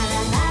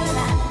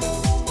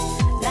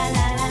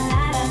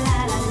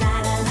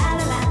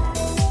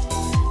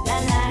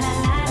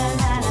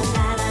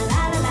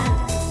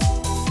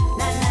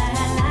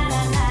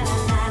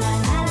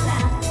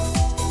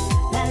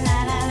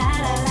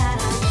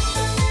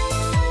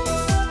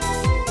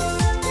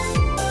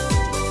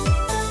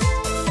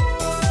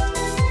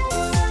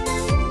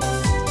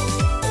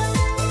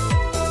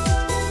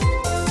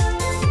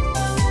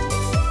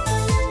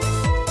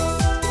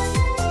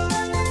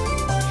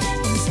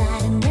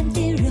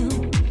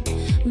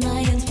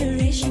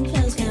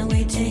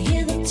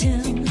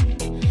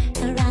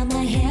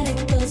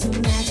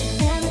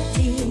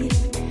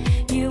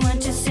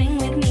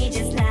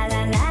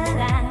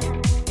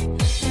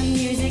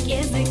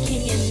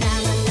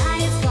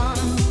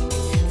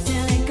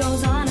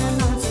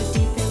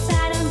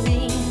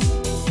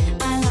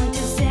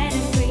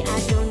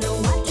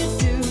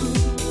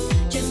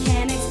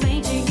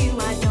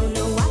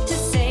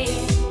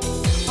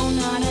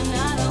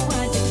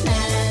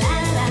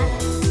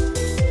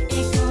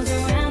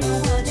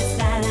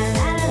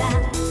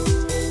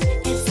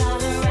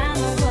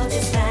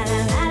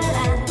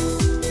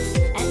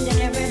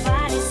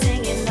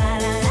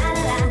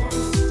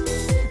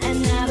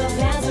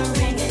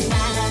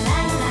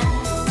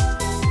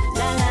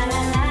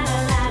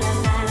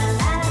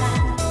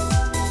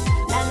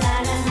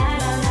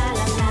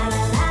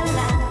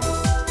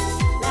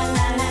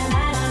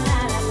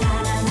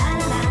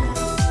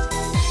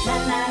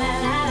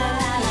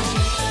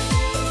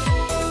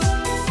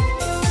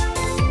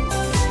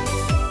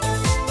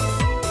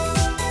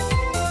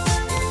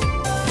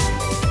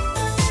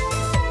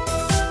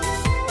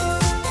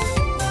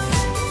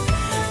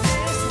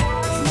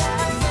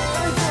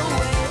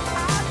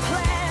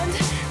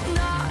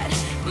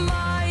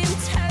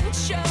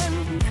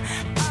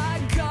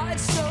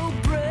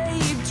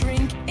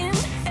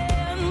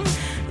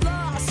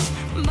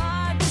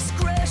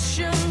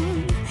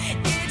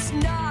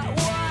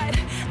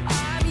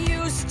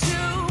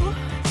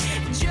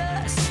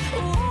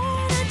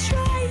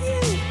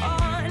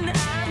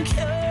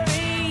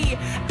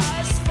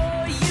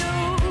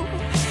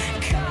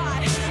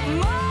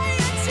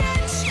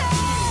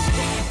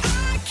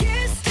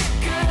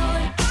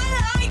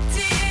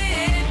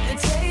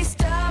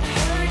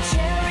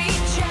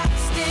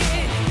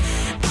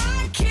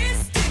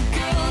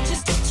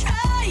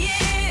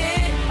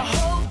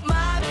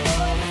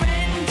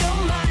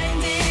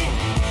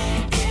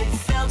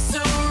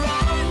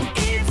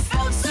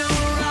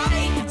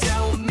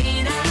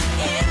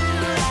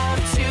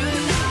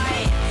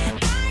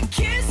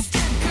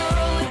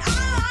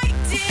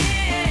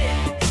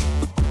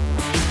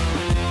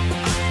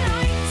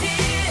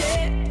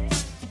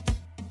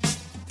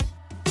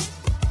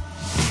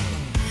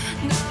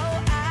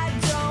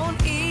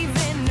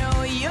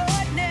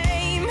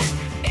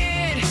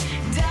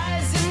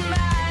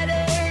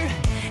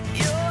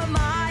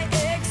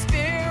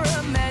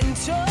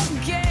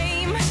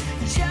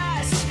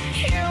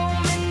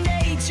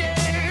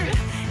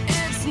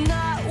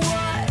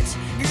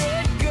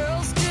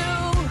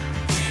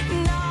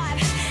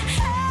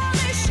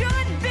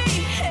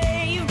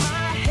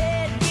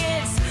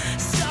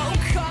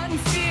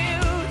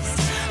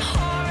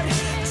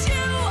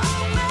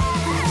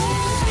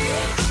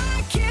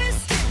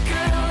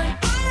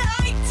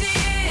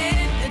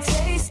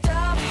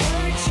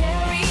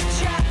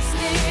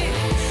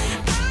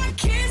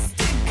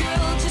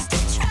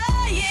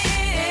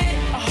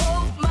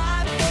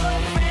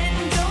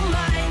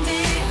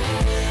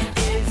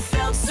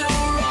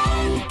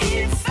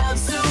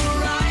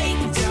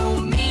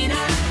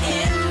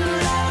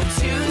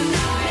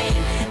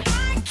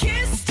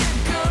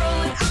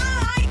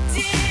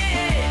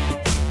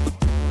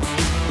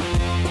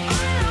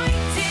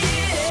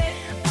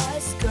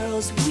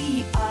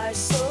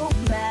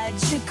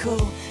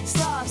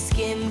 soft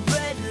skin,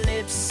 red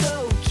lips,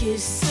 so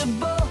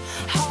kissable,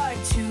 hard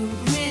to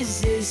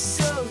resist,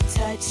 so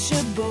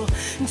touchable,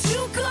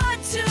 too good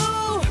to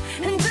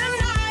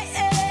deny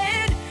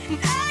it.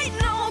 Ain't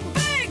no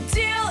big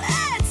deal,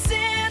 it's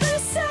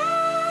innocent.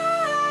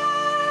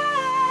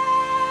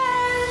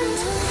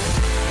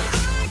 I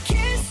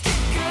kissed a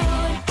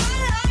girl and I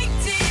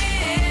liked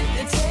it,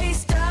 the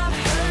taste of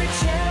her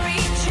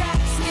cherry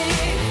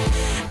chapstick.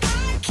 I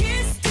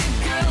kissed a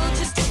girl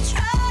just to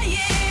try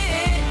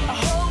it. I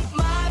hope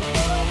my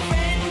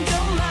boyfriend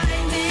don't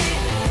mind it.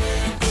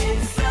 It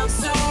felt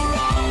so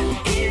wrong,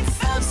 it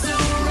felt so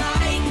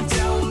right.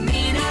 Don't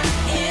mean I'm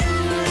in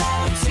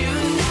love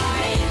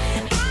tonight.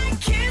 I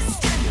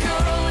kissed a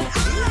girl and I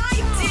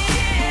liked it.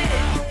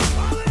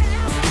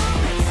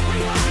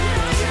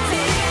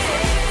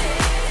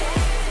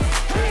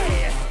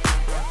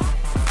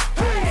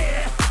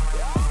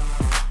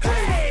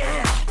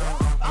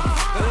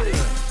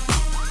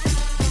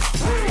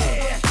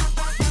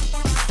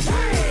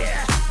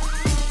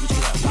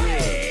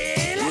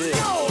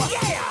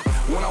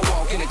 When I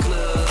walk in the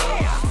club,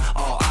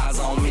 all eyes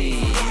on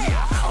me.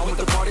 I'm with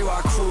the party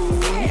rock crew,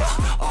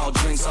 all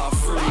drinks are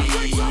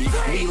free.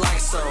 We like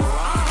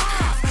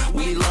Ciroc,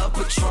 we love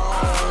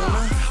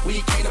Patron.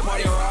 We came to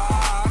party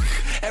rock,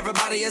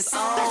 everybody is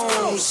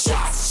on.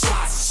 Shots,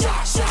 shots, shots,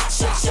 shots, shots,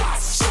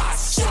 shots,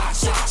 shots,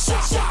 shots, shots, shots,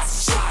 shots,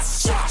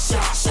 shots, shots,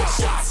 shots, shots,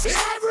 shots.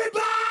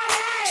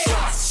 Everybody!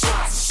 Shots,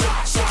 shots,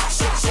 shots, shots,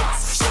 shots,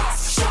 shots,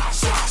 shots, shots,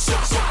 shots,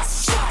 shots,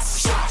 shots,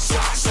 shots, shots,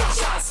 shots, shots,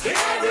 shots.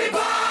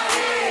 Everybody!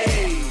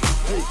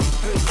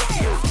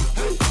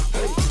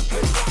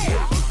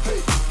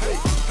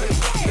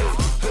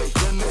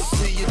 Let me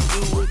see you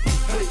do it.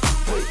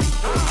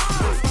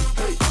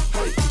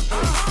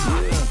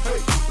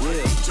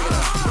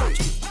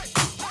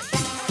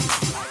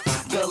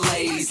 The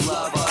ladies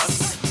love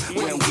us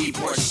when we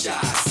pour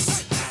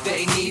shots.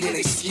 They need an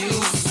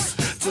excuse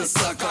to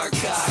suck our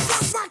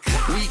cocks.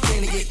 We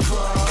can get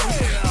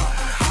crunk.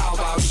 How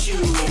about you?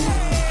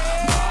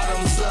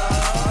 Bottoms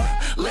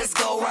up. Let's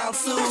go round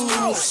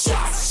two.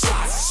 Shots, shots,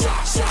 shots,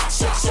 shots, shots,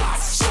 shots,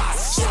 shots,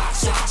 shots,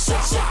 shots, shots,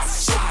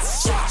 shots,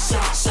 shots, shots,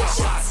 shots, shots,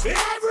 shots.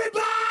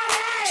 Everybody!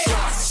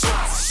 Shots,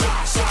 shots,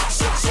 shots, shots,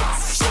 shots,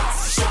 shots,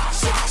 shots,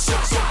 shots, shots,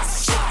 shots,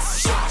 shots,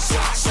 shots, shots,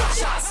 shots, shots,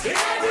 shots.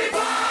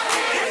 Everybody!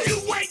 If you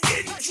ain't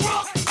getting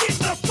drunk, get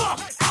the fuck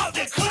out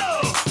the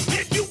club.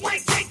 If you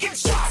ain't taking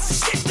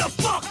shots, get the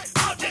fuck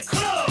out the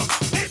club.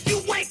 If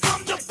you ain't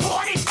come to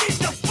party, get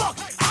the fuck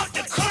out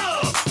the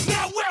club.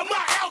 Now where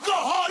my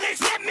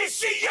alcoholics? Let me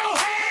see your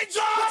hands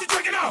up. What you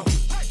drinking on?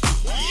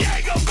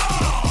 Jaeger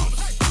bombs,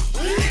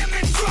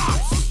 lemon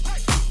drops,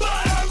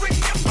 butter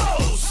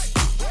nipples,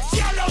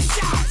 jello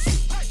shots,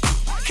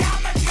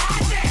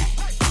 kamikaze,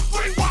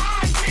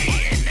 rewind me,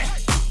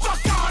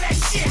 fuck all that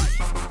shit.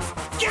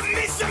 Give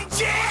me some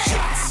jazz.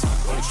 Shots,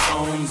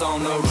 Patron's on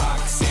the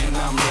rocks, and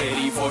I'm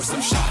ready for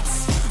some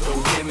shots. The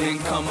women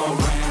come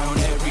around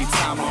every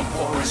time I'm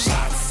pouring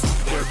shots.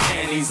 Their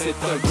panties hit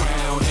the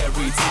ground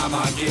every time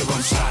I give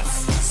them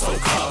shots. So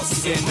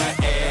cuffs in the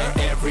air,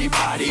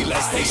 everybody,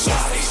 let's take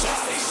shots.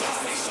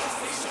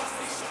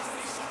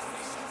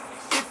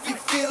 If you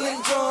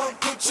feeling drunk,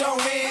 put your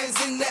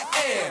hands in the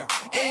air.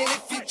 And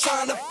if you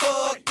tryna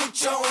fuck, put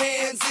your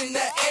hands in the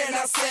air.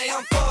 Now say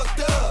I'm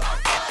fucked up.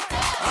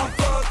 I'm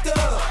fucked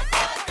up.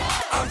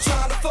 I'm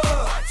tryna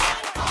fuck.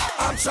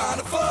 I'm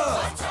tryna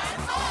fuck.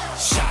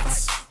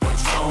 Shots.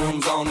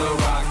 Patron's on the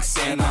rocks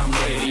and I'm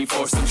ready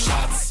for some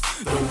shots.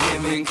 The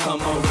women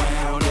come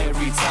around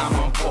every time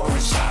I'm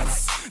pouring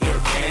shots. Their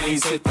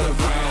panties hit the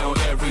ground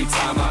every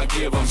time I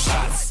give them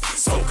shots.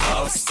 So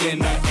cuffs in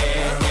the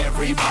air,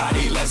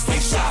 everybody, let's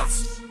take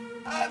shots.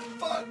 I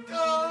fucked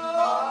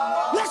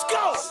up. Let's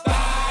go.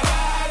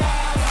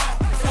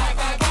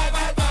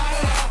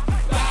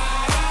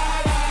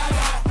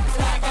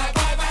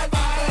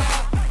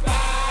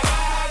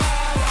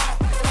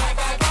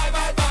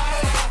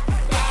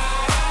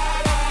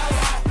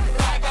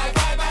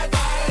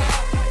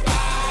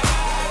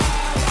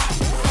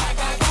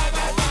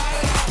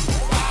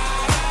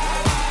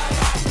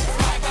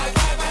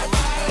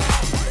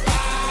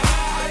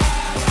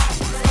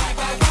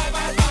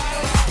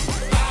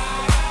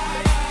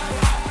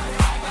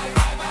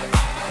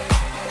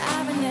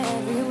 I've been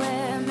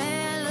everywhere,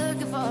 man,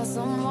 looking for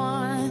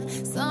someone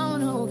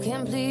who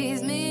can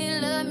please me,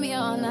 love me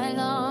all night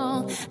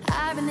long.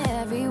 I've been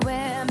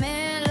everywhere,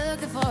 man,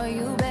 looking for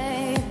you,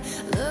 babe,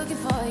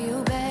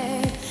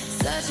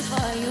 searching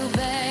for you,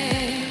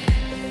 babe.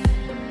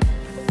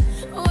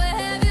 Where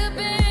have you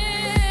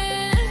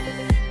been?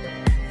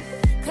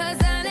 'Cause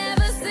I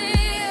never see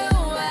you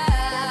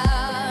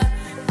out.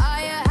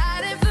 Are you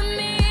hiding from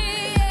me?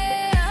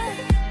 Yeah.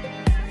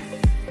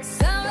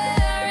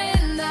 Somewhere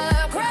in the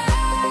crowd.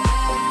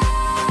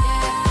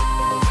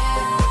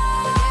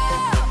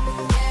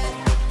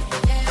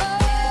 Oh,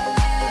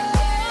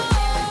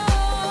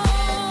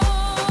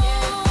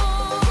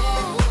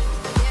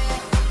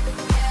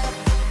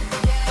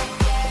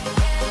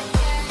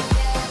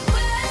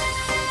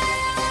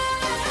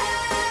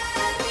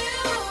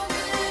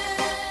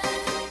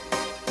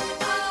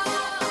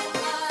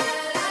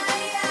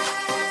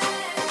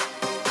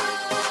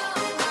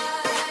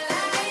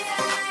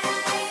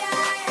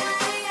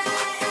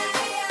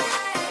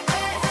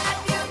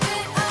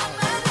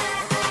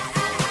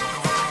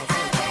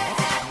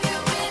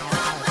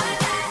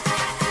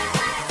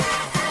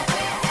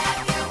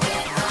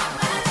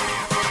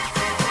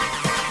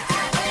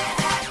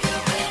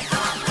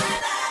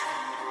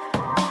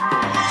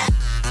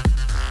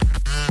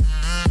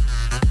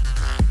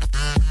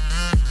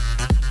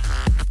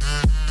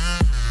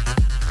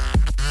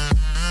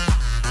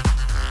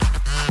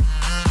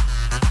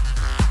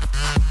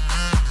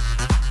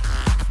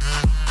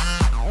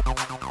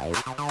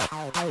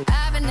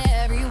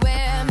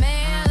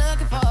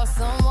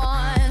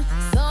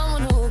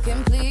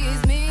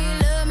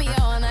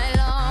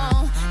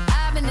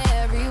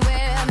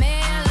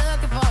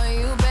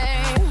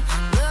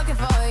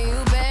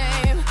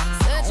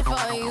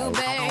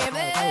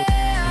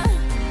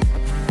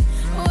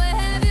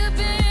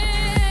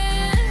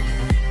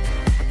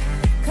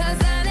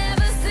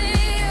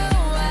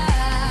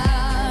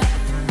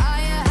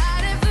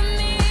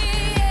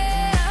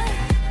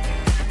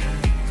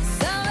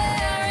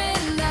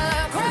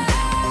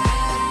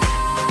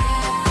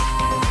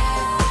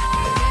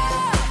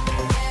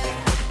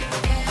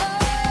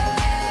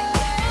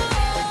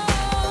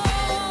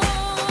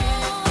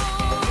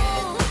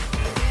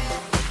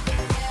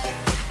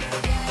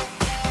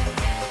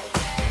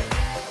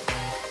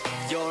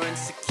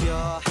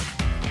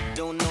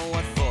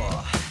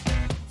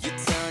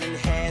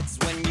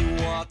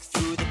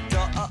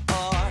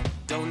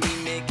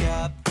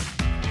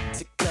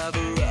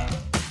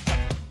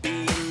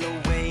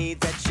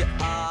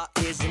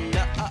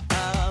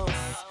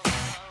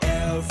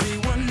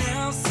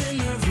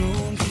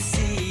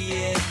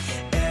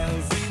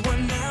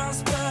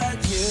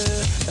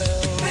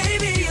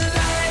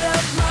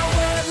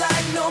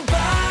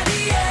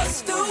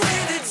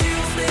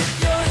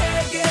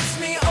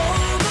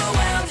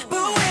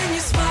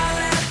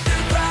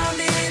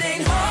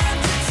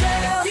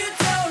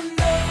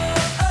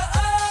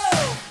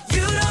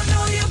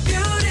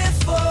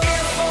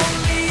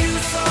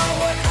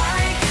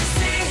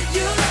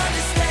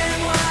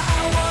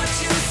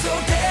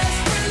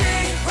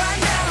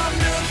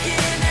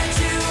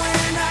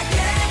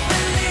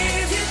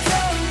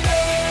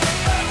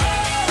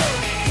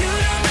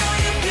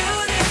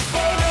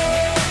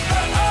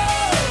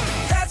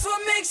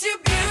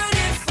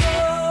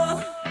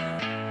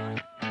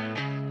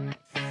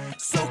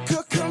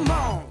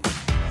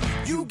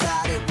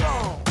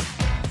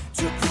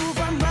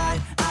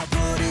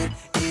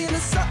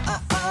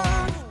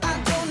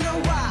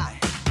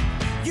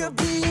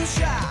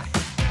 shy.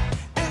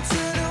 And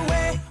turn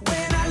away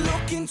when I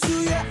look into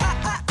your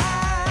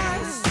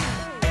eyes.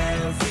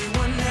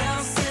 Everyone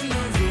else in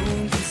the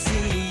room can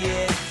see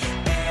it.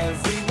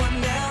 Everyone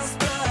else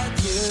but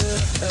you.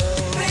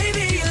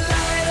 Baby, you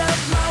light up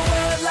my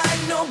world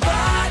like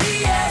nobody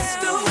else.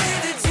 The way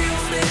that you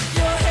flip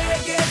your hair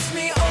gets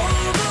me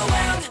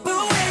overwhelmed.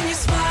 But when you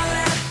smile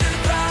at the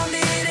ground,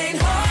 it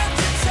ain't hard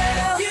to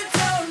tell. You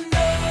don't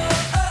know,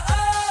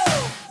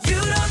 you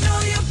don't know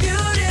you're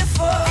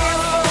beautiful.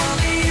 If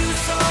only you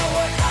saw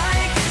what I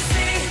can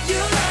see,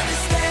 you'll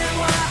understand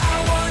why I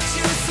want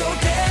you so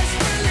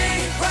desperately.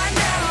 Right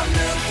now I'm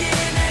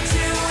looking at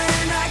you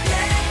and I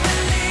can't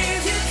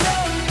believe you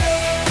don't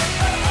know,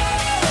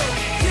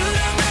 you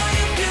don't know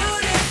you're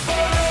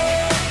beautiful.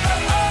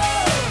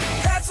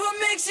 That's what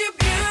makes you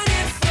beautiful.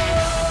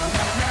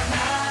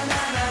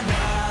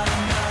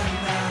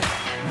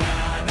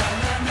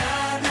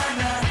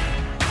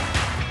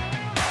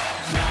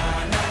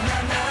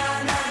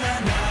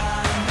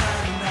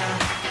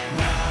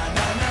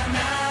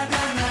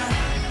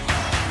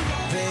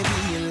 Baby,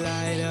 you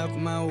light up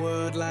my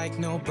world like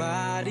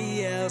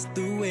nobody else.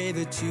 The way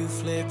that you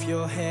flip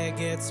your hair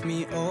gets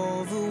me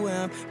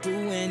overwhelmed. But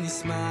when you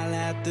smile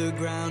at the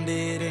ground,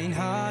 it ain't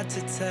hard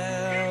to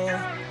tell.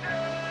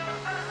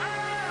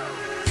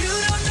 You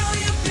don't know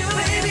you're beautiful.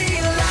 Baby,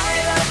 you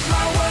light up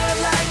my world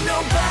like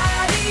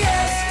nobody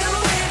else. The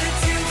way that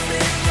you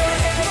flip your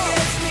hair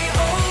gets me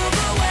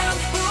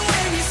overwhelmed. But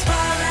when you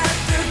smile at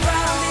the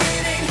ground,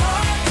 it ain't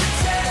hard to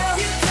tell.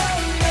 You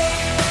don't know,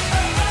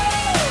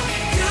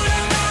 you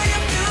don't know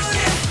you're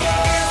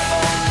beautiful. If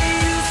only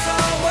you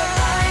saw what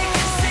I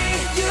can see,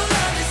 you'll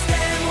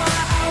understand why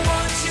I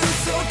want you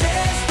so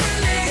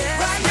desperately.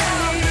 Right now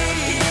I'm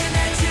looking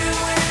at you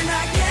and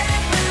I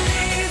can't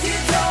believe you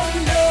don't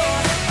know,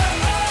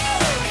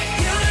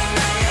 you don't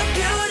know you're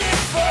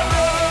beautiful.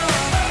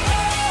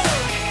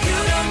 You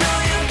don't know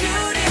you're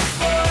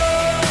beautiful.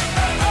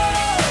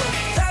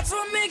 That's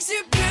what makes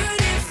you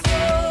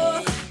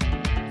beautiful.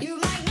 You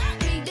might knock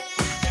me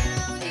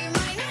down, you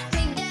might knock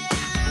me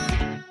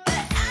down,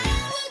 but I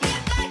will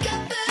get back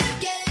up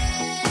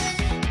again.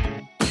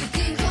 You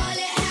can call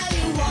it how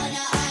you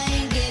wanna, I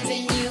ain't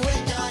giving you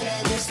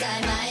 $1 this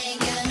time. I ain't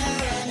gonna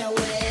run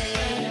away.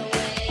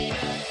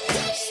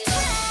 This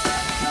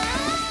time,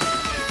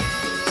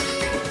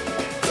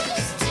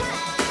 this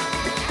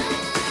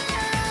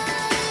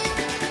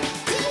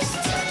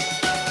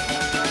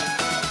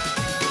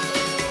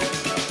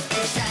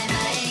time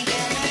I ain't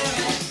gonna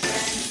run.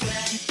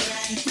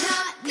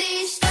 Not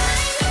this time.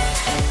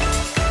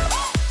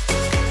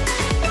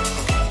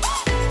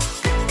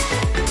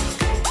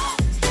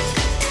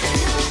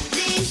 Not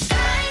this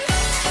time.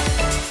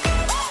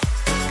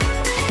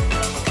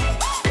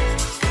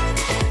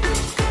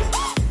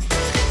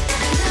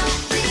 Not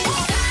this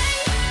time.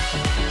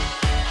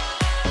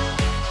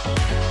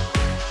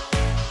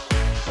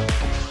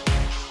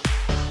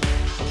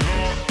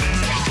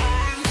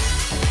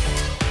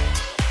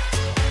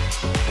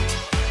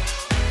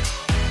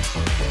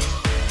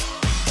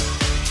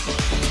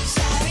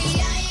 Sorry,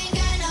 I ain't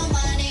got no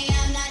money.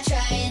 I'm not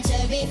trying to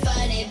be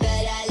funny, but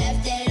I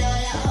left it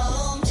all at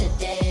home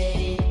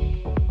today.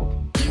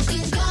 You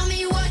can call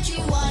me what you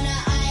wanna.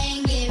 I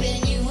ain't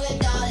giving you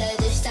 $1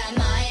 this time.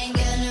 I ain't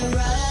gonna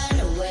run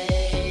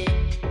away.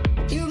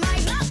 You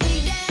might knock me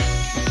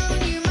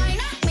down, you might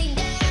knock me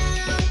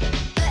down,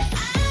 but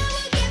I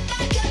will get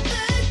back up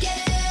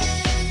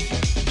again.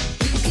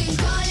 You can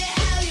call it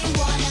how you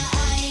wanna.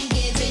 I ain't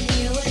giving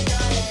you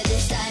 $1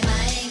 this time.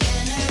 I ain't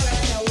gonna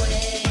run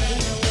away.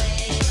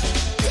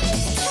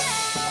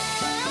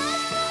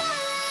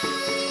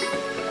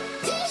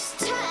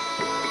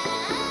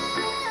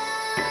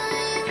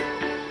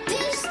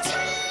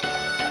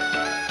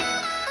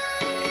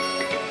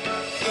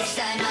 This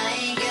time I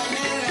ain't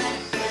gonna run.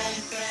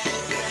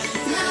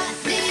 Not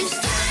this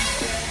time.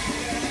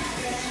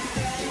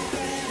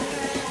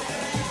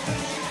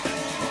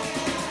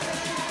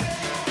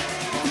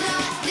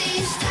 Not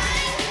this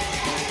time.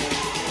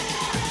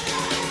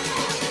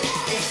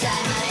 This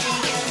time I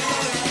ain't gonna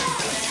run.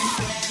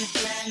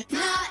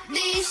 Not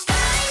this time.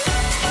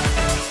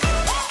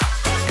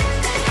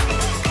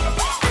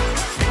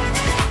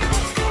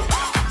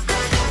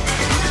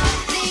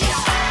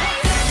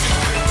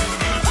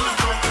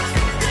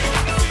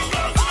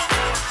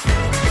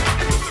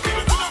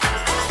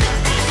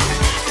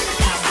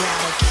 I got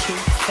a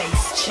cute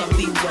face,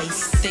 chubby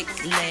waist, thick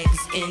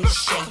legs in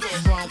shape,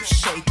 rump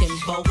shaking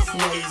both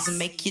ways,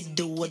 make you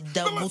do a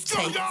double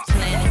take.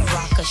 Planet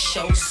rocker,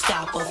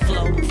 showstopper,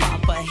 flow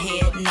popper,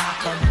 head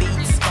knocker,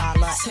 beat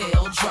scholar,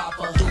 tail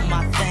dropper. Do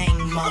my thing,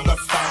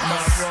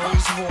 motherfucker.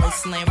 Rolls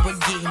Royce,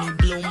 Lamborghini,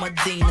 blue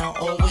Medina,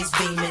 always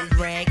beaming,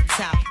 rag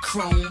top,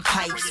 chrome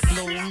pipes,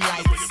 blue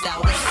lights,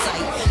 out of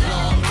sight.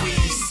 Long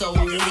weed,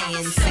 sold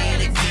in, say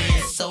it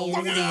again,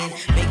 sold in.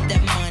 Make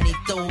that money,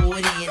 throw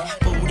it in,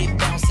 booty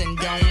bouncing,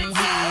 don't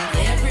hit.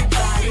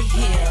 Everybody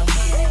here,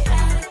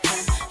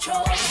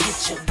 get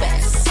your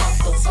backs off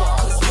the wall,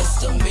 'cause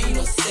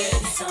misdemeanor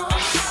said.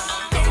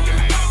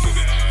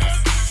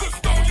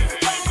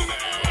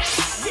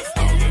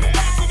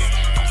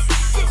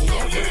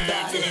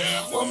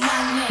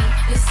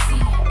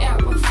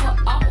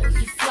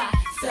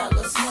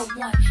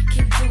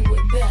 can do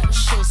it better.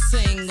 She'll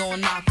sing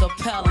on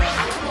acapella.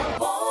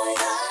 Boy,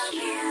 the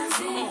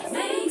music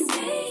makes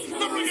me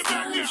lose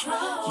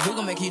control. We're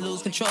gonna make you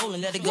lose control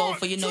and let it go,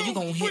 for you know you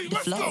gonna hit the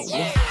flow. I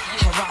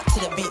rock to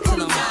the beat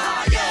till I'm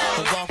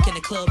higher. The walk in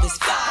the club is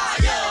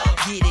fire.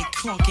 Get it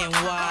crunk and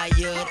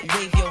wired.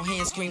 Wave your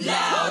hands, scream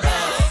louder.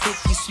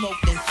 If you smoke,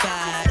 then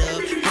fired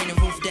up. Bring the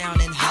roof down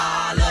and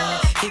holler.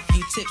 If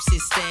you tipsy,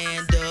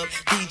 stand up.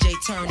 DJ,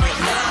 turn it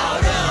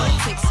louder.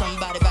 Take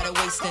somebody by the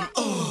waist and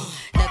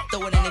now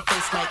throw it in their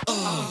face like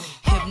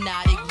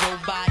hypnotic,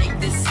 robotic.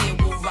 This here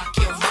will rock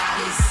your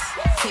bodies.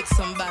 Take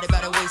somebody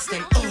by the waist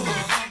and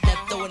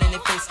now throw it in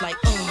their face like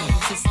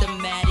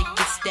systematic,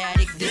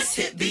 ecstatic. This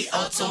hit be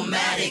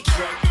automatic.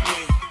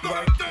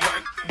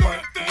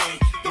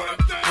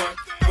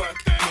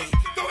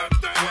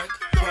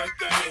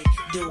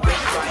 Do it right.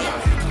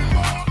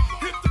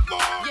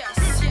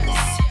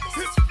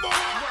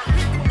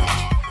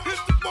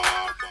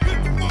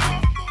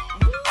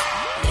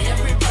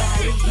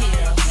 Everybody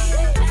here,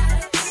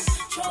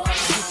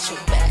 get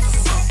your backs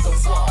off the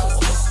wall.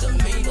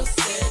 Misdemeanor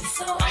said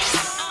so.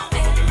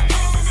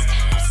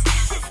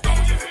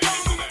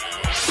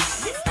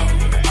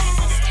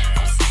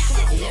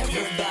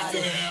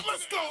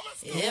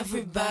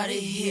 Everybody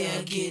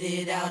here, get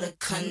it out of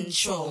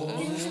control.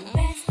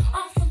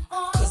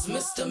 Cause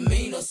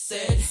misdemeanor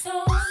said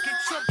so.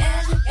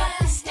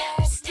 Everybody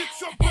steps,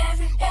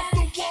 everybody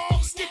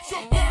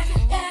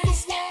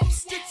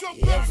steps,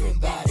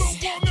 everybody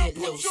get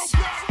loose.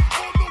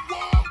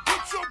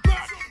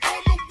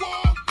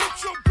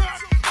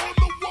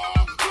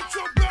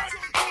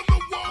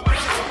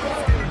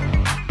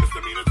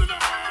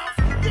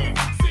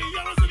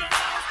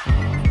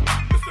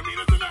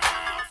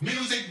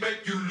 Music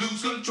make you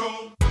lose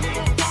control.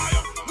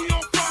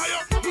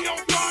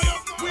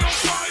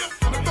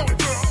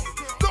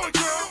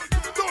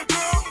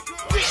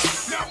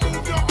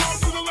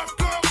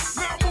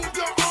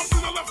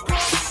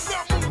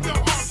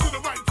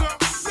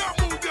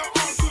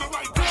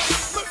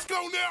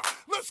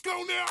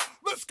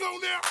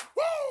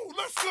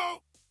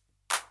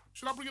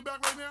 Should I bring it back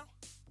right now?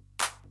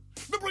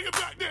 Let's bring it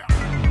back now.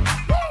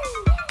 Woo!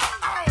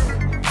 Oh!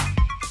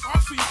 I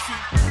see you, see.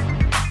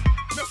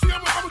 Now see,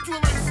 I'm gonna do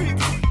it like C.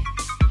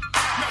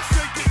 Now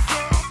shake it,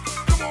 girl.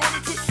 Come on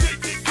and just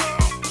shake it,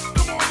 girl.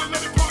 Come on and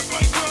let it rock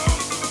like girl.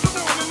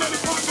 Come on and let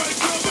it rock like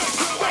girl.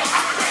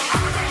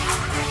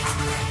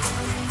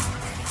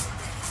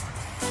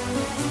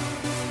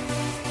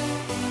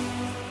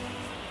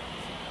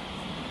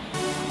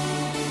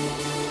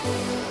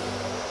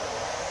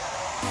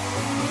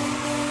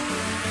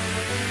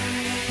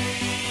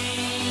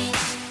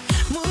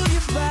 Move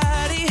your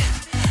body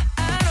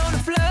out on the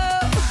floor.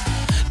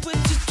 Put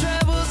your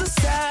troubles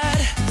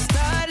aside.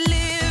 Start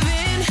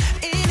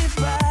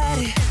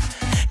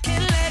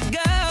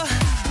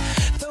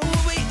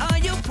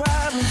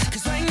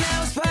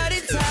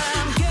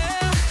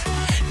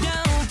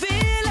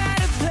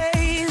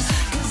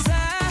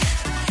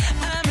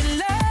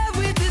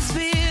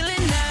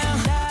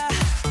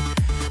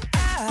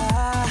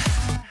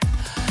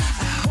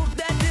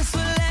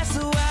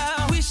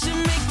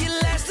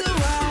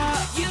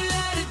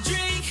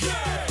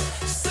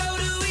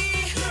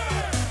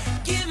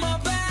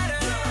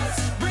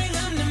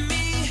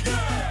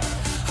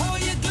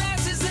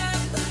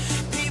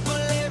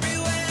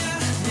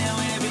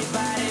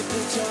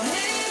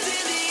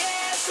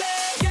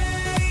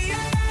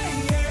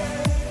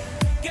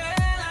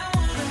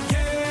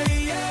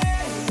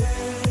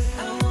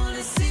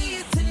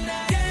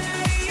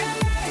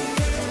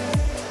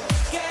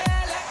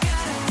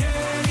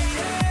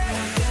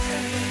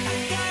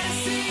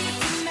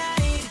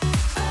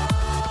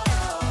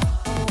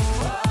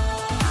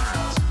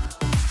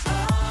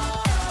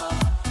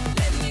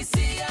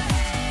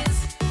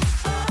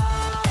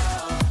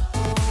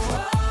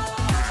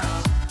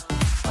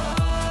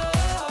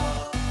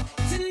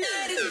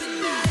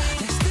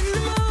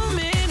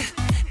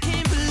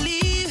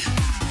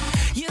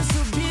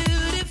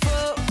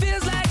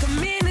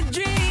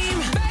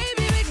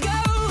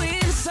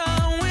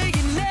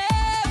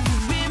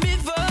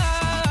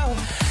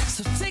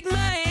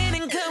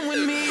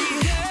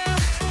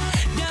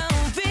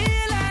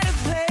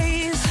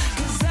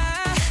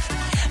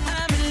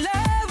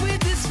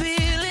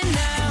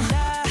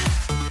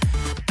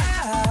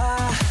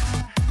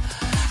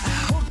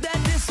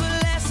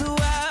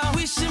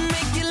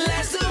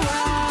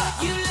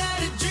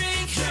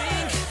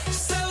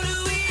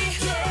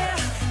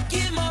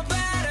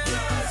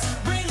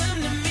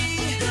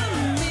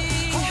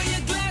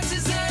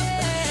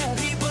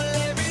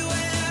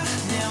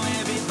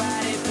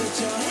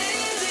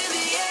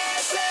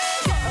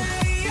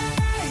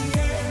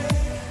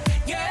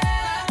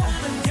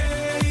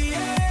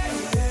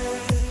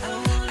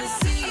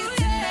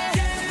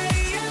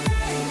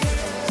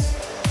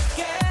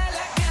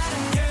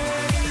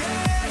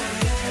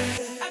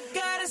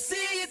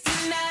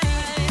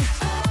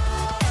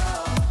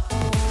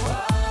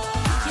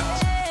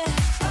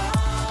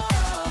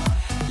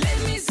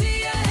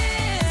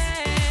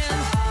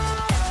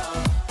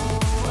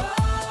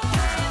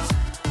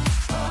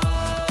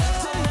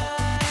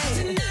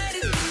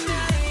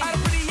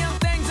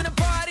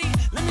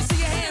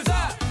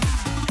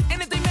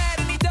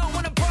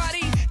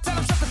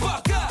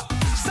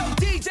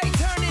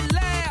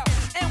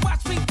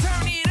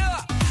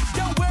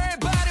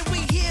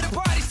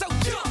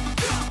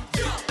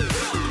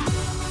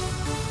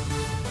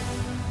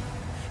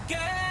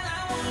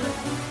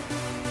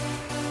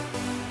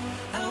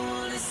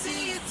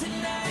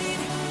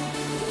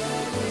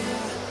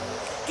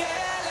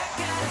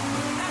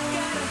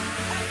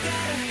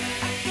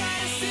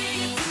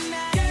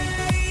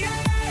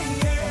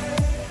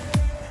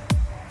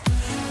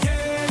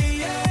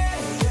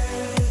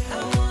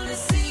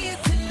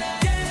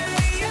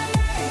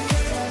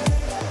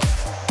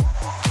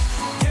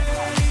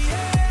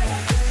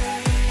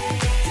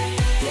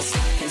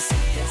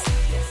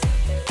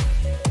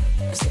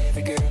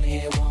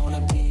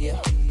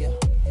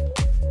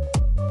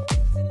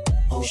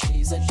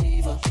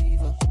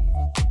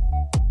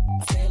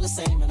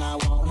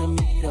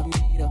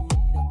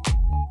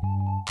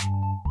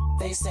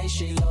They say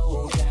she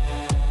low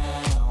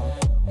down.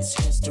 It's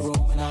just a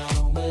room and I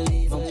don't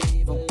believe 'em.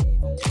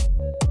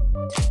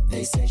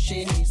 They say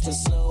she needs to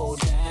slow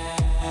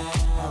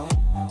down.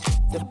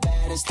 The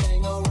baddest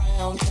thing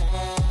around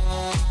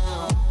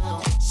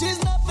town.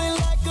 She's nothing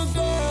like a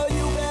girl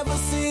you've ever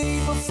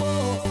seen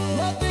before.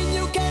 Nothing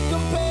you can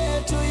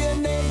compare to your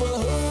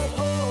neighborhood.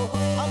 Oh,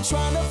 I'm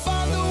trying to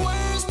find the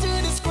words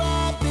to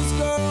describe this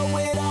girl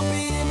without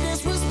being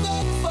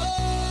disrespectful.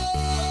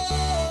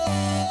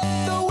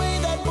 The way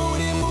that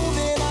booty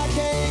moving, I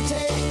can't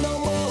take no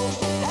more.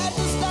 Had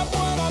to stop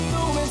what I'm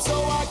doing so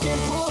I can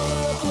pull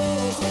her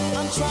close.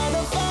 I'm trying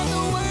to find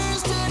the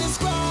words to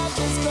describe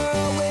this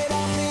girl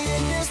without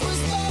being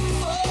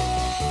disrespectful.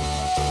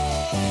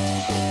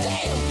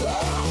 Damn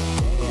girl,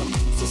 damn,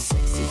 you's a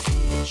sexy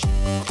bitch,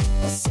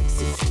 a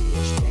sexy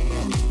bitch.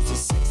 Damn, you's a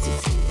sexy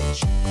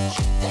bitch.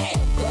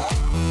 Damn girl,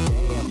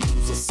 damn,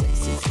 you's a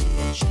sexy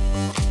bitch,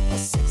 a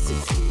sexy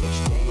bitch.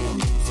 Damn,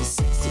 you's a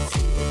sexy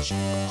bitch.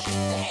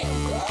 Damn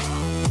girl.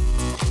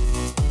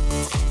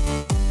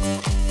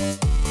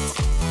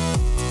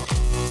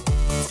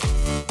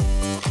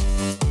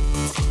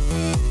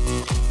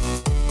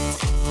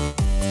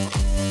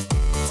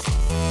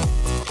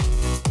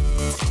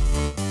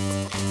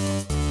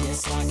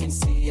 Yes, I can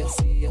see you.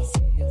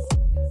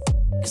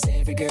 'Cause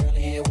every girl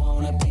here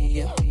wanna be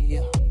you.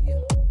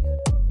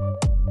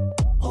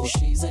 Oh,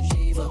 she's a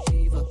diva.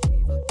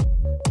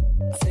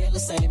 I feel the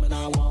same and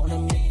I wanna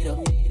meet her.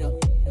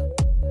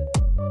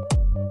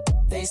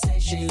 They say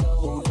she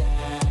low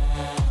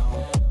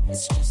down.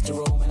 It's just a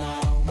room and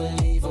I don't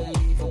believe 'em.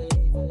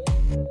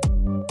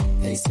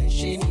 They say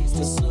she needs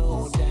to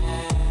slow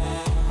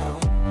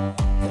down.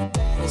 The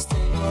baddest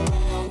thing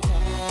around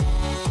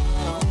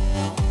town.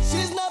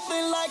 She's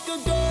nothing like a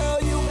girl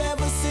you've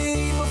ever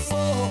seen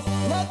before.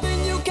 Nothing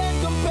you can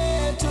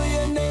compare to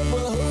your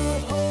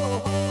neighborhood.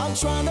 Oh, I'm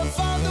trying to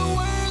find the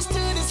words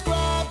to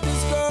describe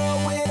this girl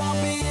without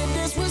being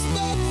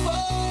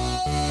disrespectful.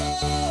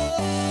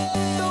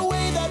 The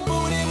way that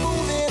booty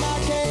moving, I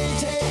can't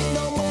take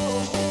no more.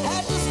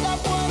 Had to stop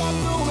what I'm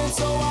doing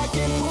so I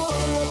can pull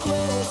her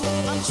close.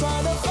 I'm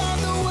trying to find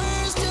the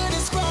words to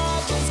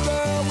describe this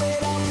girl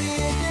without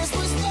being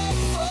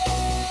disrespectful.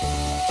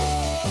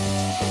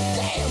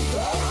 Damn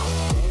girl,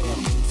 damn,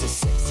 you's a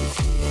sexy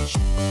bitch,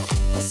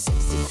 a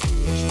sexy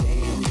bitch.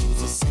 Damn,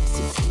 you's a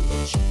sexy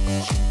bitch.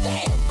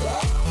 Damn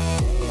girl,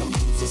 damn,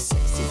 you's a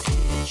sexy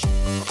bitch,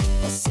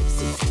 a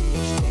sexy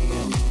bitch.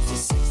 Damn, you's a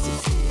sexy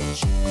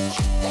bitch.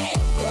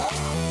 Damn girl,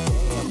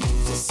 damn,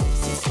 you's a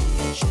sexy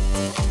bitch,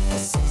 a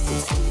sexy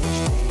bitch.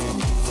 Damn,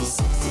 you's a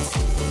sexy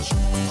bitch.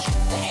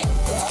 Damn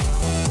girl,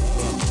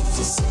 damn, you's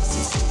a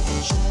sexy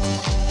bitch,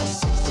 a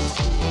sexy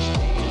bitch.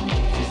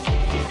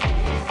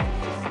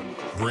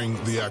 Bring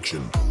the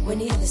action. When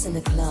you hear this in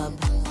the club,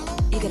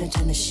 you gotta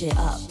turn the shit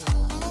up.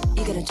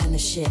 You gotta turn the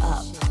shit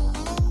up.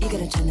 You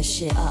gotta turn the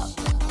shit up.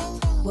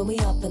 When we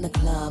up in the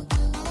club,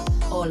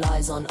 all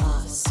eyes on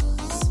us.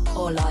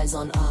 All eyes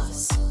on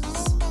us.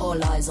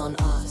 All eyes on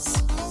us.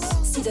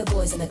 See the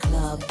boys in the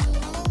club,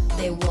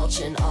 they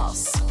watching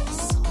us.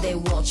 They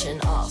watching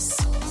us.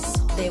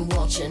 They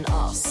watching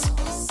us.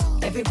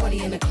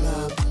 Everybody in the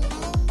club,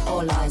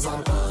 all eyes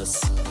on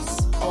us.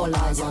 All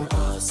eyes on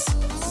us.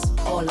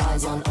 All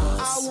eyes on us.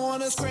 I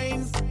wanna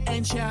scream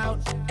and shout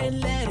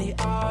and let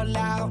it all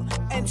out.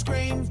 And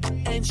scream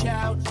and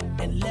shout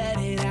and let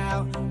it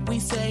out. We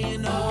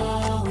saying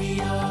oh,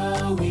 we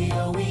oh, we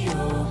oh, we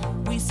oh.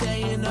 We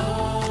saying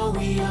oh,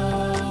 we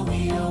oh,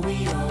 we oh,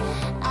 we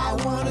oh. I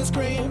wanna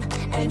scream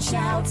and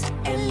shout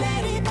and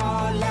let it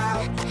all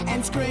out.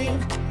 And scream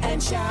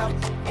and shout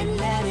and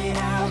let it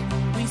out.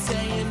 We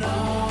saying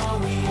oh,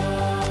 we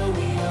oh,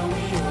 we oh,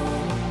 we oh.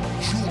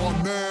 You are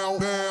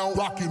now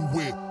rocking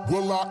with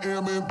Will I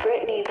Am in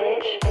Britney,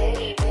 bitch,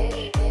 bitch,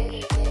 bitch,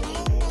 bitch,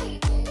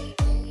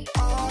 bitch.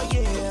 Oh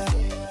yeah.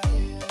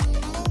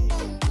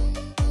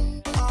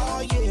 Oh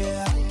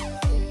yeah.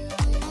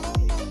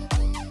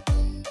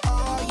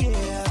 Oh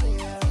yeah.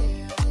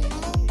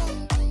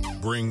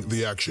 Bring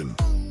the action.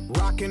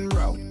 Rock and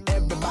roll,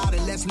 everybody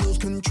let's lose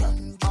control.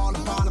 All the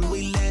bottom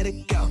we let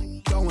it go.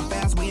 Going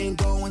fast, we ain't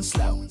going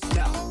slow.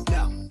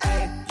 No,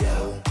 hey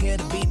yo. Hear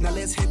the beat, now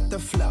let's hit the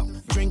flow.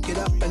 Drink it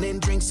up and then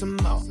drink some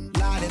more.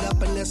 Light it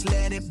up and let's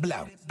let it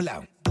blow,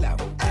 blow, blow.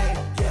 Hey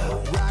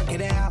yo, rock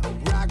it out,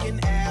 rockin'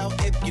 out.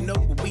 If you know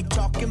what we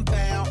talking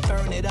about,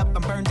 burn it up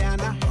and burn down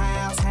the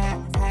house,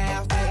 house.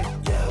 Hey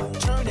yo,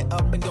 turn it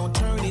up and don't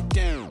turn it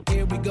down.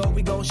 Here we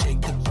go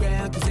shake the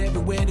ground. 'Cause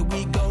everywhere that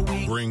we go,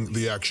 we Bring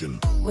the action.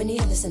 When you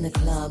hear this in the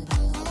club,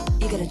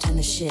 you gotta turn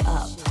the shit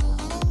up.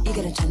 You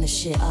gotta turn the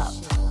shit up.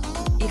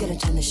 You gotta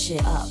turn the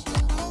shit up.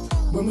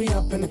 When we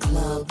up in the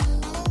club,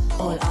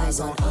 all eyes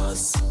on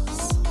us.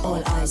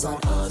 All eyes on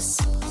us.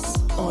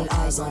 All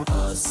eyes on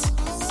us.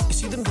 You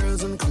see them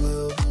girls in the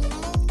club,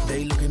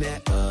 they looking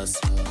at us.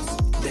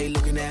 They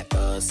looking at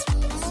us.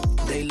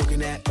 They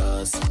looking at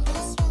us.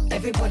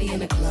 Everybody in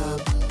the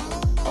club,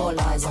 all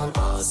eyes on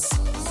us.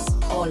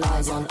 All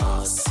eyes on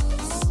us.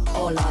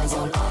 All eyes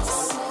on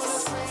us.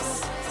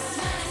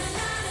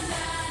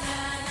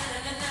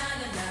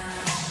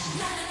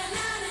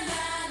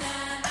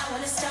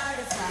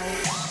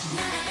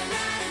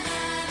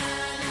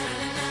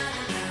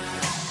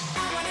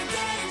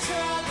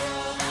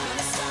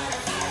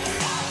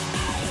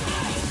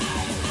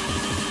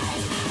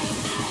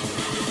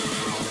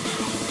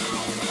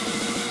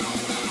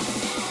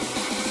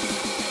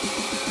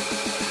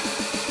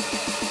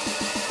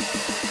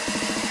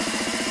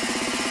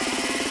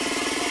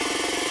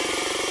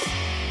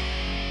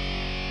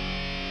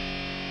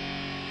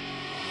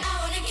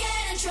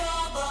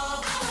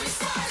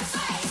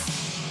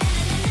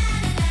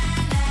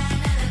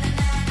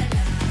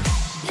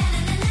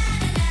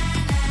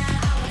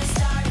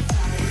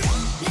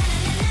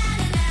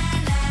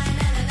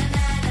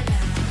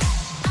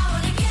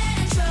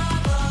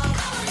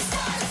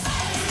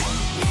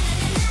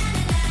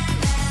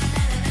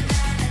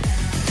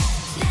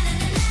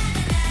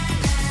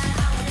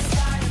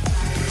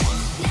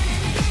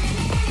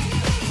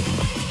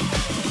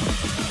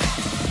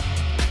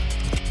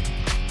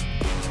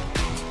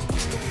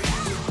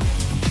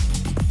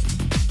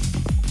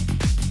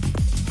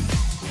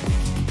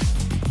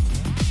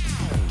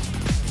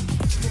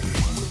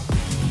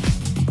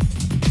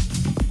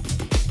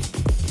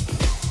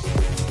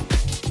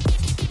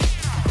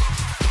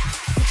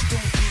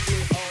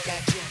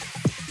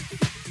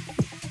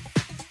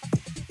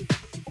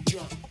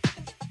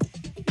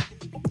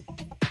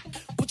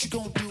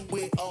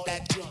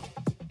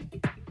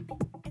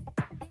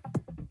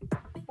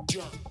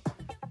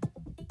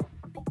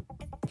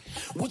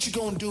 What you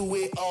gonna do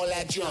with all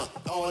that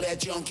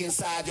junk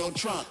inside your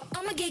trunk?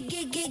 I'ma get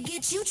you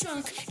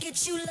drunk,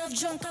 get you love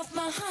drunk off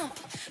my hump,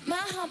 my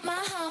hump, my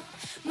hump,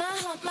 my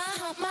hump, my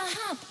hump, my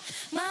hump,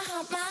 my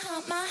hump, my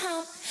hump, my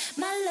hump,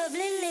 my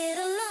lovely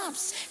little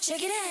lumps.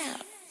 Check it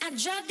out. I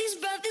drive these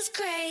brothers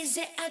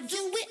crazy. I do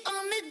it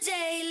on the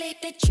daily.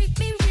 They treat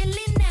me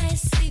really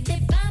nicely. They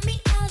buy me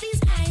all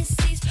these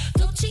ices,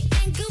 Dolce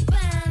and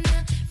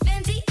Gabbana,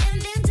 Fendi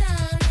and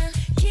Bandana.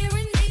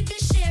 Karen, they been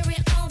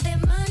sharing all their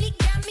money,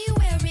 got me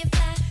wearing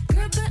fly.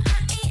 Girl, but I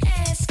ain't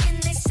asking.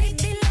 They say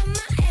they love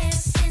my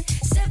ass and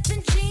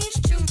 7 jeans,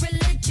 true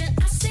religion.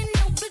 I say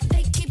no, but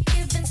they keep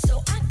giving,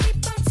 so I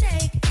keep on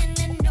taking.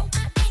 And no, I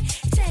ain't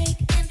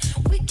taking.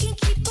 We can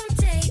keep on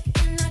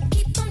dating. I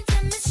keep on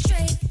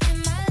demonstrating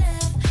my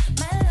love,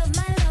 my love,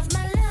 my love,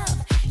 my love.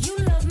 You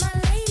love my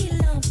lady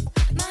lump,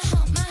 my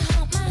hump, my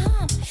hump, my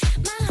hump,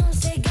 my hump.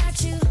 They got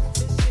you.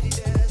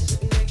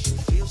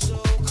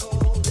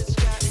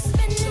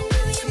 Spending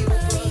all your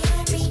money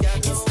on me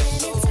and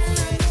spending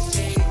time on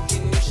me.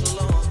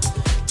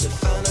 To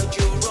find out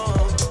you're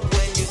wrong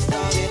when you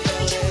started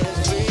out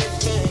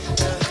everything.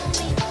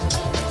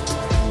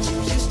 You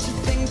used to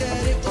think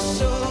that it was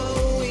so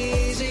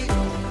easy.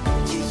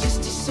 You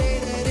used to say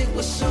that it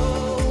was so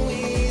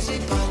easy,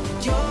 but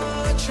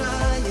you're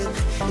trying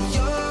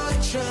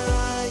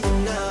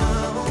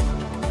now.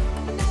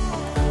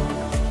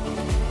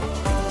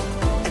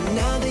 And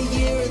another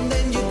year and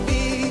then you'd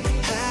be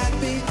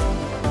happy.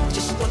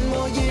 Just one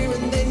more year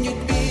and then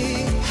you'd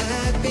be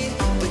happy.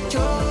 But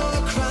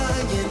you're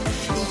crying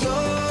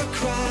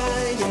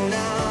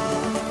now.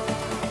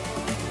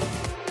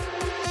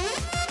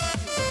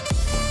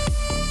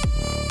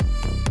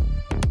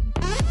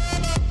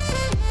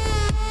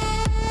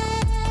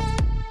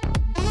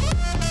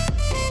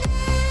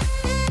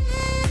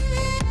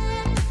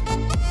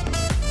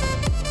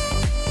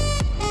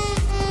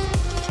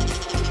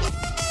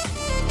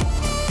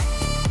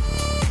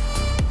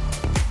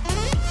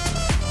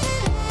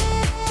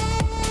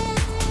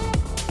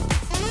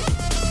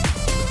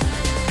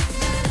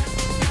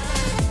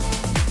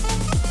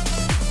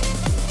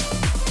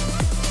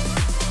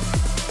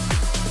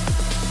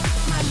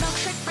 My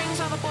milkshake brings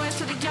all the boys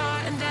to the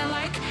yard and they're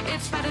like,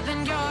 it's better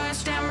than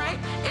yours. Damn right,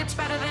 it's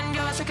better than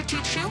yours. I could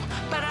teach you,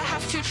 but I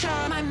have to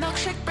try. My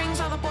milkshake brings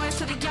all the boys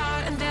to the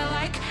yard and they're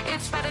like,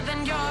 it's better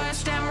than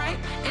yours. Damn right,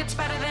 it's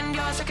better than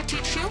yours. I could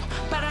teach you,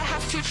 but I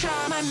have to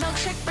try. My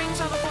milkshake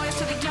brings all the boys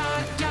to the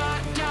yard,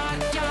 yard,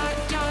 yard, yard,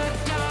 yard,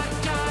 yard,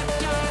 yard,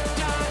 yard,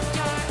 yard,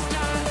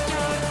 yard,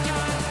 yard,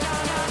 yard,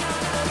 yard.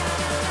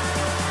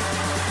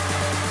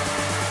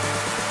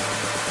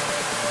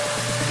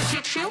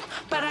 Teach you,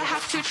 but I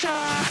have to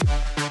try.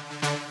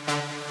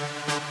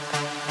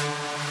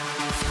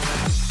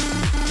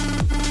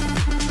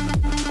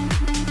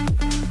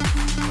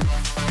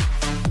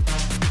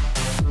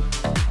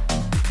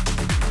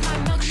 My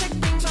milkshake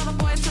brings all the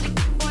boys to the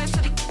boys to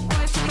the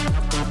boys to the.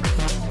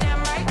 Damn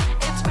right,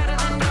 it's better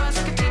than yours. I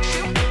could teach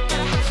you, but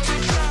I have to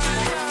try.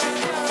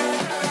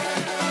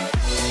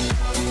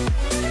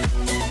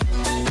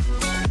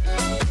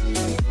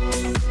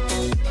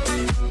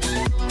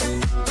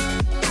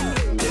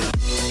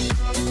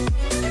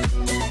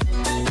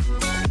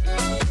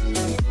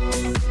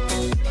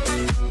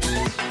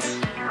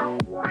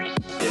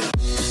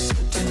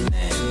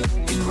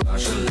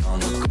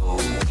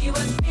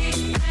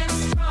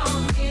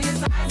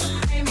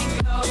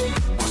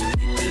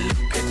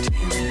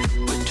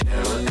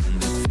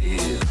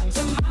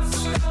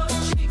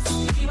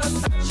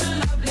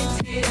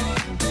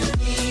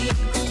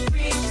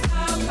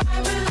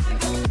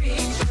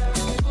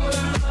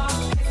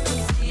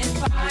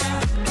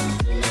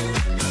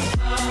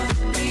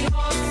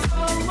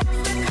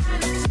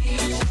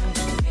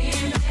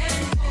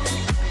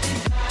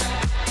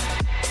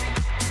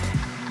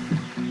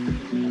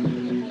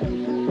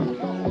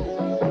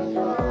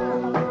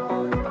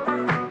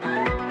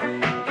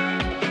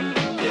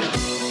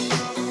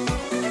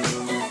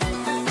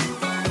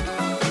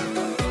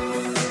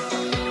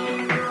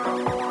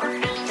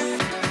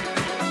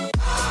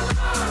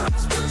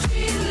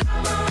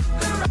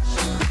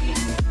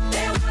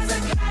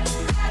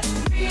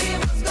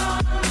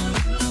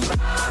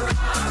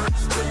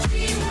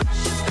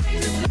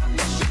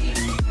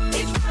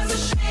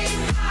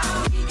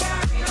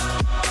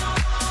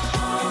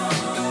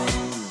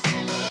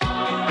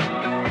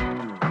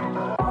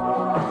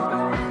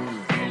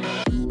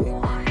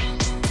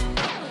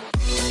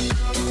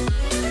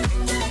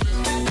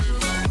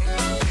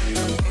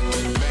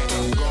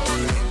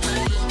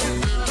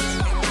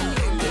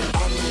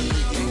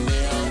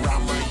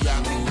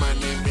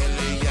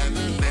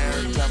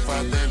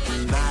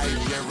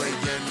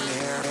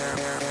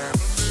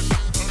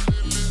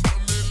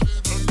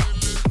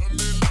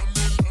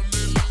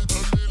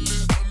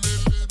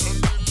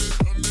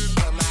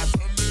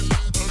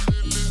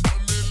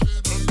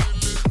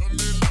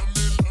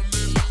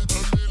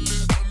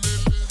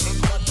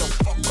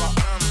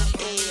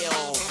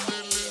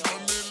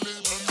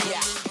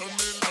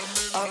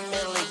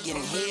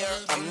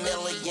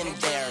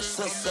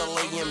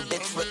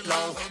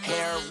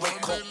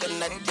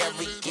 a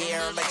Derrick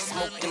Air, like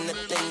smoking the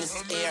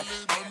thinnest air.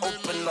 I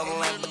open a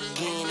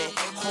Lamborghini,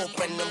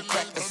 hoping them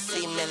crackers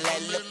see me.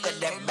 Like, look at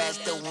that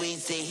bastard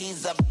Weezy.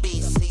 He's a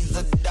beast, he's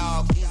a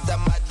dog, he's a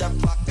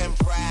motherfucking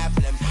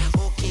problem.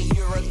 Okay,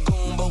 you're a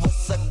goon, but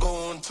what's a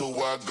goon to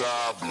a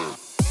goblin?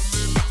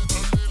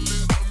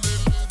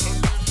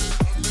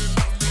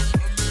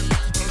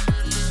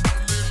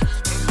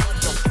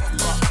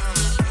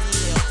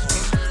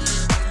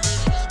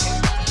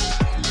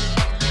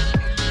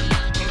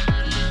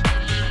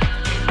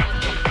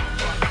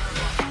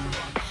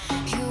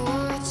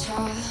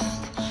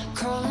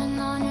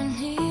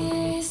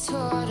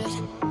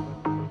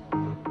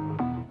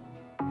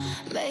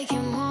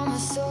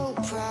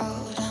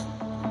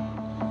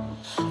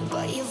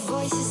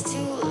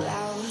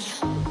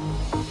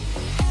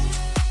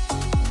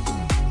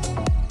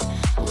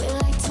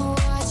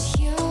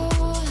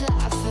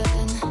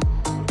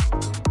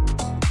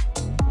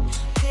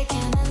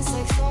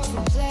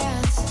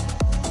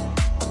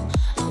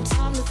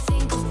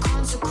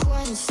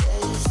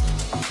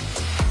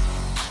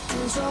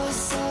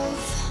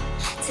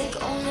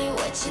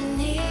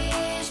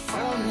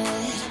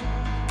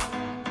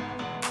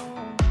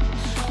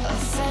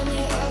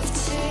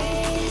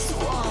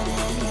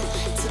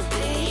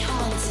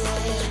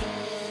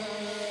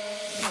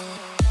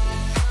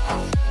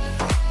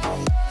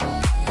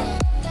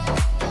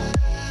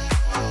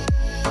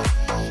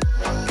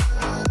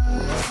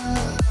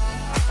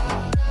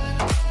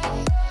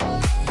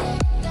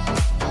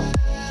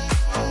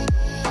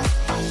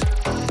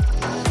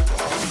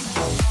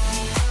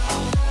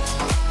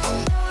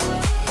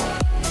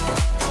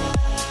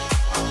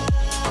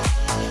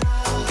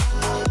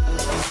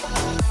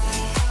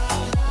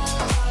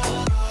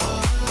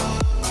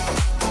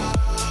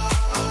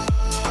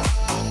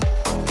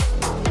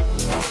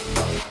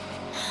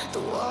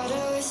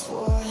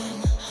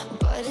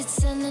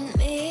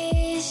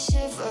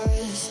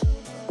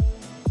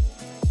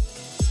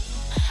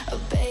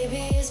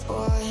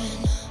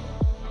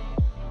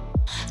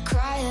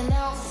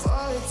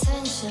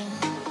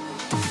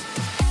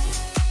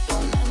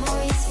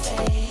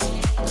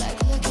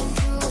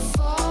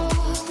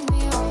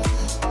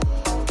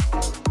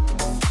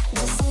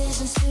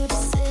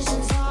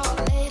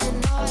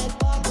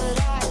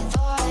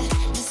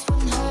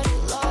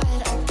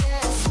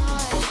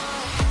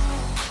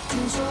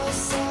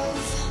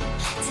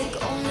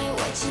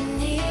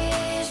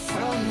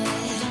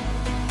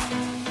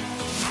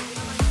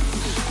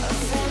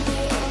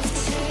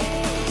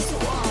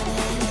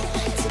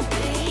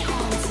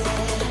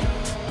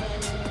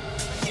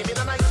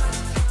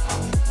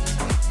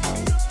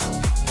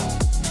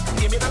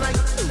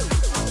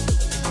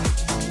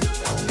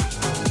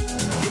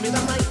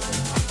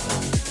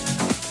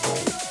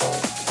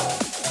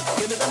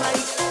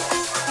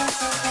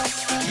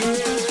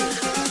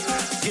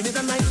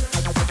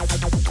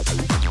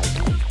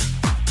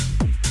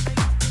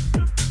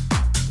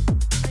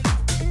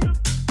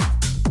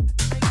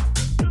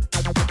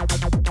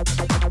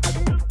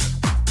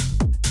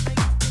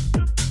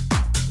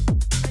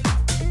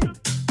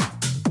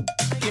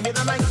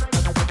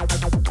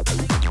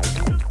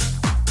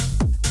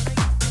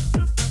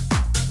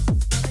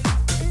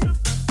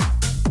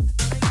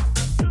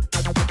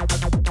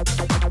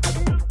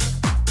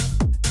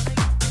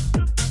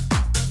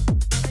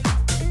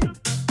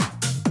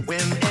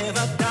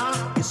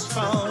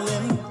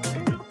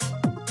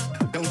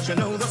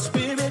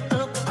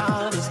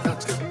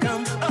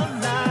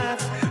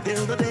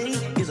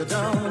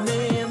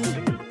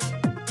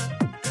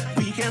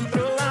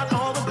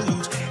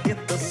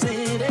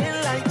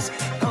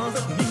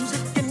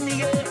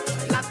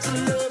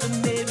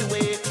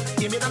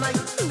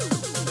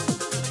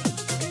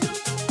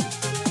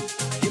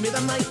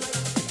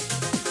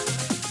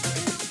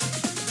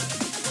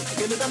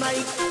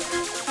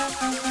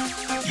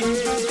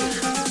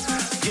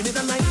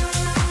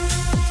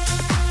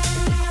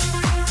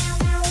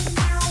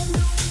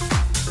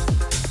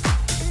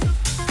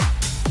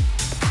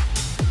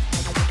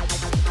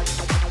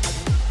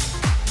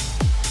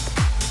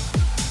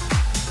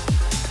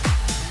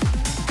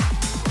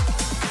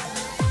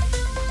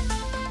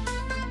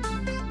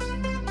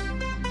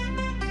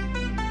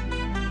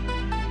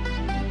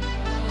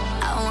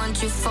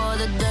 You for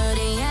the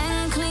dirty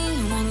and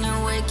clean. When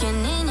you're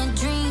waking in your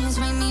dreams,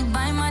 make me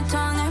bite my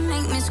tongue and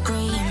make me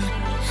scream.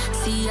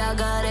 See, I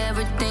got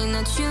everything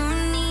that you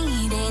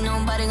need. Ain't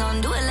nobody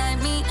gonna do it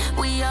like me.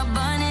 We are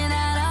burning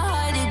at a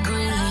high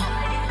degree.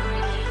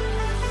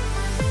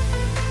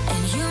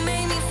 And you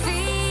make me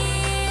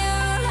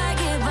feel like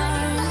it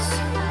burns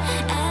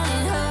and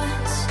it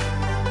hurts.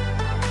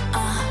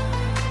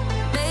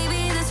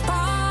 Baby, this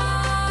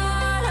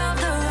part of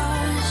the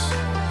rush.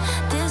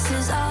 This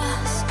is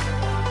us.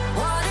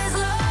 What is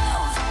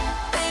love?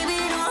 Baby,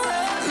 don't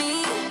hurt me.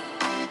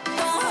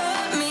 Don't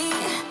hurt me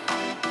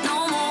no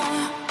more.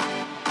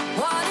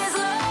 What is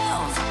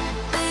love?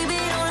 Baby,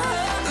 don't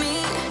hurt me.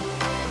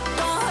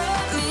 Don't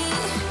hurt me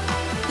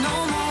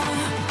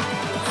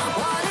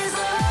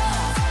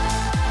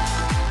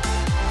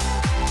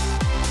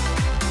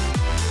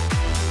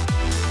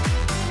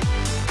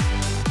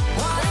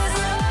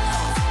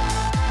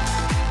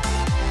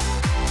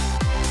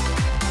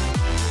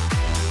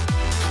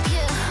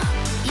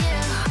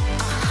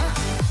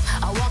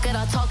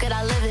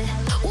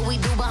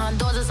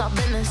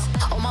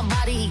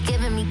body, he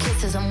giving me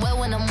kisses. I'm wet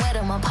when I'm wet,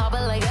 I'm pop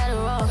it like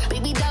Adderall.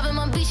 Baby, dive in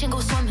my beach and go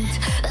swimming.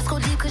 Let's go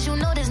deep, cause you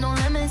know there's no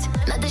limits.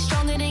 Nothing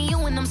stronger than you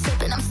when I'm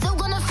sipping. I'm still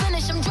gonna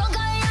finish, I'm drunk,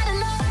 I ain't had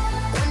enough.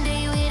 One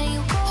day you hit and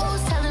you go,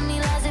 telling me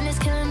lies and it's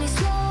killing me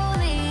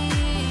slowly.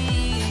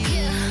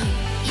 Yeah,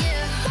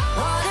 yeah.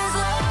 What is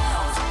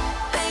love?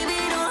 Baby,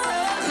 don't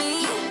hurt me.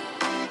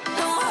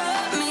 Don't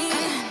hurt me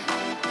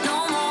no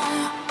more.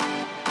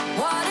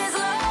 What is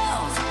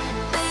love?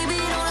 Baby,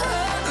 don't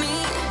hurt me.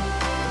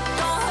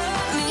 Don't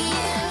hurt me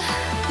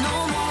no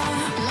more.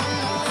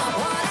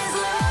 What is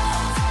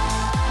love?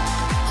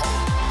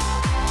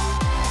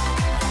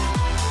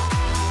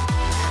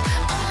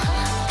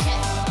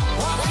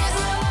 What is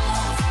love?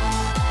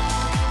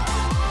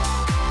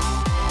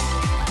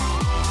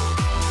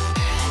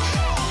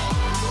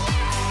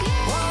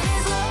 What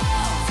is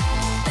love?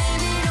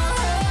 Baby, don't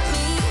hurt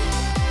me.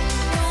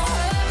 Don't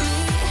hurt me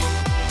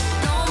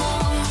no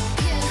more.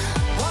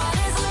 What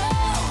is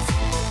love?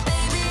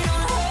 Baby,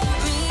 don't hurt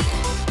me.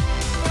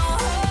 Don't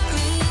hurt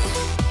me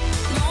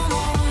no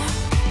more.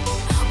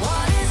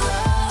 What is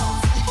love?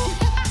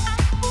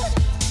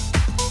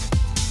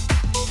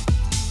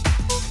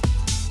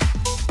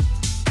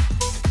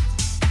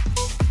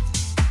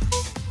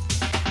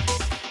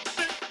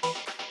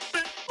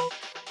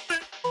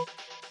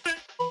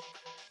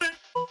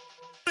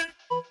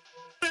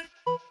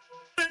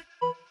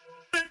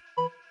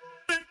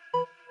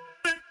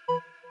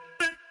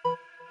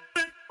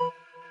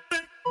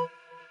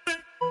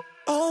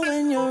 Oh,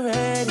 when you're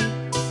ready,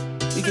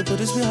 we can put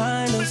this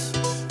behind us.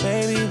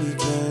 Maybe we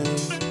can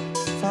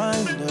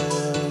find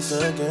us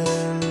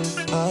again.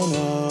 I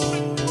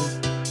know.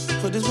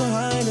 Put this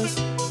behind us,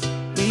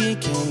 we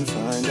can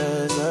find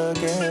us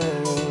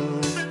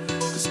again.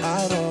 Cause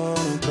I don't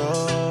wanna go.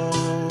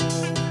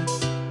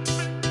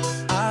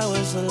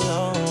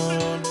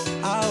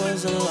 I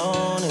was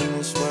alone in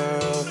this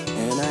world,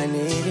 and I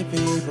needed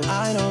people.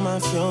 I know my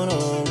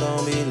funeral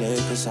gon' be lit,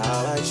 cause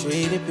how I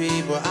treated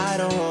people. I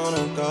don't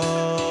wanna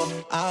go,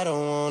 I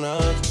don't wanna.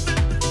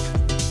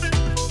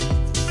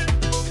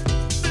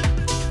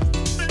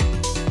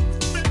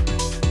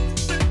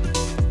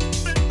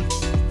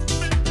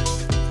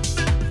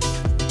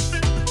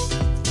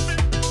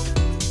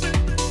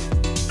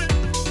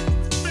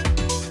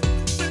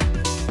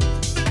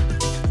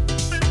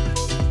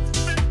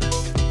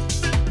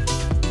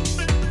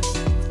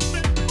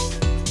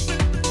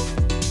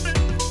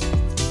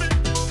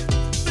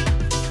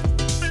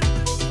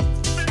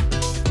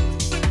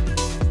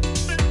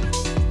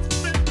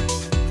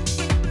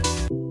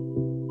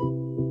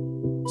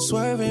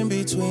 Swerving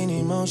between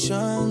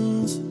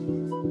emotions.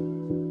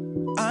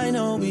 I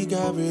know we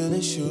got real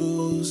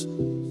issues.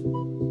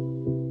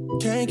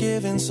 Can't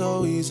give in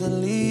so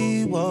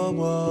easily. Whoa,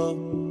 whoa.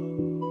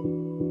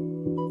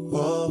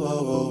 Whoa,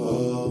 whoa, whoa,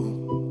 whoa.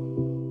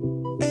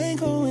 Ain't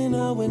going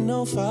out with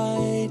no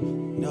fight,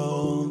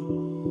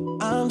 no.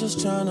 I'm just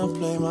tryna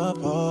play my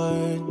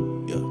part,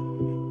 yeah.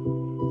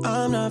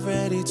 I'm not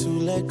ready to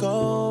let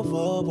go,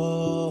 whoa,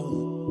 whoa.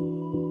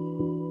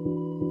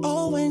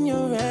 Oh, when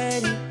you're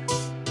ready,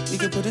 we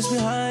can put this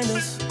behind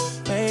us.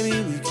 Maybe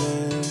we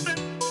can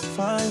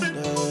find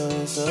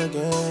us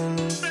again.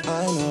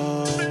 I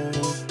know.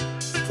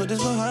 Put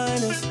this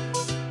behind us,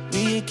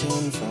 we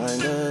can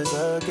find us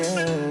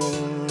again.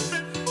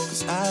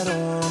 Cause I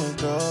don't wanna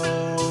go.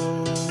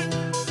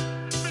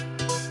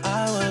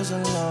 I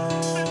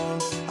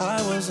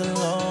was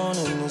alone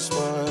in this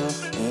world,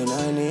 and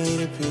I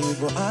needed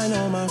people. I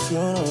know my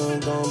funeral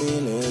gon' be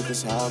lit,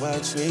 cause how I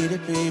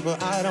treated people.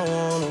 I don't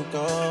wanna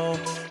go,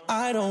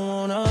 I don't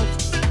wanna.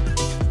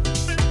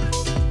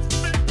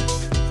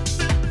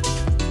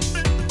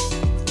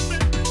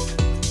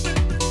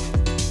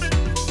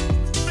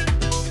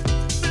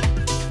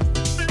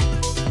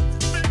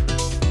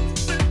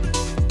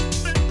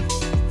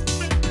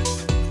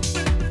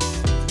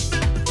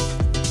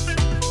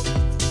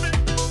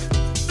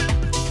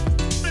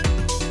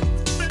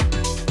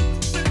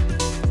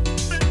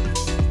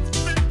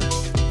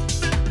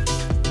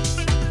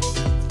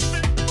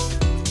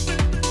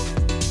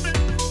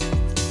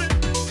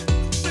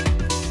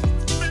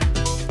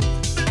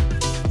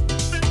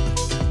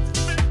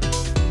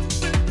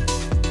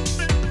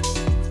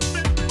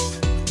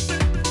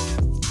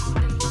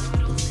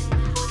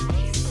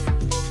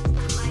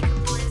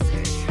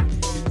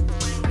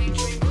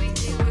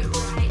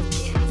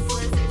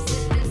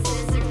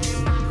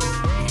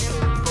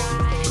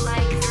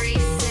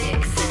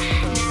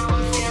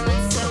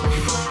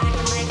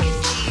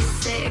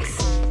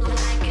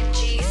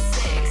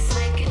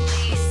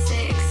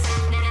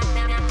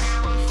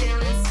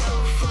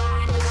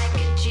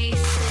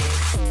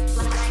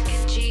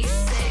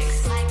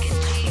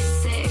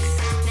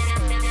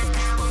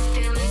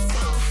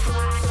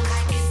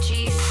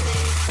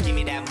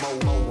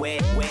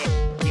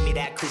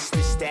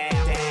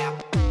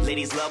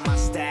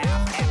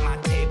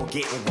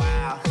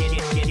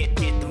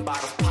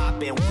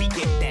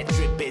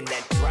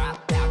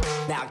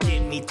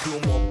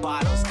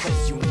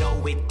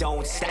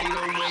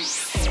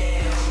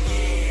 Hell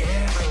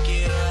yeah, drink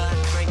it up,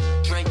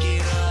 drink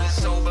it up.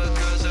 Sober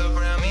girl.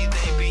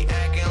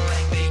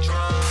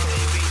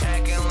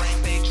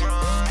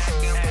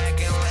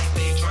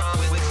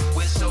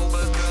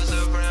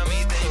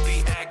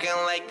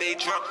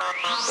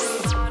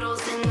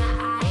 Bottles in the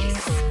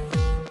ice,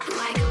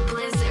 like a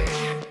blizzard.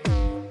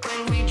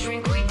 When we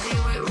drink, we do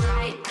it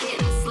right.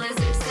 Getting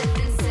slizzard,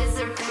 sipping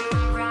scissor.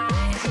 Am I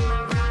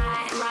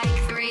right? Like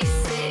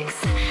 3-6.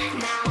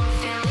 Now I'm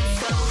feeling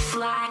so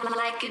fly,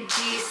 like a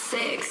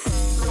G6.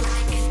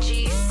 Like a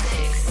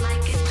G6,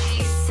 like a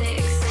G6.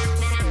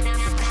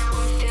 Now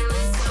I'm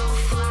feeling so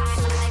fly,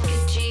 like a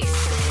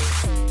G6.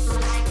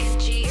 Like a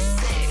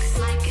G6,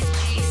 like a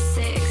G6.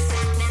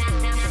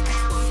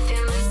 Now I'm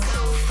feeling so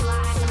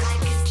fly,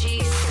 like a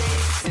G6.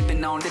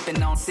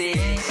 Dipping on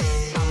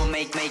six. I'ma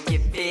make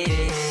it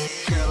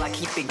fit. Girl, I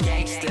keep it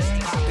gangster.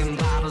 Popping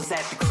bottles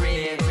at the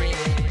crib.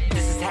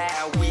 This is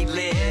how we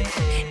live.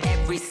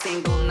 Every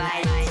single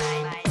night.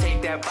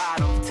 Take that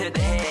bottle to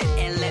the head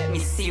and let me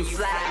see you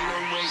fly.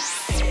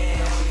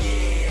 Hell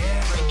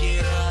yeah. Drink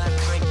it up,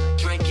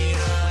 drink it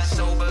up.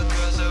 Sober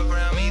girls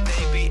around me,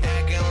 they be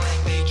acting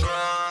like they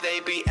drunk. They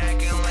be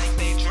acting like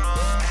they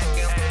drunk.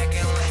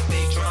 Acting like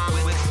they drunk.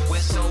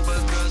 With sober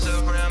girls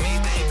around me,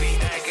 they be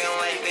acting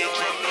like they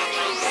drunk.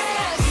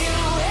 Fuck you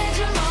and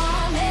your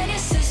mom and your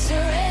sister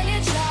and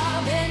your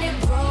job and your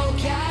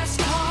broke ass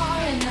car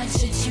and that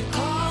shit you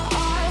call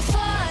art.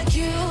 Fuck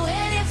you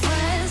and your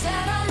friends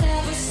that I'll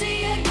never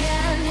see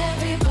again.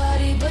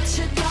 Everybody but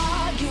your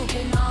dog, you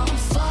can all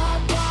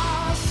fuck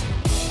off.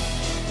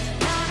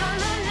 Na na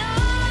na na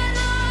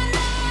na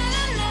na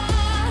na na.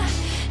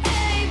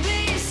 A B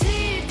C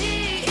D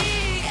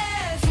E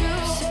F. You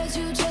said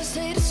you just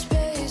needed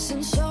space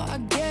and so I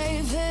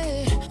gave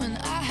it. When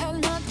I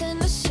had nothing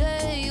to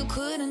say, you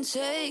couldn't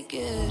take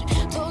it.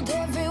 Told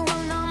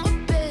everyone I'm a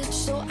bitch,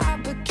 so I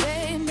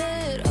became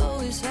it.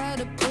 Always had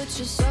to put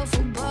yourself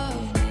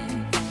above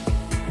me.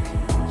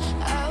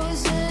 I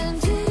was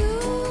into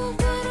you,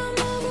 but I'm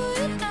over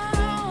it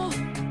now.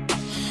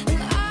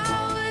 And I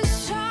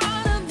was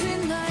trying to be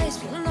nice,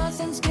 but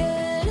nothing's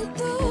getting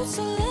through.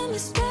 So let me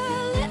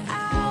spell it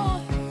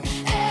out.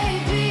 A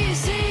B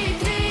C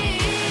D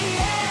E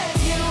F.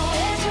 You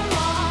and your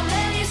mom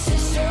and your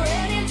sister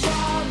and your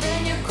job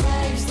and your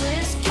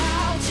Craigslist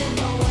couch and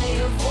the way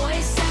your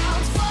voice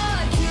sounds.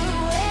 Fuck you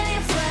and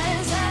your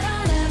friends that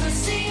I'll never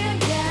see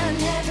again.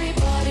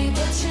 Everybody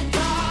but your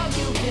dog,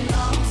 you can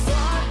all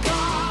fuck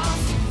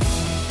off.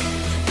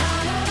 Na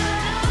na na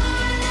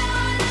na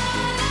na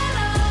na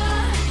na.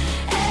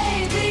 A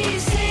B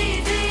C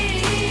D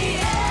E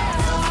F.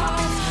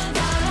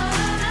 Na na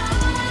na na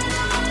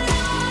na na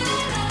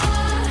na.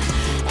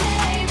 A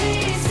B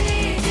C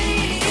D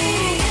E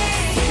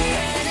F.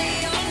 Ready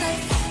all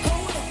night,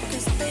 hold up,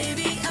 'cause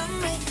baby I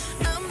might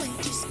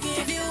just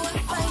give you a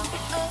bite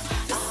of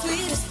the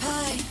sweetest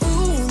pie.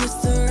 Ooh, it's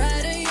the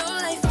ride of your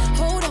life.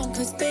 Hold on,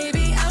 'cause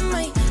baby I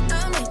might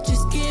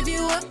just give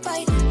you a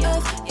bite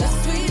of the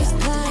sweetest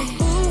pie.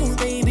 Ooh,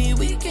 baby,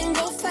 we can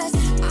go fast.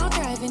 I'll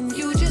drive and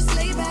you just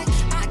lay back.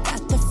 I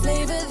got the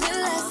flavor, the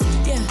last,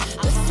 yeah,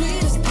 the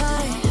sweetest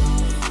pie.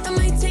 I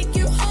might take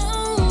you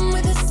home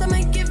with us. I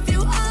might give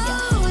you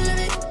all of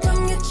it.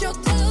 Come get your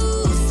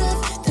dose of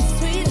the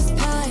sweetest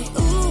pie.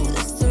 Ooh,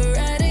 it's the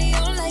ride of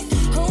your life.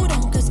 Hold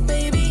on, 'cause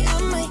baby I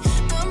might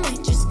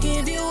just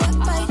give you a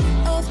bite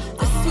of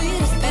the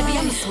sweetest pie. Baby,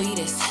 I'm the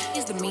sweetest.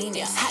 It's the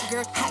meanest. Hot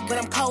girl, hot, but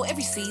I'm cold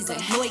every season.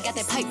 Know he got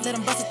that pipe, let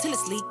him bust it till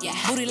it's leak. Yeah.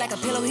 Booty like a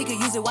pillow, he could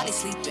use it while he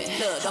sleeping.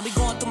 Look, don't be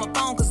going through my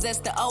phone, 'cause that's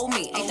the old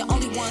me. Ain't the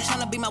only one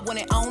tryna be my one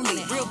and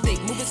only. Real thick,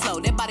 moving slow,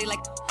 that body like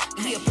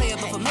he a player,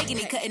 but for making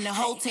it, cutting the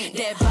whole team.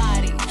 That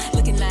body,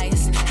 looking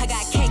nice. I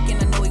got cake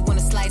and I know he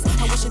wanna slice.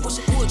 I wish it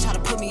would try to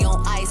put me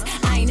on ice.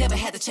 I ain't never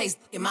had to chase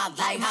in my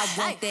life. I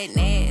want that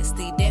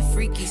nasty, that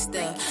freaky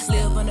stuff.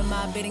 Live under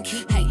my bed and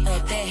keep me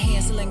up. That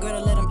hand-selling girl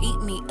to let him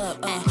eat me up.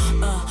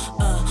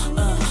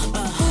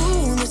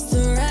 Ooh, it's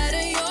the ride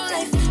of your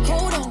life.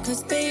 Hold on,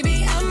 'cause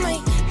baby I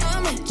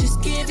might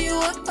just give you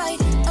a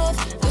bite of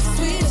the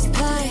sweetest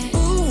pie.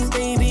 Ooh,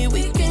 baby,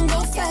 we can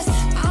go fast.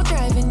 I'll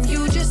drive and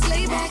you just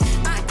lay back.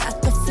 I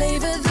got the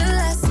flavor, the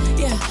last,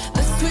 yeah,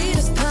 the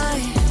sweetest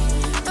pie.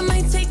 I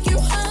might take you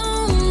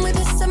home with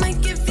us. I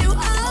might give you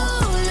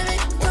all of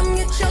it. Come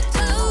get your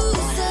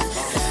dose of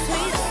the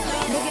sweetest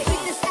pie. Nigga,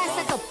 eat this ass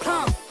like a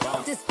plum.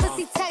 This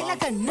pussy tight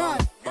like a nun.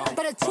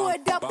 Better chew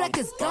it up like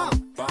it's gum.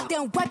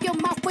 Then wipe your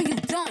mouth when you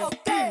done.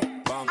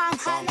 I'm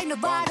hot like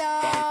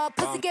Nevada.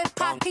 Pussy get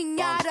pop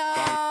pinata.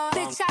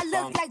 Bitch, I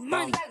look like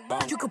money.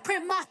 You could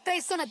print my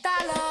face on a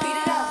dollar. Beat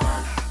it up.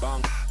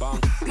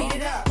 Beat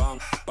it up.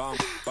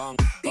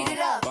 Beat it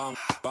up.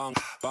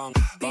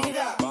 Beat it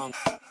up.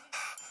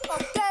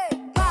 Okay.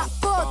 5,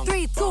 4,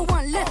 3, 2,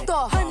 1, lift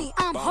off. Honey,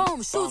 I'm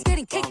home. Shoes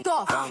getting kicked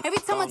off. Every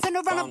time I turn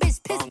around, a bitch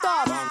pissed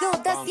off.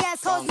 Little dusty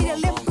assholes need a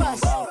lip brush.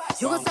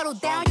 You gon' settle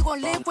down, you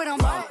gon' live with them.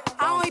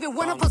 I don't even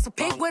wanna post a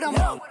pic with him.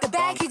 The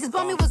bag he just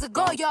bought me was a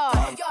go yard.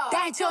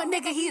 That ain't your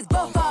nigga, he is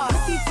both ours.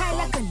 Pussy tight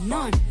like a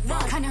nun.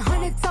 Kinda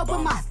hunted up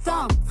with my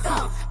thumb.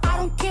 I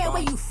don't care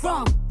where you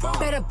from.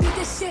 Better beat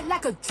this shit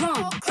like a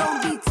drum.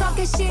 Don't be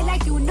talking shit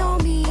like you know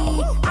me.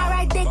 I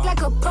ride dick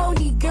like a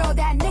pony, girl.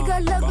 That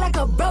nigga look like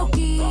a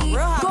brokey.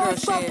 Go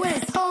fuck with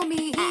his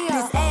homie here.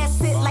 This ass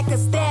sit like a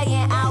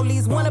stallion. All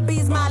these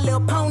wannabes, my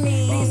little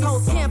pony. These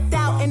hoes camped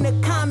out in the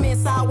con.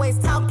 comments, always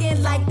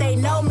talking like they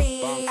know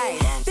me. Ay,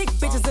 thick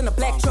bitches in a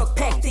black truck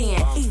packed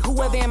in. Eat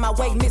whoever in my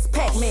way, Miss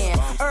Pac-Man.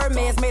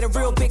 Hermes made a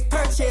real big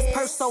purchase.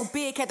 Purse so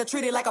big, had to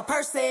treat it like a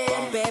person.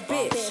 Bad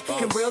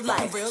bitch, in real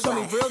life, show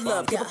me real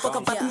love. Give a fuck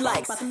about them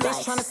likes.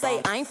 Bitch tryna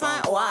say I ain't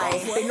fine, or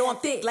they know I'm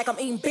thick, like I'm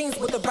eating beans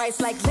with the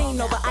rice. Like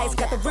lean over ice,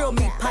 got the real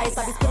meat pies.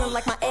 I be spilling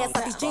like my ass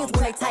out these jeans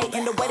when they tight.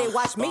 And the way they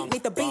watch me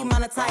need to be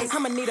monetized.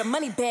 I'ma need a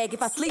money bag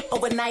if I sleep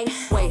overnight.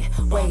 Wait.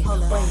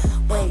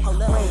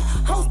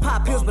 Hoes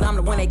pop pills, but I'm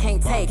the one they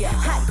can't take.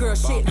 Hot girl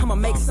shit, I'ma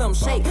make some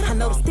shake. I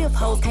know the stiff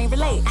hoes can't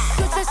relate.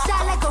 Shoot your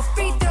shot like a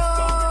free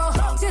throw.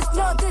 Just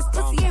know this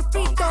pussy ain't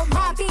free throw.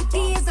 My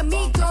BP is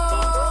amigo.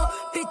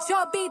 Bitch,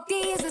 your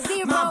BD is a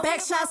zero. My back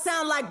shot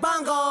sound like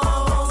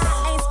bongos.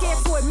 Ain't scared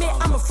to admit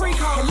I'm a freak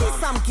hoe. At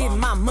least I'm getting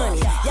my money.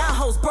 Y'all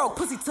hoes broke.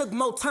 Pussy took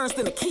more turns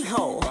than a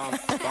keyhole.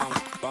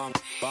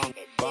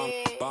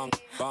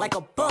 Like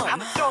a bum. I'm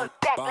throwing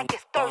back like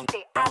it's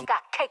Thursday. I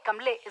got cake, I'm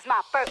lit, it's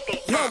my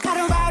birthday.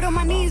 Gotta ride on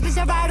my knees, bitch,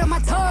 I ride on my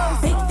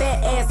toes. Big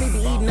fat ass, they be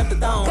eating up the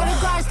thong. Got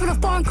a garage full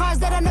of foreign cars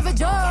that I never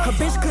drove. Her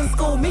bitch couldn't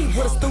school me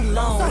with a student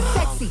loan. So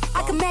sexy,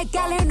 I can make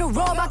gala in the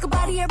robe. I can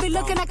body every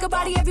look and I can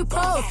body every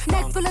pose.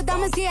 Neck full of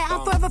diamonds, yeah,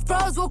 I'm forever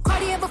froze. Will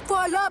Cardi ever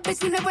fall up,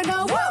 bitch, you never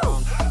know. Woo!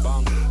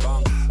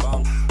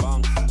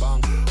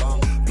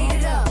 Beat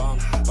it up.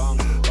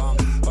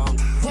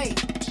 Wait.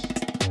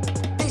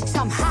 Bitch,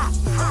 I'm hot,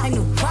 like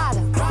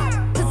Nevada.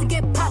 Pussy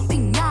get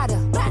popping nada.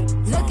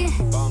 Looking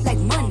like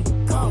money.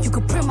 You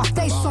could print my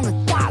face on a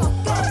dollar.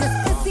 This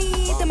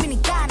pussy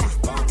dominicana.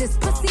 This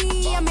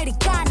pussy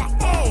americana.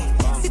 Ayy,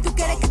 si tú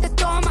quieres que te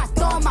toma.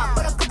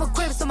 Put a couple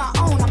cribs on my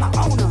own, I'm a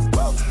owner.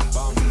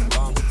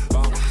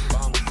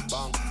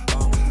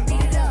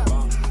 Beat it up.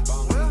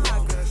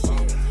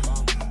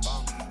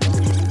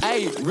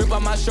 Hey, rip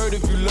out my shirt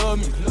if you love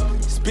me.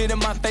 Spit in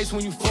my face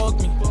when you fuck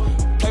me.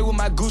 Play with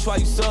my goose while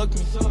you suck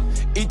me.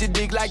 Eat the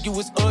dick like you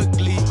was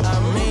ugly. I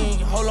mean,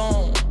 hold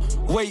on.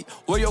 Wait,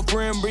 where your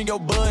friend bring your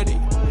buddy?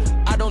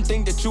 I don't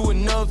think that you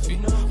enough.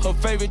 Her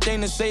favorite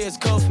thing to say is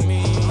cuff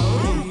me.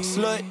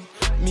 Slut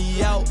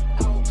me out.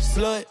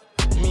 Slut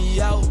me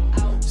out.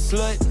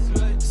 Slut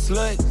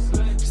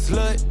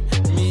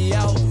me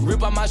out.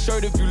 Rip out my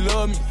shirt if you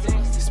love me.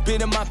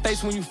 Spit in my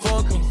face when you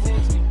fuck me.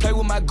 Play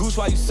with my goose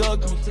while you suck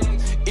me.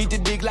 Eat the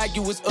dick like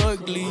you was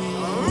ugly.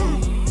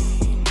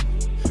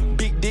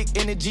 Big dick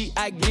energy,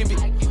 I give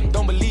it.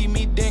 Don't believe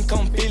me, then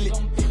come feel it.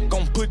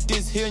 Gon' put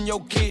this here in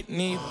your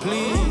kidney,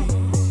 please.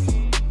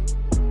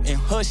 And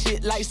her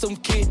shit like some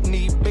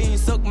kidney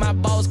beans. Suck my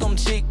balls, come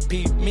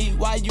chickpea me.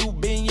 Why you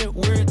being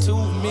weird to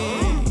me?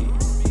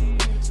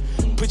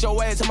 Put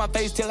your ass in my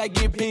face till I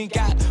get pink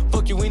eye.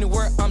 Fuck you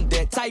anywhere, I'm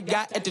that type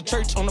guy. At the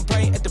church, on the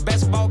plane, at the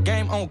basketball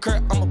game, on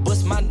court, I'ma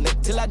bust my nut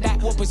till I die.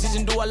 What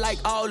position do I like?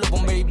 All of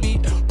them, baby.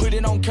 Put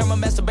it on camera,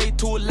 masturbate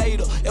to it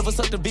later. Ever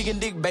sucked a vegan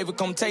dick, baby,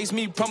 come taste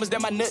me. Promise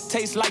that my nut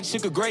tastes like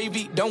sugar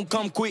gravy. Don't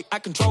come quick, I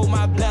control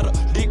my bladder.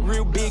 Dick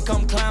real big,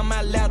 come climb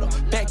my ladder.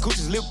 Back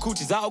coochies, lip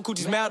coochies, all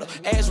coochies matter.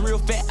 Ass real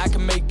fat, I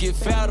can make it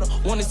fatter.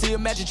 Wanna see a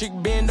magic trick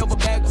bend over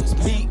backwards.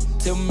 Meat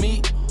to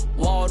meat.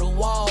 Wall to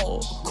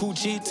wall,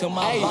 coochie to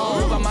my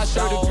bone. Rip out my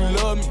shirt if you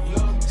love me.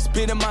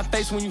 Spit in my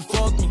face when you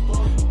fuck me.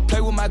 Play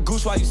with my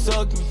goose while you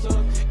suck me.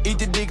 Eat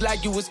the dick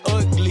like you was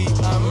ugly.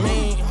 I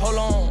mean, hold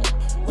on.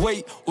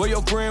 Wait, where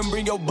your friend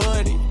bring your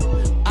buddy?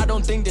 I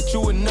don't think that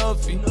you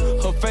enough.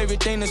 Her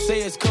favorite thing to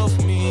say is cuff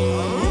me.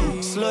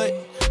 Slut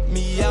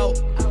me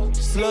out.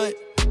 Slut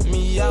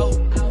me out.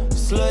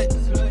 Slut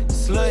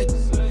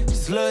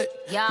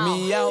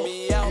me out.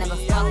 I never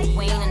fucked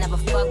Wayne, I never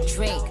fucked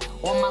Drake.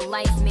 All my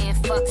life, man,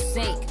 fuck's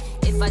sake.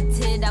 If I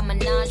did, I'd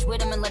menage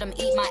with him and let him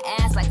eat my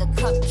ass like a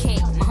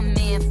cupcake. My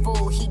man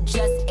fool, he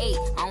just ate.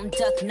 I don't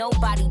duck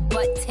nobody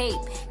but tape.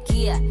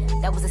 Yeah,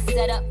 that was a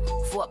setup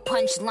for a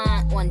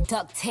punchline on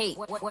duct tape.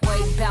 Worry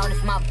about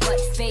if my butt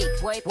fake.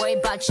 Worry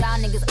about y'all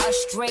niggas are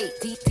straight.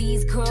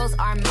 These girls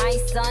are my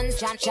sons,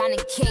 John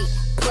and Kate,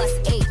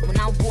 +8. When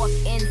I walk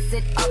in,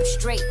 sit up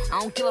straight.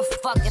 I don't give a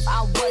fuck if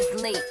I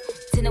was late.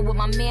 Dinner with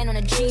my man on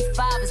a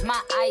G5 is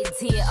my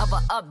idea of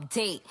an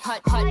update.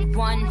 Hut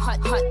 1, hut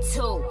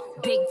 2.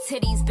 Big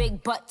titties,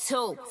 big butt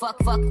too. Fuck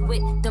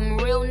with them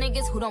real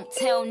niggas who don't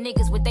tell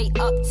niggas what they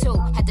up to.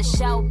 Had to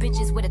show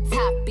bitches where the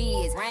top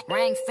is.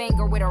 Ring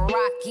finger where the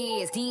rock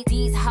is.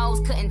 These hoes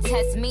couldn't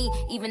test me,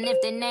 even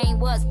if their name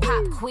was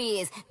Pop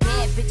Quiz.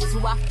 Mad bitches who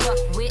I fuck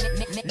with.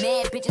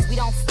 Mad bitches we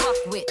don't fuck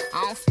with.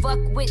 I don't fuck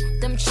with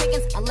them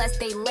chickens unless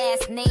they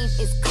last name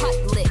is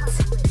Cutlet.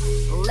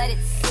 Let it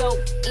soak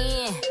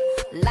in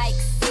like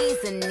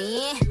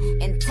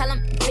seasoning. And tell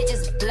them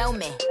bitches blow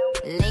me.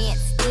 Lance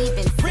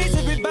Stevens. Raise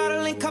every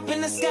bottle and cup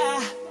in the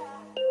sky.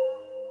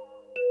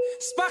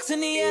 Sparks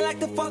in the air like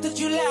the 4th of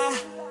July.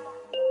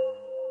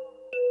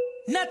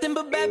 Nothing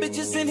but bad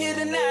bitches in here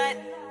tonight.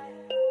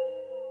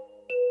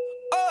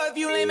 Oh, if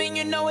you lame and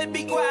you know it,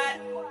 be quiet.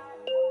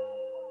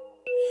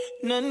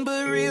 Nothing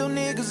but real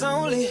niggas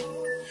only.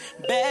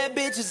 Bad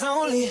bitches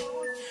only.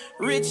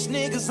 Rich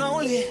niggas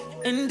only.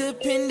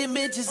 Independent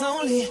bitches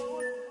only.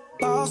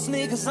 Boss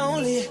niggas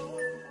only.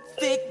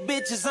 Thick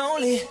bitches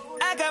only.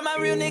 I got my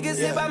real niggas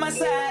here by my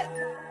side.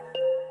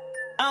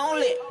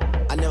 Only.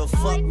 I never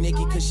fuck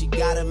Nikki cause she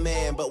got a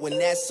man. But when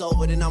that's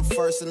over, then I'm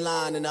first in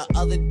line. And the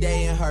other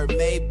day in her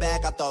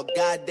Maybach, I thought,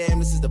 goddamn,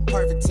 this is the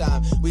perfect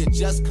time. We had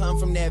just come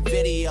from that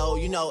video.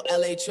 You know,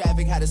 LA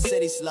traffic had the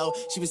city slow.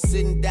 She was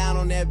sitting down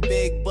on that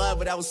big butt,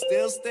 but I was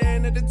still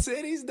staring at the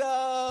titties,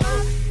 though.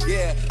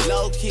 Yeah,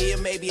 low key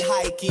and maybe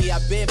high key. I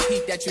been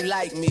peeped that you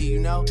like me, you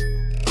know?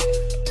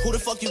 Who the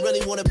fuck you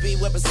really wanna be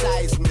with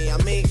besides me? I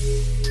mean,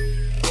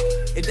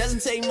 it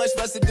doesn't take much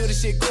for us to do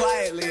this shit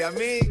quietly. I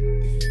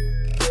mean,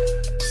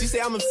 she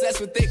say I'm obsessed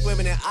with thick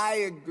women, and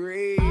I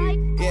agree.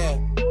 Yeah,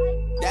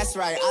 that's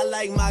right. I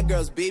like my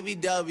girls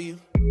BBW.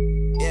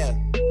 Yeah,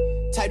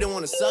 type that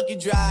wanna suck you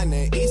dry and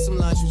then eat some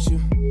lunch with you.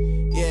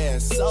 Yeah,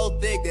 so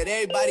thick that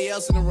everybody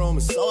else in the room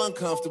is so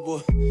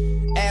uncomfortable.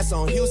 Ass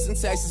on Houston,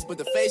 Texas, but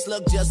the face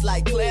look just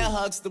like Claire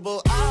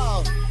Huxtable.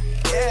 Oh,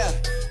 yeah.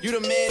 You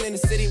the man in the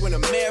city when the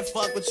mayor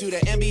fuck with you. The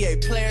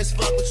NBA players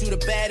fuck with you. The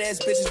badass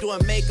bitches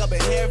doing makeup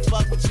and hair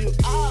fuck with you.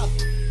 Oh.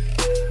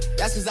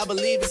 That's cause I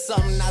believe in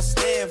something and I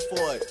stand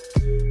for it.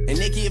 And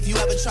Nikki, if you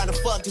ever try to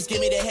fuck, just give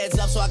me the heads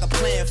up so I can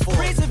plan for it.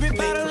 Raise every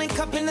bottle and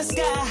cup in the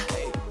sky.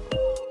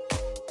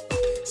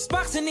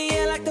 Sparks in the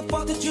air like the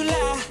 4th of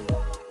July.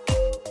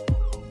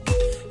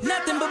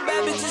 Nothing but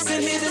bad bitches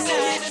in here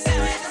tonight.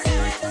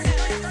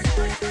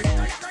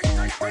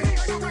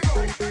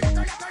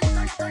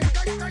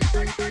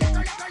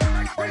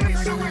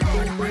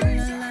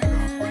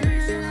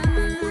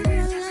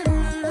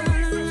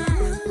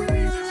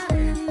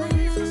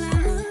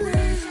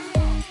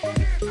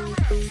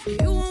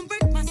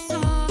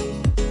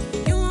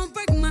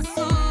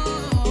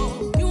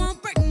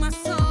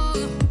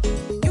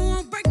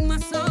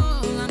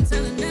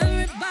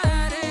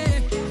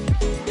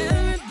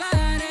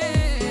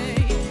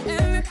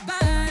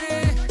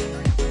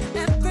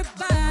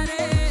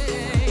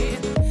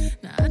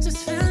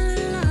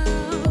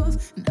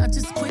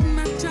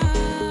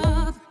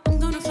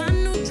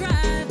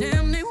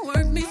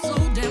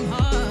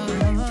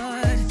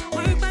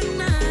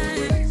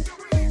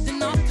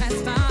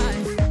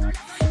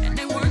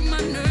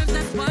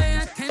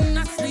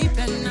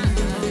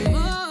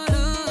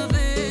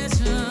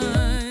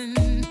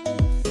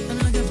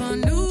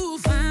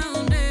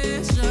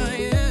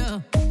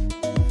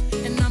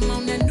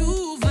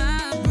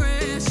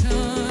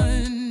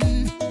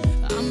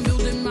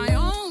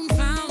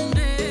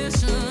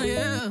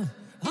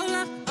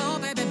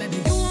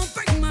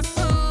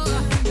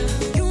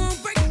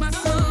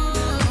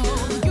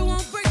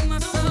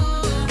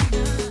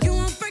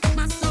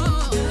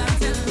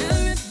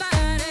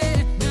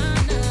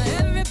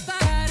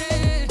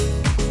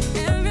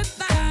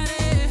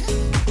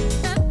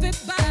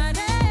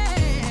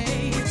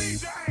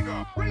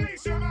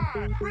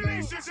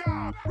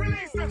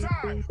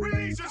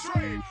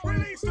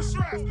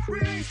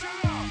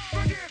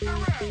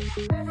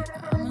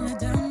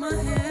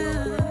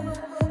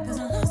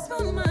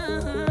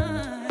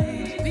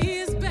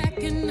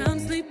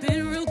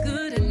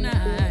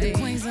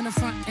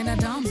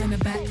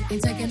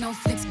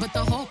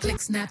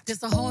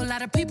 There's a whole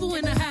lot of people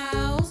in the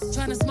house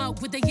trying to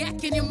smoke with the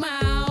yak in your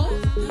mouth.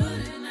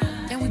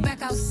 And we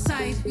back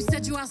outside. You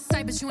said you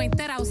outside, but you ain't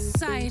that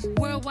outside.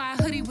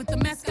 Worldwide hoodie with the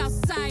mask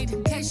outside.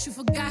 In case you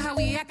forgot how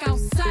we act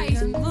outside.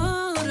 And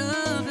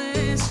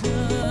motivation.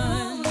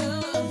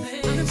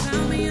 I've been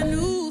found me a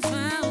new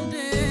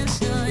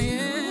foundation,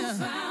 yeah.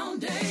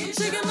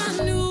 Shaking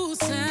my new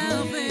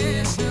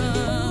salvation.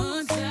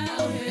 And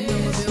I'ma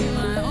build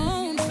my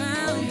own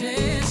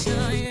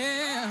foundation,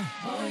 yeah.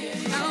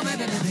 Oh,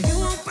 baby, you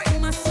won't break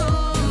my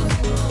soul.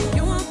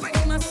 You won't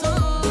break my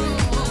soul.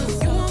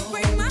 You won't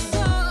break my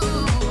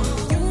soul.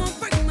 You won't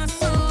break my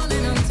soul.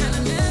 And I'm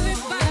telling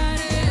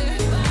everybody,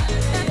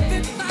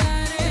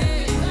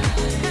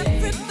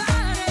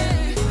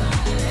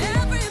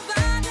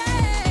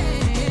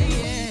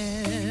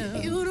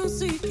 yeah. You don't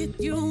seek it,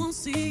 you won't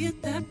see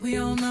it. That we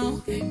all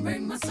know. Can't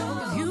break my soul.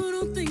 If you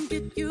don't think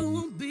it, you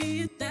won't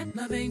be it. That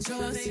love ain't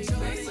yours.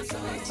 Trying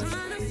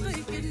to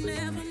fake it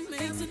never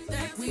makes it.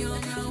 That we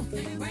all know.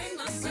 Can't break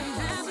my soul.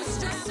 Have a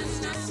stress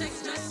and not take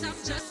stress out,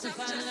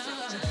 justify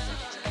love.